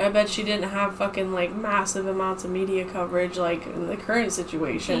 I bet she didn't have fucking, like, massive amounts of media coverage, like, in the current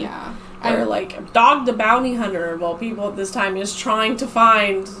situation. Yeah. Or, like, Dog the Bounty Hunter, of all people at this time, is trying to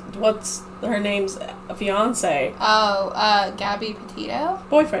find what's her name's fiance. Oh, Gabby Petito?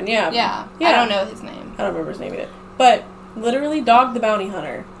 Boyfriend, yeah. Yeah. I don't know his name. I don't remember his name either. But, literally, Dog the Bounty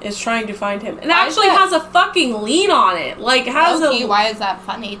Hunter is trying to find him. And actually has a fucking lead on it. Like, why is that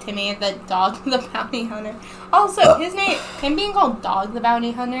funny to me, that Dog the Bounty Hunter? Also, him being called Dog the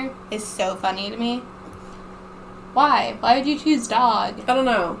Bounty Hunter is so funny to me. Why? Why would you choose Dog? I don't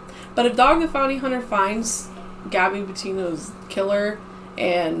know. But if Dog the Bounty Hunter finds Gabby Petito's killer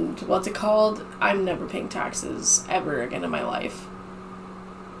and what's it called, I'm never paying taxes ever again in my life.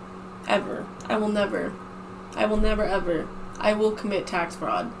 Ever. I will never, ever. I will commit tax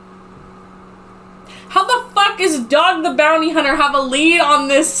fraud. How the fuck is Dog the Bounty Hunter have a lead on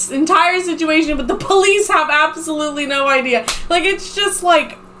this entire situation, but the police have absolutely no idea? Like, it's just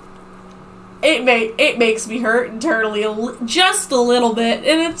like, it makes me hurt internally just a little bit,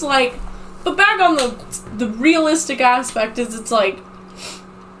 and it's like, but back on the realistic aspect is, it's like,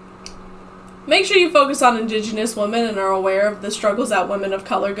 make sure you focus on Indigenous women and are aware of the struggles that women of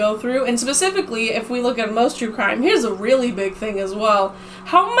color go through. And specifically, if we look at most true crime, here's a really big thing as well.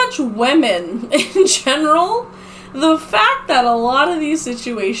 How much women, in general, the fact that a lot of these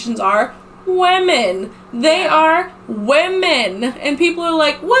situations are women. They are women. And people are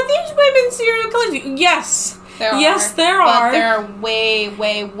like, what, these women serial killers? Yes. There are. But there are way,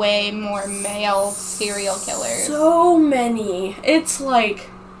 way, way more male serial killers. So many. It's like...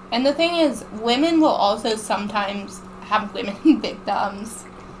 And the thing is, women will also sometimes have women victims,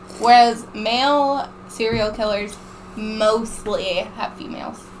 whereas male serial killers mostly have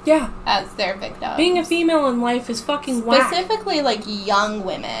females. Yeah. As their victims. Being a female in life is fucking whack. Specifically, like, young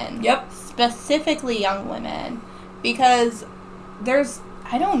women. Yep. Specifically young women. Because there's...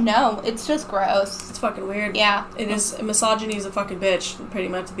 I don't know. It's just gross. It's fucking weird. Yeah. It is. Misogyny is a fucking bitch, pretty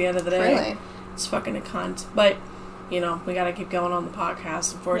much at the end of the day. Really? It's fucking a cunt. But... we gotta keep going on the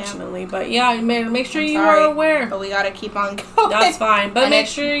podcast, unfortunately. Yeah. But yeah, make sure you are aware. But we gotta keep on going. That's fine. But make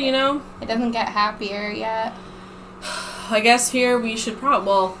sure, It doesn't get happier yet. I guess here we should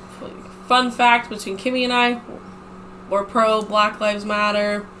fun fact between Kimmi and I, we're pro Black Lives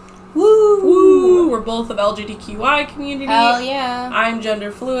Matter. Woo! Woo! We're both of LGBTQI community. Hell yeah. I'm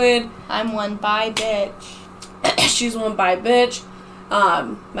gender fluid. I'm one bi bitch. She's one bi bitch.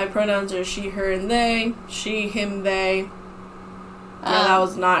 My pronouns are she, her, and they. She, him, they.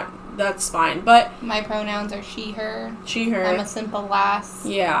 That's fine. But my pronouns are she, her. She, her. I'm a simple lass.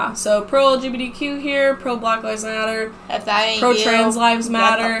 Yeah. So pro LGBTQ here, pro Black Lives Matter. If that ain't pro you, trans lives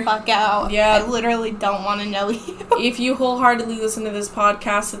matter. Get the fuck out. Yeah. I literally don't want to know you. If you wholeheartedly listen to this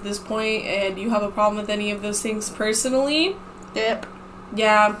podcast at this point and you have a problem with any of those things personally, dip.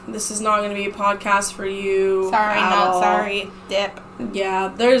 Yeah, this is not going to be a podcast for you. Sorry, not all. sorry. Dip.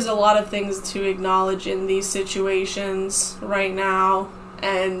 Yeah, there's a lot of things to acknowledge in these situations right now,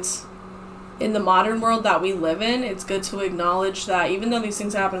 and in the modern world that we live in, it's good to acknowledge that even though these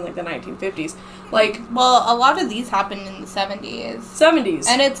things happened in, like, the 1950s, like... Well, a lot of these happened in the 70s. 70s.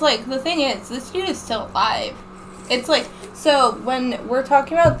 And it's like, the thing is, this dude is still alive. It's like, so when we're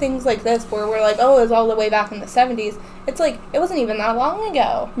talking about things like this, where we're like, oh, it was all the way back in the 70s, it's like, it wasn't even that long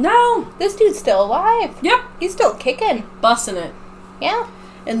ago. No. This dude's still alive. Yep. He's still kicking. Busting it. Yeah.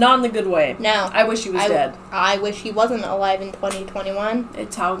 And not in the good way. No. I wish he was dead. I wish he wasn't alive in 2021.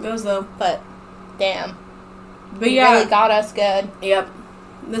 It's how it goes, though. But, damn. But he yeah. really got us good. Yep.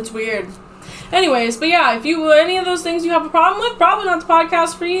 That's weird. Anyways, but yeah, if you any of those things you have a problem with, probably not the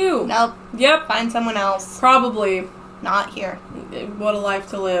podcast for you. Nope. Yep. Find someone else. Probably. Not here. What a life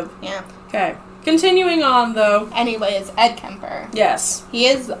to live. Yeah. Okay. Continuing on, though. Anyways, Ed Kemper. Yes. He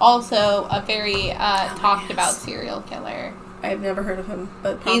is also a very talked about serial killer. I've never heard of him,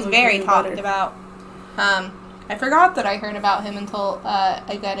 but probably he's very talked about. I forgot that I heard about him until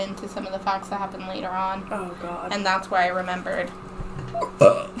I got into some of the facts that happened later on. Oh, God. And that's where I remembered.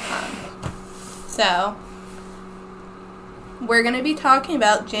 So, we're going to be talking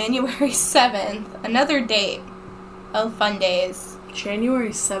about January 7th, another date. Oh, fun days.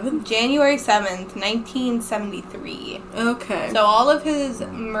 January 7th? January 7th, 1973. Okay. So all of his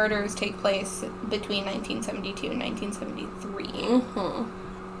murders take place between 1972 and 1973. Mm-hmm.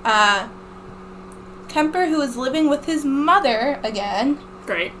 Kemper, who was living with his mother again.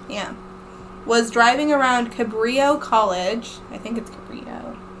 Great. Yeah. Was driving around Cabrillo College. I think it's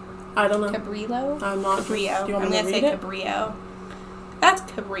Cabrillo. I don't know. Cabrillo? I'm not. Cabrillo. Do you want I'm me going to to say read it? Cabrillo. That's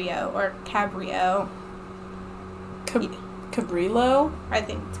Cabrillo or Cabrillo. Cabrillo? I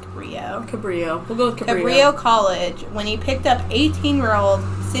think it's Cabrillo. Cabrillo. We'll go with Cabrillo. Cabrillo College, when he picked up 18-year-old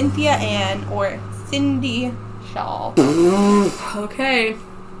Cynthia Ann, or Cindy Shaw. Okay.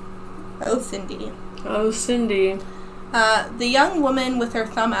 Oh, Cindy. Oh, Cindy. The young woman with her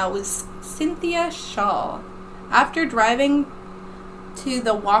thumb out was Cynthia Shaw. After driving to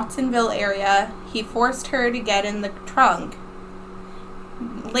the Watsonville area, he forced her to get in the trunk.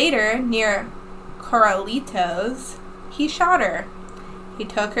 Later, near Corralitos, he shot her. He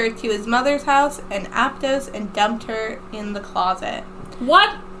took her to his mother's house in Aptos and dumped her in the closet.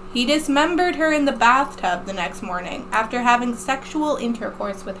 What? He dismembered her in the bathtub the next morning after having sexual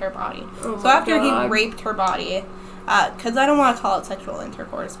intercourse with her body. Oh so after God. he raped her body, because I don't want to call it sexual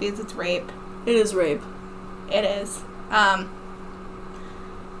intercourse because it's rape. It is rape. It is.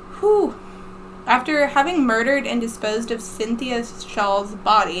 After having murdered and disposed of Cynthia Shaw's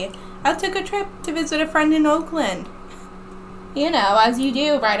body, I took a trip to visit a friend in Oakland. You know, as you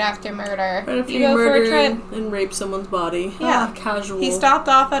do right after murder. Right after you go for a trip. and rape someone's body. Yeah. Ah, casual. He stopped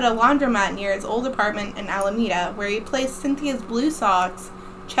off at a laundromat near his old apartment in Alameda, where he placed Cynthia's blue socks,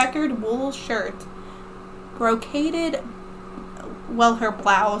 checkered wool shirt, brocaded, well, her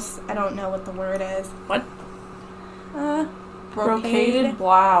blouse. I don't know what the word is. What? Brocaded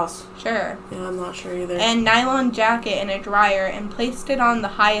blouse. Sure. Yeah, I'm not sure either. And nylon jacket in a dryer and placed it on the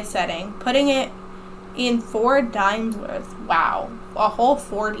highest setting, putting it in 4 dimes worth. Wow. A whole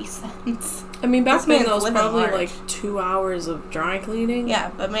 40 cents. I mean, back then that was living probably large. like 2 hours of dry cleaning.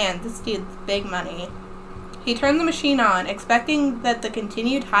 Yeah, but man, this dude's big money. He turned the machine on, expecting that the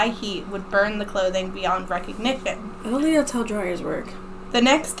continued high heat would burn the clothing beyond recognition. I don't think that's how dryers work. The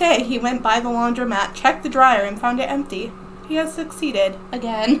next day, he went by the laundromat, checked the dryer, and found it empty. He has succeeded.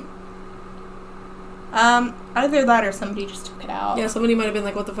 Again. Either that or somebody just took it out. Yeah, somebody might have been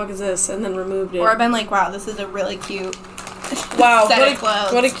like, what the fuck is this? And then removed it. Or I've been like, wow, this is a really cute wow, set of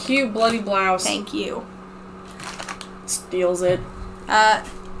clothes. what a cute bloody blouse. Thank you. Steals it.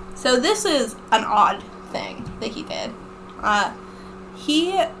 So this is an odd thing that he did.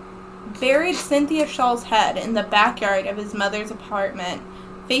 He buried Cynthia Shaw's head in the backyard of his mother's apartment,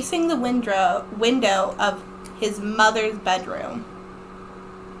 facing the window of his mother's bedroom.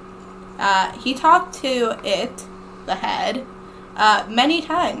 He talked to it, the head, many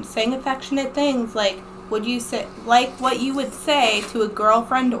times, saying affectionate things like, would you say, like what you would say to a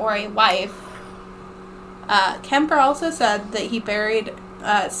girlfriend or a wife. Kemper also said that he buried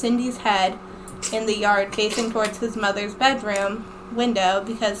Cindy's head in the yard facing towards his mother's bedroom window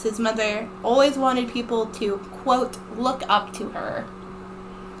because his mother always wanted people to, quote, look up to her.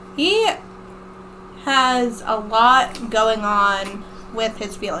 He has a lot going on with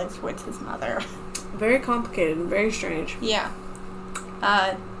his feelings towards his mother. Very complicated and very strange. Yeah.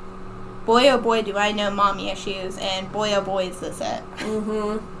 Boy, oh boy, do I know mommy issues, and boy, oh boy, is this it.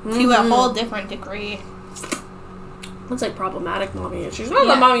 To a whole different degree. It's like problematic mommy issues. Not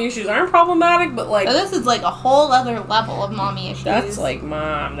that mommy issues aren't problematic, but like... So this is like a whole other level of mommy issues. That's like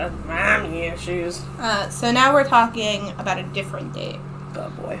that's mommy issues. So now we're talking about a different date. Oh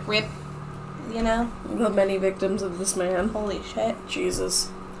boy. RIP, you know? The many victims of this man. Holy shit. Jesus.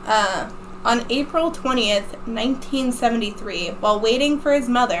 On April 20th, 1973, while waiting for his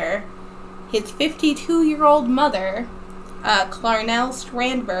mother, his 52-year-old mother, Clarnell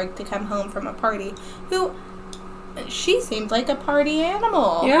Strandberg, to come home from a party, who... She seemed like a party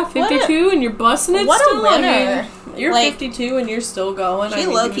animal. Yeah, 52 and you're busting it what still. What a winner. I mean, you're 52 and you're still going. She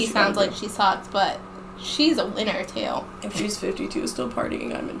low-key sounds like she sucks, but she's a winner, too. If she's 52 still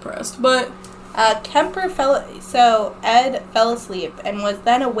partying, I'm impressed. But... Ed fell asleep and was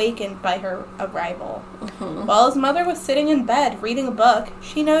then awakened by her arrival. While his mother was sitting in bed reading a book,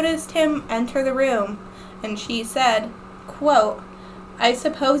 she noticed him enter the room, and she said, quote, I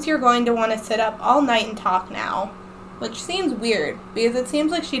suppose you're going to want to sit up all night and talk now. Which seems weird, because it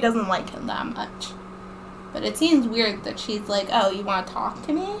seems like she doesn't like him that much. But it seems weird that she's like, oh, you want to talk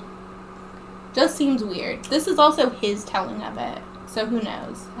to me? Just seems weird. This is also his telling of it, so who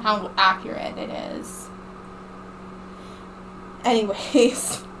knows how accurate it is.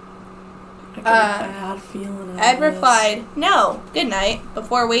 Anyways. I get a bad feeling. Ed replied, no, good night,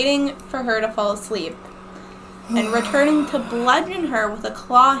 before waiting for her to fall asleep, and returning to bludgeon her with a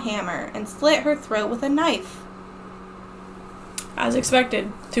claw hammer and slit her throat with a knife. As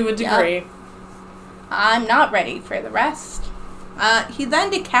expected, to a degree. Yep. I'm not ready for the rest. He then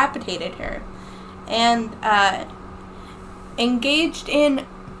decapitated her and engaged in...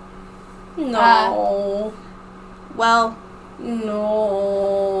 No. No.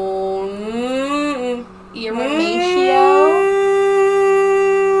 Irrimatio.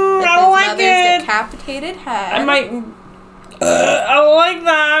 I don't like it. Decapitated head. I might... I don't like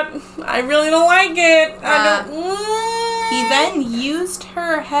that. I really don't like it. I don't... He then used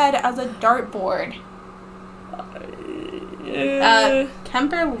her head as a dartboard.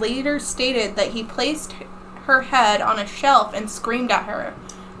 Kemper later stated that he placed her head on a shelf and screamed at her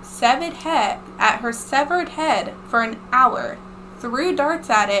severed head for an hour, threw darts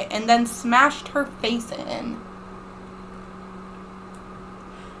at it, and then smashed her face in.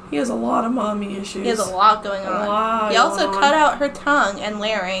 He has a lot of mommy issues. He has a lot going on. He also cut out her tongue and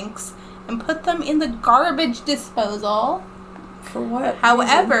larynx and put them in the garbage disposal. For what?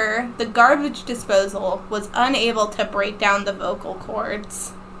 However, the garbage disposal was unable to break down the vocal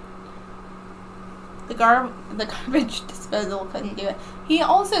cords. The garbage disposal couldn't do it. He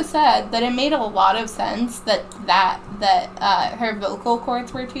also said that it made a lot of sense that her vocal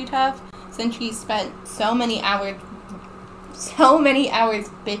cords were too tough, since she spent so many hours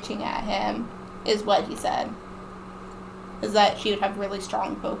bitching at him, is what he said. Is that she would have really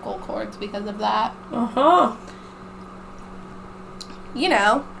strong vocal cords because of that. You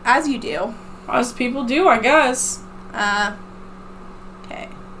know, as you do. As people do, I guess. Okay.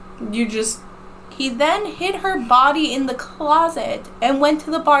 He then hid her body in the closet and went to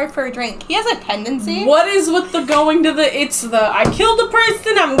the bar for a drink. He has a tendency. What is with the going to the, I killed a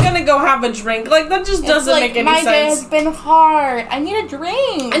person, I'm gonna go have a drink. Like, that just doesn't make any sense. My day has been hard. I need a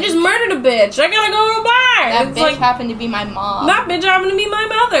drink. I just murdered a bitch. I gotta go to a bar. That bitch happened to be my mom. That bitch happened to be my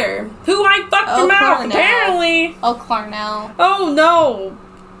mother. Who I fucked her mouth, apparently. Oh, Clarnell. Oh, no.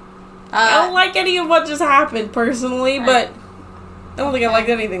 I don't like any of what just happened, personally, but I don't think I liked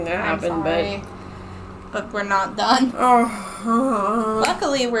anything that happened, but we're not done.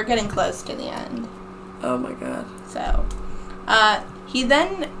 Luckily, we're getting close to the end. Oh my god. So, he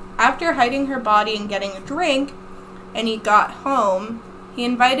then, after hiding her body and getting a drink, and he got home, he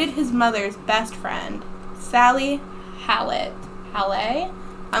invited his mother's best friend, Sally Hallett. Halle?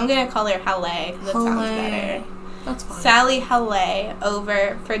 I'm gonna call her Halle, because it sounds better. That's fine. Sally Halle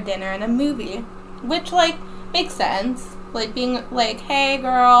over for dinner and a movie. Which, like, makes sense. Like, being like, hey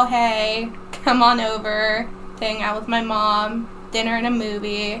girl, hey, come on over to hang out with my mom, dinner and a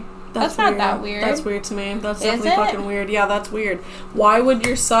movie. That's not that weird. That's weird to me. That's Is definitely it? fucking weird. Yeah, that's weird. Why would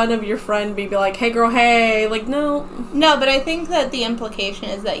your son of your friend be like, hey girl, hey? Like, no. No, but I think that the implication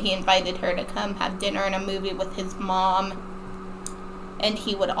is that he invited her to come have dinner and a movie with his mom, and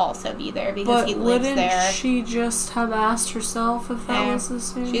he would also be there because he lives there. But wouldn't she just have asked herself if that was the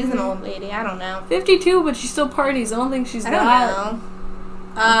same? She's an old lady. I don't know. 52, but she still parties. I don't think she's I that. don't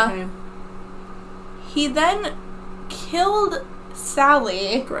know. Okay. He then killed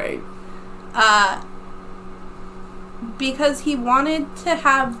Sally. Great. Because he wanted to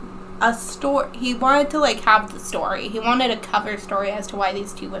have a story. He wanted to, like, have the story. He wanted a cover story as to why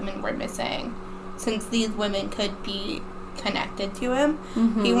these two women were missing, since these women could be connected to him.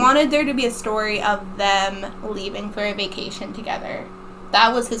 Mm-hmm. He wanted there to be a story of them leaving for a vacation together.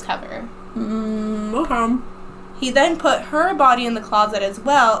 That was his cover. Okay. He then put her body in the closet as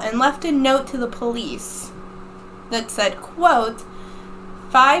well and left a note to the police that said, quote,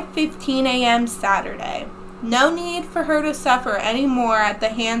 5:15 a.m. Saturday. No need for her to suffer any more at the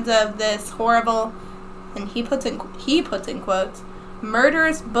hands of this horrible, and he puts in quotes,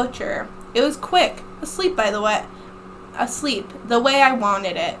 murderous butcher. It was quick. Asleep, by the way. Asleep. The way I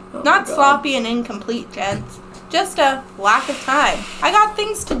wanted it. Oh Not sloppy and incomplete, gents. Just a lack of time. I got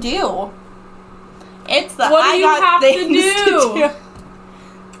things to do. It's the what do I you got have things to do?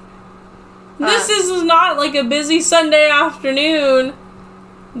 This is not like a busy Sunday afternoon.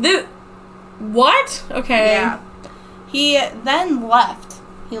 What? Okay. Yeah. He then left.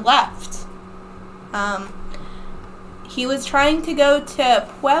 He left. He was trying to go to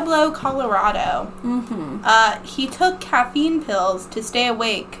Pueblo, Colorado. Mm-hmm. He took caffeine pills to stay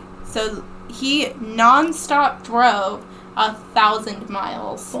awake, so he non-stop drove 1,000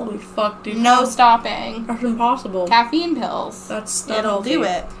 miles. Holy fuck, dude. No stopping. That's impossible. Caffeine pills. It'll do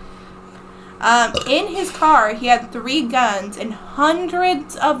it. In his car, he had 3 guns and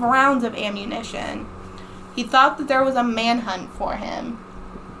hundreds of rounds of ammunition. He thought that there was a manhunt for him.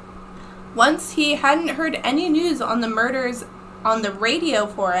 Once he hadn't heard any news on the murders on the radio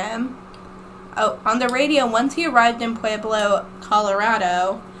for him, on the radio, once he arrived in Pueblo,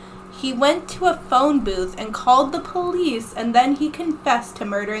 Colorado, he went to a phone booth and called the police, and then he confessed to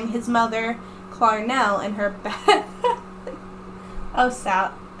murdering his mother, Clarnell, in her bed. Oh,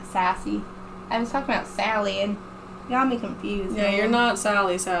 sassy. I was talking about Sally, and you got me confused. Yeah, man. You're not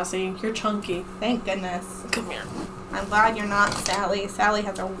Sally, Sassy. You're Chunky. Thank goodness. Come here. I'm glad you're not Sally. Sally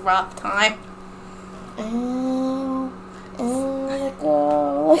has a rough time. Oh,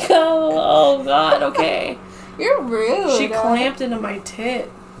 God, okay. You're rude. She clamped into my tit.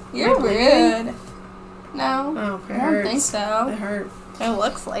 You're rude. No. Oh, it I don't think so. It hurt. It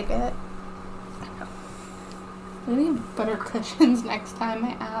looks like it. We need better cushions next time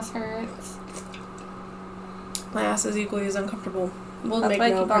my ass hurts. My ass is equally as uncomfortable. We'll That's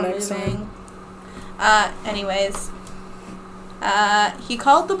make note for next time. Anyways. He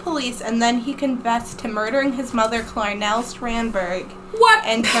called the police, and then he confessed to murdering his mother, Clarnell Strandberg. What?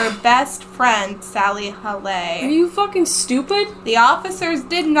 And her best friend, Sally Halle. Are you fucking stupid? The officers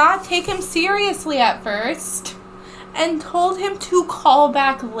did not take him seriously at first, and told him to call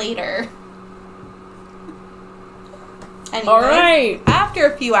back later. Anyways, alright. After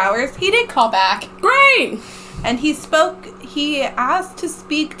a few hours, he did call back. Great! And he asked to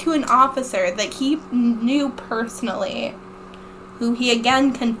speak to an officer that he knew personally, who he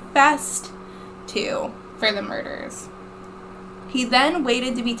again confessed to for the murders. He then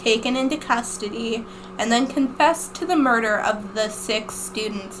waited to be taken into custody and then confessed to the murder of the 6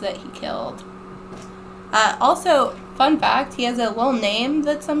 students that he killed. Also, fun fact, he has a little name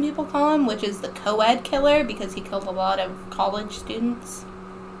that some people call him, which is the co-ed killer, because he killed a lot of college students.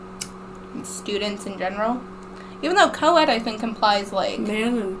 And students in general. Even though co-ed, I think, implies, like...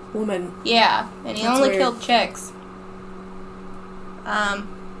 man and woman. Yeah, and he only killed chicks.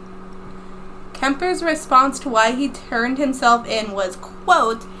 Kemper's response to why he turned himself in was,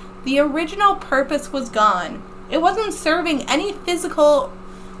 quote, the original purpose was gone. It wasn't serving any physical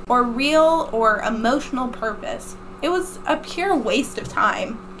or real or emotional purpose. It was a pure waste of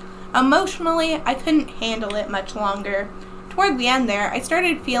time. Emotionally, I couldn't handle it much longer. Toward the end there, I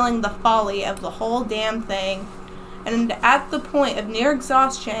started feeling the folly of the whole damn thing. And at the point of near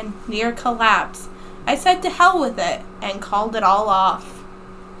exhaustion, near collapse, I said to hell with it and called it all off.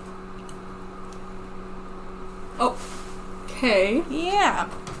 Okay. Yeah.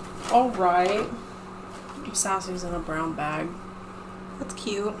 Alright. Sassy's in a brown bag. That's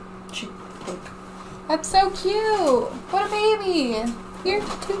cute. Look. That's so cute. What a baby. You're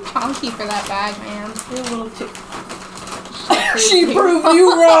too chunky for that bag, man. You're a little too... She proved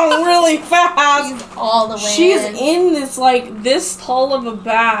you wrong really fast. She's all the way She's in. in this, like, this tall of a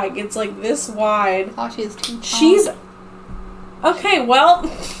bag. It's, like, this wide. Oh, she's too chonk. She's... Okay, well...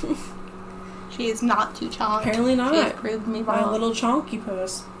 She is not too chonk. Apparently not. She has proved me wrong. My little chonky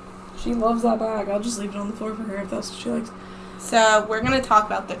puss. She loves that bag. I'll just leave it on the floor for her if that's what she likes. So, we're going to talk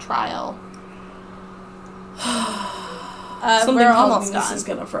about the trial. Something we're tells almost me this done. is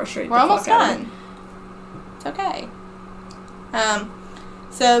gonna frustrate We're the almost fuck out of me. done. It's okay.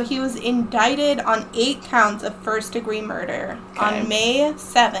 So he was indicted on 8 counts of first-degree murder on May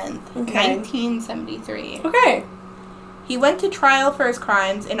 7th, 1973. Okay. He went to trial for his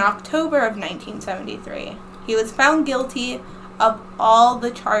crimes in October of 1973. He was found guilty of all the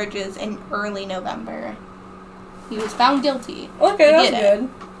charges in early November. He was found guilty. Okay, He that's did good. it.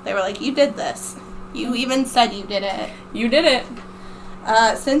 They were like, you did this. You even said you did it. You did it.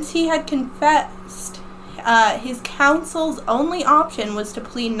 Since he had confessed, his counsel's only option was to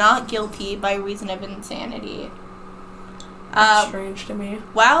plead not guilty by reason of insanity. That's strange to me.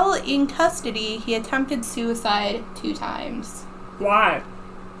 While in custody, he attempted suicide 2 times. Why?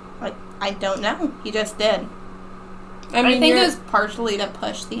 I don't know. He just did. I think it was partially to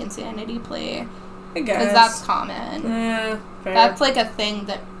push the insanity plea. I guess. Because that's common. Fair. That's like a thing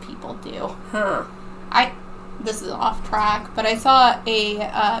that people do. Huh. This is off track, but I saw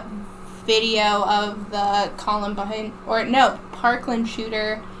a video of the Parkland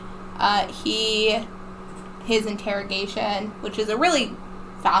shooter. His interrogation, which is a really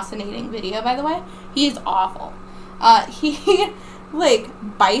fascinating video, by the way. He's awful. He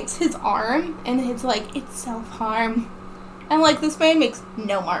bites his arm, and it's it's self-harm. And this man makes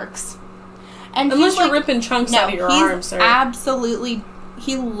no marks. And unless you're ripping chunks out of your arm, sir. Absolutely.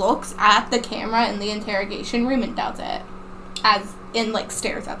 He looks at the camera in the interrogation room and does it.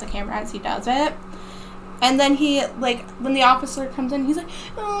 Stares at the camera as he does it. And then he, when the officer comes in, he's like,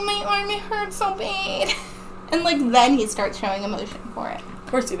 oh, my arm, it hurts so bad. And, then he starts showing emotion for it.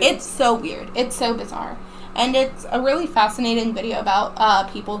 Of course he does. It's so weird. It's so bizarre. And it's a really fascinating video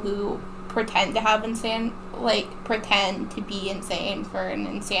about people who pretend to have pretend to be insane for an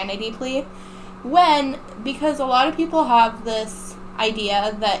insanity plea. Because a lot of people have this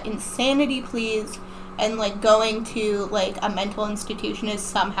idea that insanity pleas and going to a mental institution is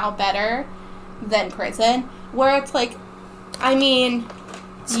somehow better than prison, where it's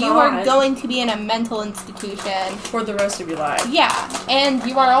you are going to be in a mental institution for the rest of your life. Yeah, and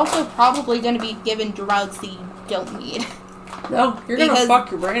you are also probably going to be given drugs that you don't need. No, you're going to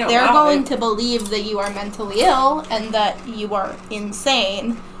fuck your brain out. They're going to believe that you are mentally ill and that you are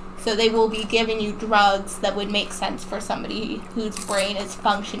insane. So they will be giving you drugs that would make sense for somebody whose brain is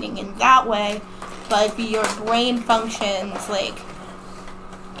functioning in that way. But if your brain functions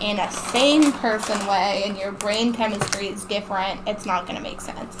in a sane person way and your brain chemistry is different, it's not going to make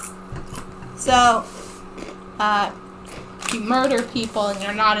sense. So, if you murder people and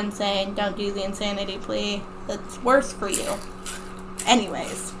you're not insane, don't do the insanity plea. It's worse for you.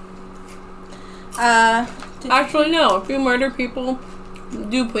 Anyways. Actually, no. If you murder people,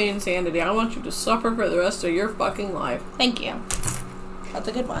 do plead insanity. I want you to suffer for the rest of your fucking life. Thank you. That's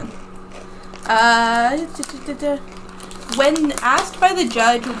a good one. When asked by the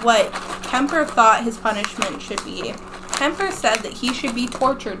judge what Kemper thought his punishment should be, Kemper said that he should be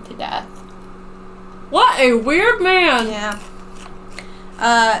tortured to death. What a weird man! Yeah.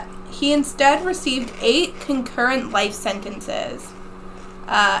 He instead received 8 concurrent life sentences.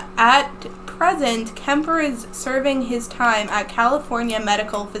 At present, Kemper is serving his time at California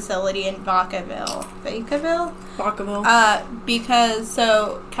Medical Facility in Vacaville. Because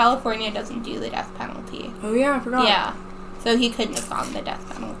California doesn't do the death penalty. Oh yeah, I forgot. Yeah. So he couldn't have gotten the death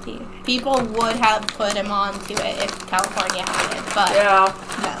penalty. People would have put him onto it if California had it, but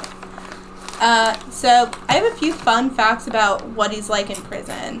no. So I have a few fun facts about what he's like in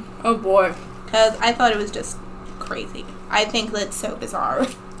prison. Oh boy. Because I thought it was just crazy. I think that's so bizarre.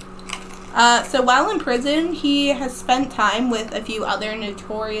 So while in prison, he has spent time with a few other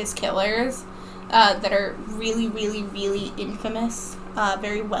notorious killers that are really, really, really infamous,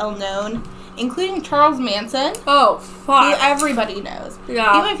 very well known, including Charles Manson. Oh, fuck. Who everybody knows.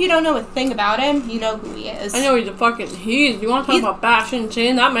 Yeah. Even if you don't know a thing about him, you know who he is. I know he's a fucking... You want to talk about bashing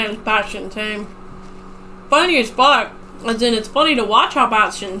insane? That man's bashing insane. Funny as fuck. As in, it's funny to watch how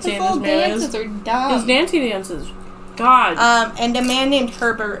bashing insane this man is. His dances are dumb. His dancing dances. God. And a man named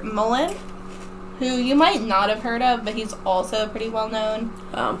Herbert Mullen, who you might not have heard of, but he's also a pretty well-known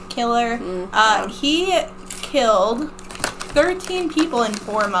killer. He killed 13 people in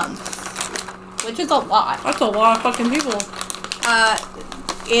 4 months, which is a lot. That's a lot of fucking people.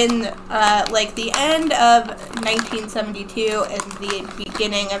 in like the end of 1972 and the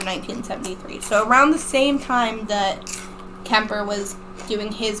beginning of 1973. So around the same time that Kemper was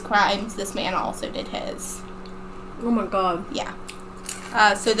doing his crimes, this man also did his. Oh my god. Yeah.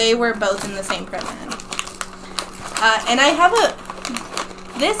 So they were both in the same prison. And I have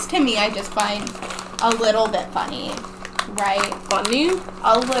this to me I just find a little bit funny, right? Funny?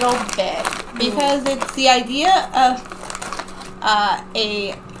 A little bit. Because it's the idea of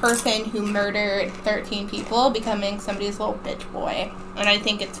a person who murdered 13 people becoming somebody's little bitch boy. And I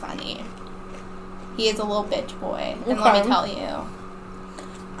think it's funny. He is a little bitch boy. And let me tell you.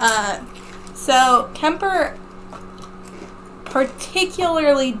 So Kemper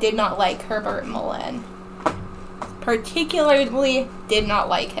particularly did not like Herbert Mullen. Particularly did not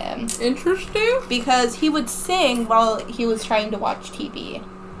like him. Interesting. Because he would sing while he was trying to watch TV.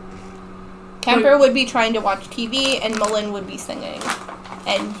 Kemper would be trying to watch TV and Mullen would be singing.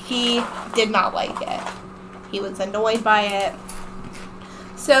 And he did not like it. He was annoyed by it.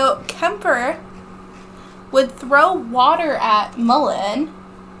 So Kemper would throw water at Mullen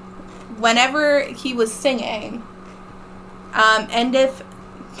whenever he was singing. And if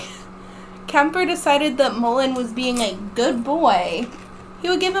Kemper decided that Mullen was being a good boy, he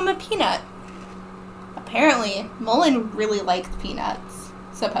would give him a peanut. Apparently, Mullen really liked peanuts,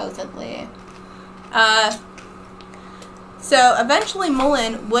 supposedly. So eventually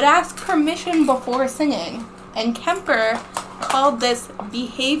Mullen would ask permission before singing, and Kemper called this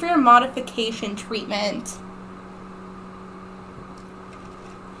behavior modification treatment,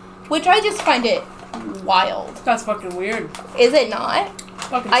 which I just find it wild. That's fucking weird. Is it not?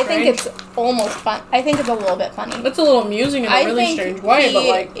 Fucking I strange. think it's almost fun. I think it's a little bit funny. It's a little amusing in a really strange way, but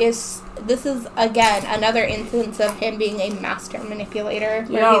like... this is, again, another instance of him being a master manipulator,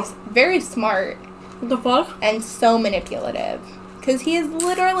 where Yeah. he's very smart. What the fuck? And so manipulative. Because he is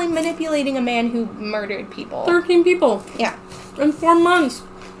literally manipulating a man who murdered people. 13 people. Yeah. In 4 months.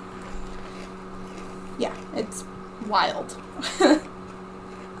 Yeah, it's wild.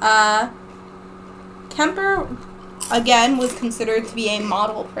 Kemper, again, was considered to be a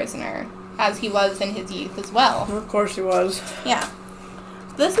model prisoner, as he was in his youth as well. Of course he was. Yeah.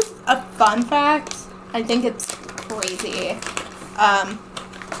 This is a fun fact. I think it's crazy.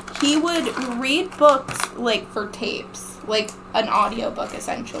 He would read books, like, for tapes. Like, an audiobook,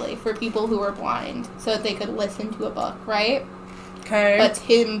 essentially, for people who were blind, so that they could listen to a book, right? Okay. But it's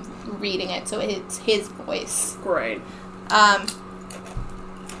him reading it, so it's his voice. Great.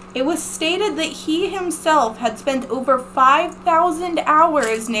 It was stated that he himself had spent over 5,000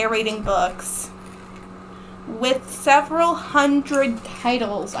 hours narrating books, with several hundred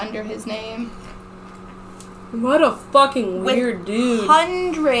titles under his name. What a fucking weird dude.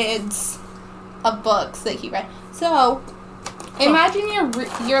 Hundreds of books that he read. So, imagine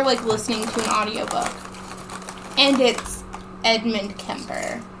you're like listening to an audiobook, and it's Edmund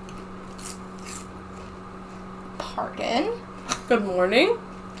Kemper. Pardon? Good morning.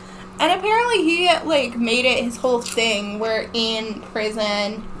 And apparently he, like, made it his whole thing where in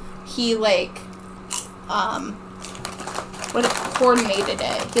prison he, like, coordinated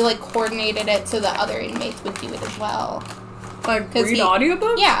it. He, like, coordinated it so that other inmates would do it as well. Like, read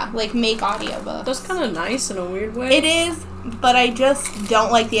audiobooks? Yeah, like, make audiobooks. That's kind of nice in a weird way. It is, but I just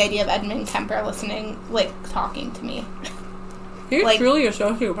don't like the idea of Edmund Kemper listening, like, talking to me. He's like, truly a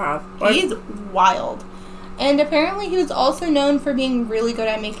sociopath. Like, he's wild. And apparently he was also known for being really good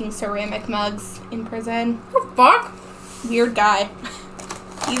at making ceramic mugs in prison. what the fuck? Weird guy.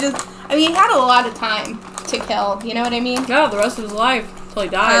 He had a lot of time to kill, you know what I mean? Yeah, the rest of his life, till he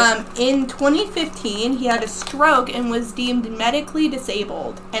dies. In 2015, he had a stroke and was deemed medically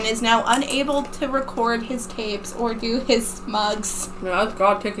disabled, and is now unable to record his tapes or do his mugs. Yeah, that's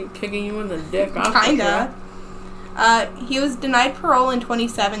God kicking you in the dick. Kinda. He was denied parole in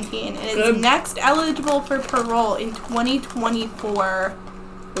 2017, and is next eligible for parole in 2024.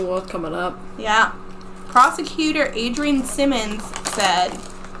 Oh, what's coming up? Yeah. Prosecutor Adrian Simmons said,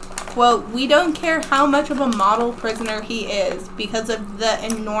 quote, "We don't care how much of a model prisoner he is because of the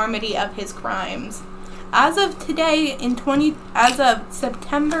enormity of his crimes. As of today, as of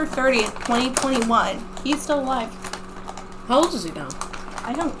September 30th, 2021, he's still alive." How old is he now?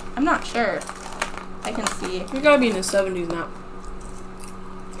 I'm not sure. I can see. He gotta be in his 70s now.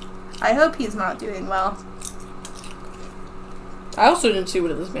 I hope he's not doing well. I also didn't see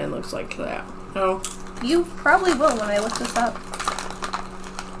what this man looks like to that. No. You probably will when I look this up.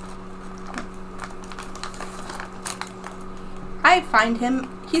 I find him.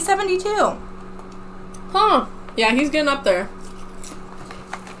 He's 72. Huh. Yeah, he's getting up there.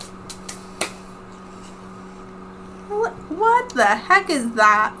 What the the heck is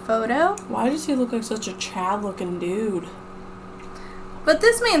that photo? Why does he look like such a Chad-looking dude? But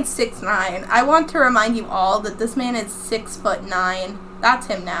this man's 6'9". I want to remind you all that this man is 6'9". That's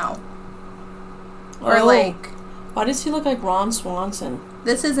him now. Or like... Why does he look like Ron Swanson?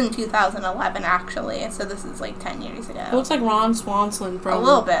 This is in 2011, actually, so this is like 10 years ago. It looks like Ron Swanson from... A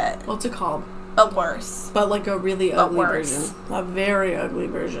little bit. What's it called? But worse. But like a really ugly version. A very ugly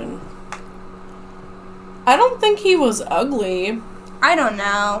version. I don't think he was ugly. I don't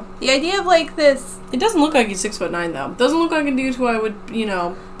know. The idea of like this... It doesn't look like he's 6'9", though. It doesn't look like a dude who I would, you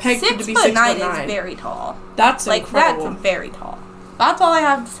know, peg to be 6'9". 6'9" is very tall. That's like, incredible. That's very tall. That's all I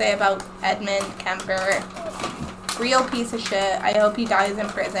have to say about Edmund Kemper. Real piece of shit. I hope he dies in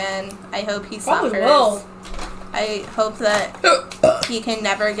prison. I hope he suffers. Will. I hope that he can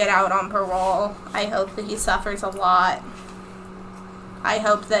never get out on parole. I hope that he suffers a lot. I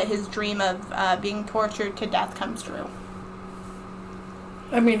hope that his dream of being tortured to death comes true.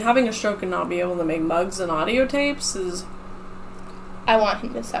 I mean, having a stroke and not be able to make mugs and audio tapes is... I want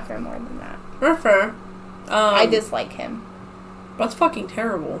him to suffer more than that. Fair. I dislike him. That's fucking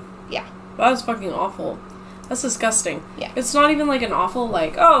terrible. Yeah. That is fucking awful. That's disgusting. Yeah. It's not even like an awful,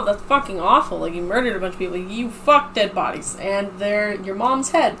 like, oh, that's fucking awful. Like, you murdered a bunch of people. You fucked dead bodies. And they're your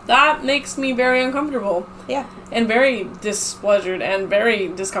mom's head. That makes me very uncomfortable. Yeah. And very displeasured and very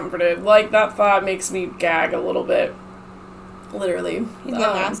discomforted. Like, that thought makes me gag a little bit. Literally. He's a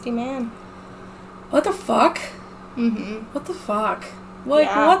nasty man. What the fuck? Mm-hmm. What the fuck?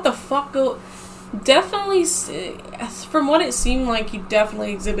 Like, what the fuck? Definitely, from what it seemed like, he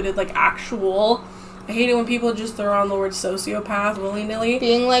definitely exhibited, like, actual... I hate it when people just throw on the word sociopath willy-nilly.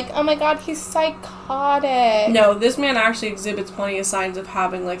 Being like, oh my god, he's psychotic. No, this man actually exhibits plenty of signs of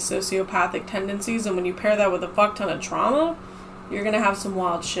having, like, sociopathic tendencies, and when you pair that with a fuck ton of trauma, you're gonna have some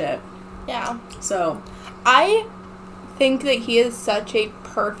wild shit. Yeah. So. I think that he is such a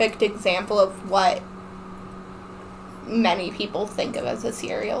perfect example of what many people think of as a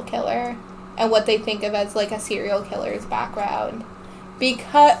serial killer, and what they think of as, like, a serial killer's background.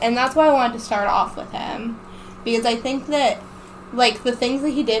 And that's why I wanted to start off with him. Because I think that, like, the things that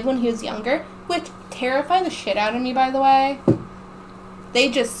he did when he was younger, which terrify the shit out of me, by the way,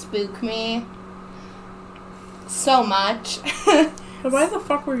 they just spook me so much. But why the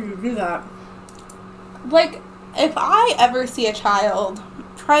fuck would you do that? Like, if I ever see a child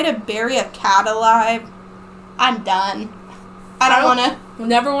try to bury a cat alive, I'm done. I don't want to...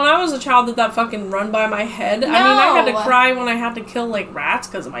 Never when I was a child did that fucking run by my head. No. I mean, I had to cry when I had to kill, like, rats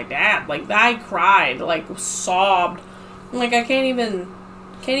because of my dad. Like, I cried, like, sobbed. Like, I can't even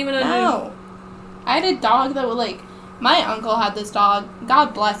No. I had a dog that would, like... My uncle had this dog.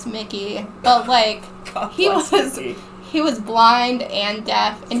 God bless Mickey. But, like, he was blind and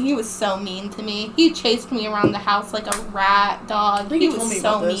deaf, and he was so mean to me. He chased me around the house like a rat dog. He was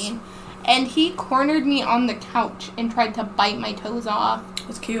so mean. And he cornered me on the couch and tried to bite my toes off.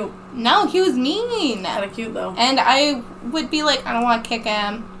 That's cute. No, he was mean. Kind of cute, though. And I would be like, I don't want to kick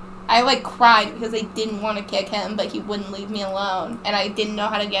him. I, like, cried because I didn't want to kick him, but he wouldn't leave me alone. And I didn't know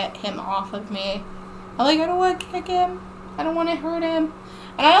how to get him off of me. I'm like, I don't want to kick him. I don't want to hurt him.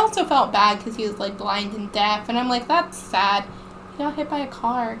 And I also felt bad because he was, like, blind and deaf. And I'm like, that's sad. He got hit by a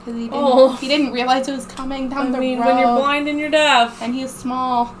car because he didn't realize it was coming down the road. When you're blind and you're deaf. And he was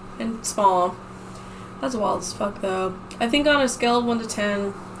small. That's wild as fuck, though. I think on a scale of 1 to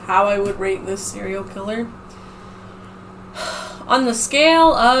 10, how I would rate this serial killer. On the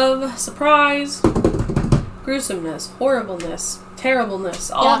scale of surprise, gruesomeness, horribleness, terribleness,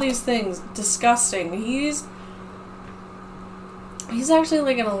 all these things, disgusting. He's actually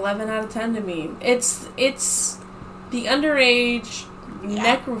like an 11 out of 10 to me. It's the underage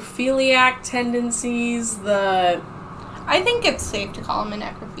necrophiliac tendencies, I think it's safe to call him a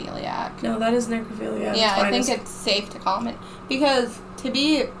necrophiliac. No, that is necrophiliac. Yeah, I think it's safe to call him it. Because to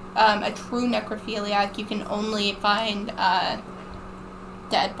be a true necrophiliac, you can only find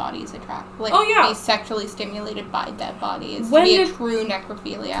dead bodies attractive. Like, be sexually stimulated by dead bodies. To be a true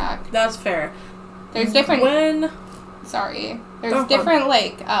necrophiliac. That's fair. There's different... There's different,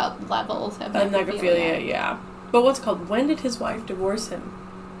 like, levels of necrophilia. Yeah. But what's it called? When did his wife divorce him?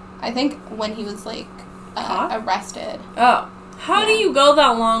 I think when he was, like... arrested. Oh. How do you go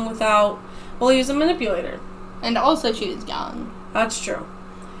that long without... Well, he was a manipulator. And also she was young. That's true.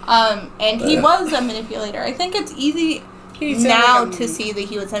 And he was a manipulator. I think it's easy now to see that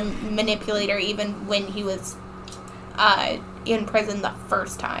he was a manipulator even when he was in prison the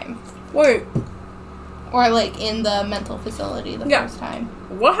first time. Wait. Or, like, in the mental facility the first time.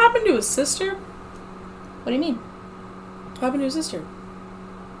 What happened to his sister? What do you mean? What happened to his sister?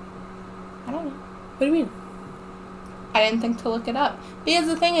 I don't know. What do you mean? I didn't think to look it up. Because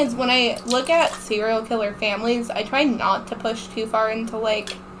the thing is, when I look at serial killer families, I try not to push too far into,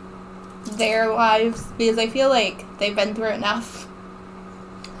 like, their lives. Because I feel like they've been through enough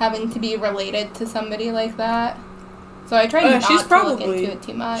having to be related to somebody like that. So I try not to look into it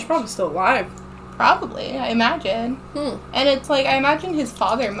too much. She's probably still alive. Probably, I imagine. And it's like, I imagine his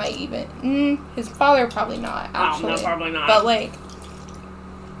father might even... his father probably not, actually. Oh, no, probably not. But, like...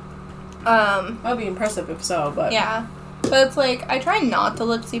 that would be impressive if so, but... Yeah. But it's like, I try not to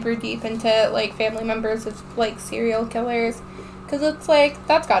look super deep into, like, family members of, like, serial killers. Because it's like,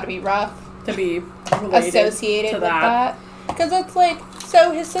 that's got to be rough. To be associated with that. Because it's like,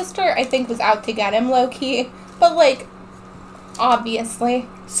 so his sister, I think, was out to get him, low-key. But, like, obviously,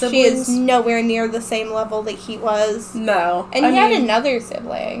 siblings? She is nowhere near the same level that he was. No. And he had another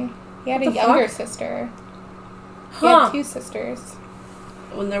sibling. He had a younger sister. He had 2 sisters.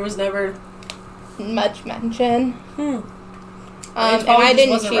 When there was never... much mention. And I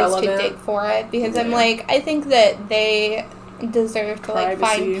didn't choose to dig for it because I'm like, I think that they deserve to like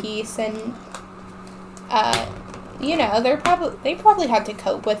find peace and you know, they probably had to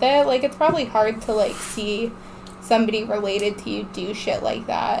cope with it. Like, it's probably hard to like see somebody related to you do shit like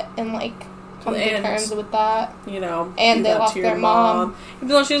that and like come to terms with that. You know, and they lost their mom. Even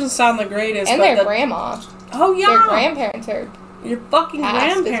though she doesn't sound the greatest. And their grandma. Oh yeah. Their grandparents are your fucking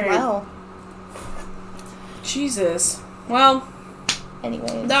grandparents as well. Jesus. Well,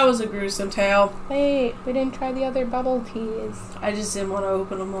 anyways. That was a gruesome tale. Wait, we didn't try the other bubble teas. I just didn't want to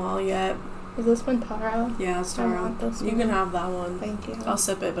open them all yet. Is this one taro? Yeah, it's taro. I want this one. You can have that one. Thank you. I'll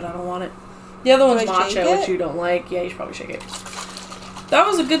sip it, but I don't want it. The other one's matcha, which you don't like. Yeah, you should probably shake it. That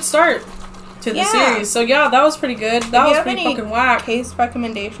was a good start to the series. So yeah, that was pretty good. That was pretty fucking whack. Case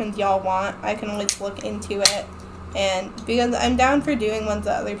recommendations y'all want, I can always look into it. And because I'm down for doing ones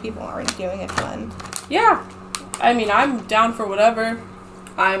that other people aren't doing a ton. Yeah. I mean, I'm down for whatever.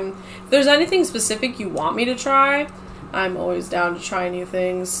 If there's anything specific you want me to try, I'm always down to try new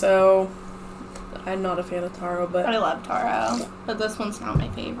things. So, I'm not a fan of taro, but... I love taro, but this one's not my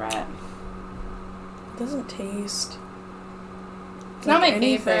favorite. It doesn't taste... It's not my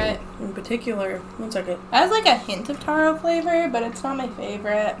favorite. In particular. One second. It has like a hint of taro flavor, but it's not my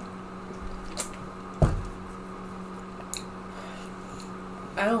favorite.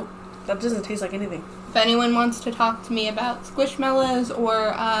 That doesn't taste like anything. If anyone wants to talk to me about Squishmallows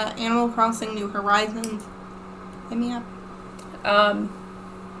or Animal Crossing New Horizons, hit me up.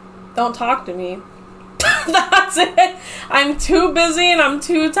 Don't talk to me. That's it. I'm too busy and I'm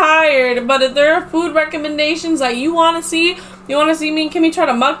too tired. But if there are food recommendations that you want to see me and Kimmy try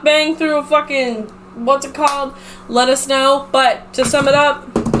to mukbang through a fucking, what's it called? Let us know. But to sum it up,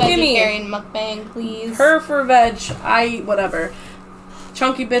 vegetarian mukbang, please. Her for veg. Whatever.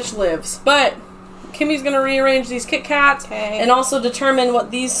 Chunky bitch lives. But Kimmy's gonna rearrange these Kit Kats and also determine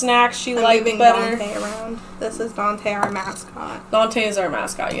what these snacks she likes better. Dante around. This is Dante, our mascot. Dante is our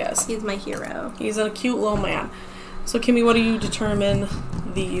mascot, yes. He's my hero. He's a cute little man. So Kimmy, what do you determine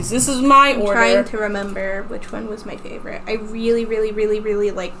these? This is my order. I'm trying to remember which one was my favorite. I really, really, really, really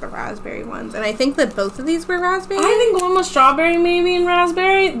like the raspberry ones. And I think that both of these were raspberry. I think one was strawberry maybe and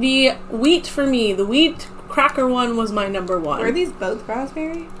raspberry. The wheat for me, the wheat cracker one was my number one. Were these both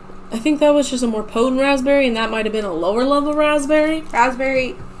raspberry? I think that was just a more potent raspberry, and that might have been a lower level raspberry.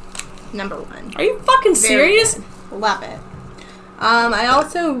 Raspberry, number one. Are you fucking serious? Love it. I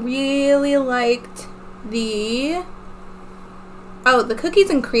also really liked the cookies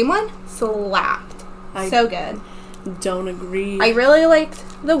and cream one. Slapped. So good. Don't agree. I really liked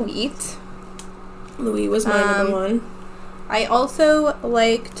the wheat. The wheat was my number one. I also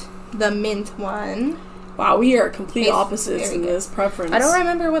liked the mint one. Wow, we are complete opposites in this preference. I don't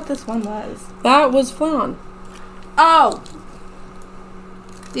remember what this one was. That was flan. Oh!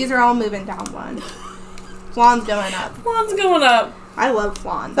 These are all moving down one. Flan's going up. Flan's going up. I love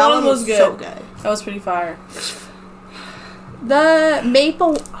flan. That one was good. So good. That was pretty fire. The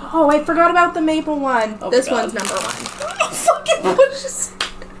maple... Oh, I forgot about the maple one. Oh, this one's number one. Fucking pushes.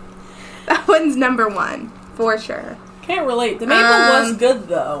 That one's number one. For sure. Can't relate. The maple was good,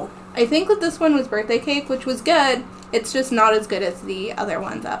 though. I think that this one was birthday cake, which was good. It's just not as good as the other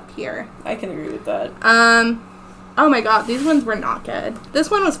ones up here. I can agree with that. Oh my god, these ones were not good. This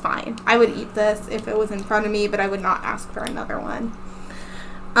one was fine. I would eat this if it was in front of me, but I would not ask for another one.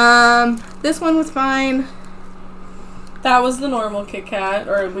 This one was fine. That was the normal Kit Kat,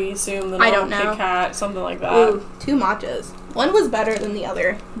 or we assume the normal Kit Kat, something like that. Ooh, 2 matchas. One was better than the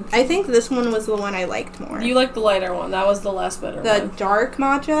other. I think this one was the one I liked more. You liked the lighter one. That was the less bitter one. The dark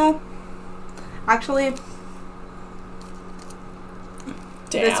matcha. Actually,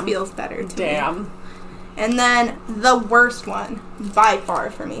 this feels better to me. And then the worst one, by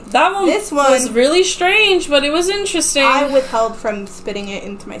far for me. That one was really strange, but it was interesting. I withheld from spitting it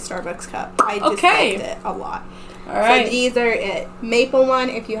into my Starbucks cup. I disliked it a lot. All right. So these are it. Maple one,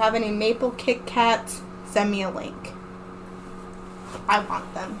 if you have any maple Kit Kats, send me a link. I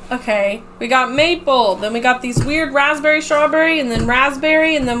want them. Okay. We got maple. Then we got these weird raspberry, strawberry, and then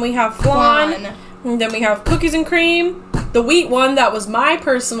raspberry, and then we have flan. And then we have cookies and cream. The wheat one, that was my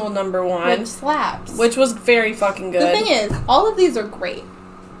personal number one. Which slaps. Which was very fucking good. The thing is, all of these are great.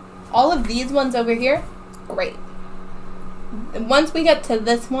 All of these ones over here, great. Once we get to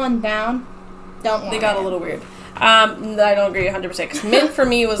this one down, don't want it. They got a little weird. I don't agree 100% because mint for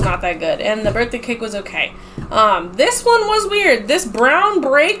me was not that good, and the birthday cake was okay. This one was weird. This brown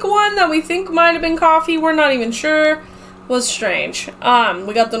break one that we think might have been coffee, we're not even sure, was strange.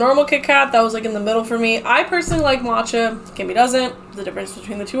 We got the normal Kit Kat that was like in the middle for me. I personally like matcha. Kimmi doesn't. The difference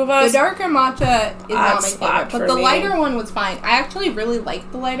between the two of us. The darker matcha is not my favorite, but the lighter one was fine. I actually really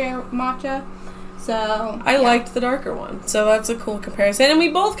liked the lighter matcha. So I liked the darker one, so that's a cool comparison. And we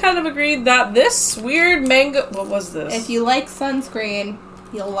both kind of agreed that this weird mango... What was this? If you like sunscreen,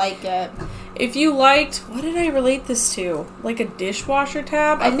 you'll like it. If you liked... What did I relate this to? Like a dishwasher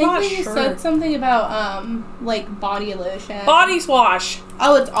tab? I think we said something about, like, body lotion. Body wash!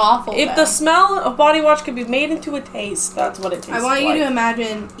 Oh, it's awful, If the smell of body wash could be made into a taste, that's what it tastes like. I want you to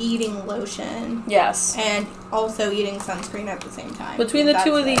imagine eating lotion. Yes. And also eating sunscreen at the same time. Between the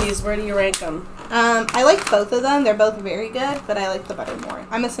two of these, where do you rank them? I like both of them. They're both very good, but I like the butter more.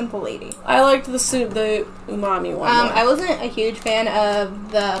 I'm a simple lady. I liked the umami one. I wasn't a huge fan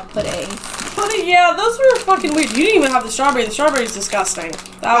of the pudding. Pudding, yeah, those were fucking weird. You didn't even have the strawberry. The strawberry's disgusting.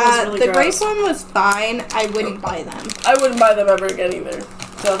 That was really gross. The grape one was fine. I wouldn't buy them. I wouldn't buy them ever again either.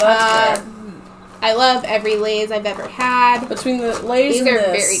 So that's fair. I love every Lay's I've ever had. Between the Lay's and these are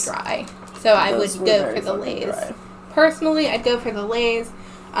very dry, so I would go for the Lay's. Dry. Personally, I'd go for the Lay's.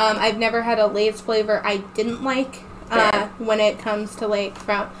 I've never had a Lay's flavor I didn't like when it comes to like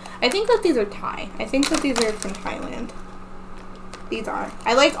from. I think that these are Thai. I think that these are from Thailand. These are.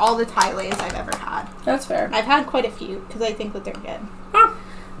 I like all the Thai Lay's I've ever had. That's fair. I've had quite a few because I think that they're good.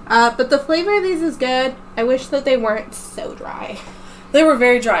 Huh. But the flavor of these is good. I wish that they weren't so dry. They were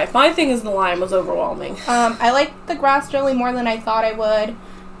very dry. My thing is the lime was overwhelming. I liked the grass jelly more than I thought I would.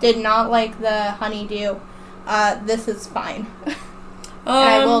 Did not like the honeydew. This is fine. And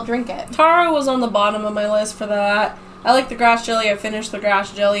I will drink it. Taro was on the bottom of my list for that. I like the grass jelly. I finished the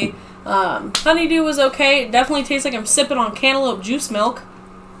grass jelly. Honeydew was okay. It definitely tastes like I'm sipping on cantaloupe juice milk.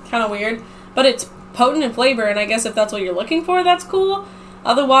 Kind of weird. But it's potent in flavor, and I guess if that's what you're looking for, that's cool.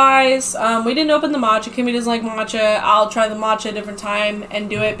 Otherwise, we didn't open the matcha. Kimmi doesn't like matcha. I'll try the matcha a different time and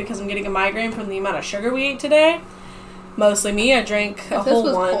do it because I'm getting a migraine from the amount of sugar we ate today. Mostly me. I drank a whole one.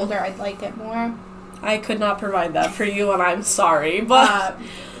 If this was colder, I'd like it more. I could not provide that for you, and I'm sorry. But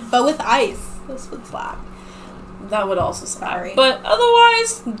with ice, this would slap. That would also slap. Sorry. But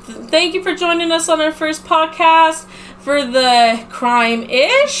otherwise, thank you for joining us on our first podcast for the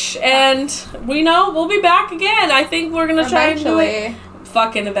crime-ish. And we know we'll be back again. I think we're going to try and do it.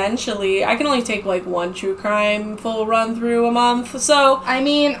 Fucking eventually. I can only take like one true crime full run through a month, so I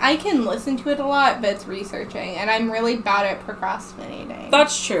mean, I can listen to it a lot, but it's researching, and I'm really bad at procrastinating.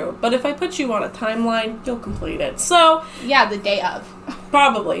 That's true, but if I put you on a timeline, you'll complete it. So yeah, the day of.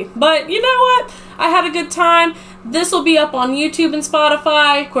 Probably. But you know what? I had a good time. This will be up on YouTube and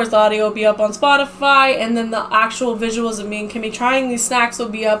Spotify. Of course, the audio will be up on Spotify. And then the actual visuals of me and Kimmi trying these snacks will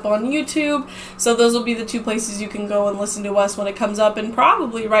be up on YouTube. So those will be the two places you can go and listen to us when it comes up. And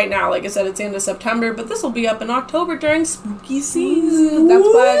probably right now, like I said, it's the end of September. But this will be up in October during spooky season. That's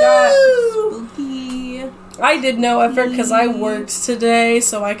why I got spooky. I did no effort because I worked today.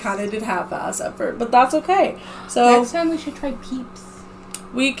 So I kind of did half-ass effort. But that's okay. So next time we should try Peeps.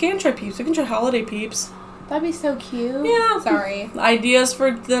 We can try Peeps. We can try holiday Peeps. That'd be so cute. Yeah. Sorry. Ideas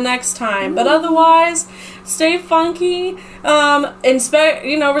for the next time. But otherwise, stay funky.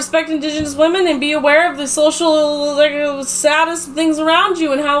 Respect Indigenous women and be aware of the social status of things around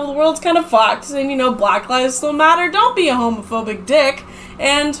you and how the world's kind of fucked. And, Black lives still matter. Don't be a homophobic dick.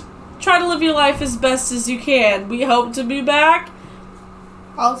 And try to live your life as best as you can. We hope to be back.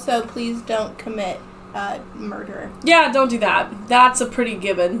 Also, please don't commit murder. Yeah, don't do that. That's a pretty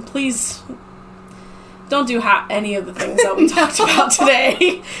given. Please don't do any of the things that we talked about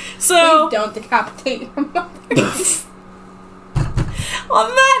today. So please don't decapitate your mother. On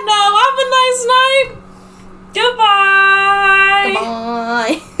that note, have a nice night. Goodbye.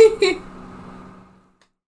 Goodbye.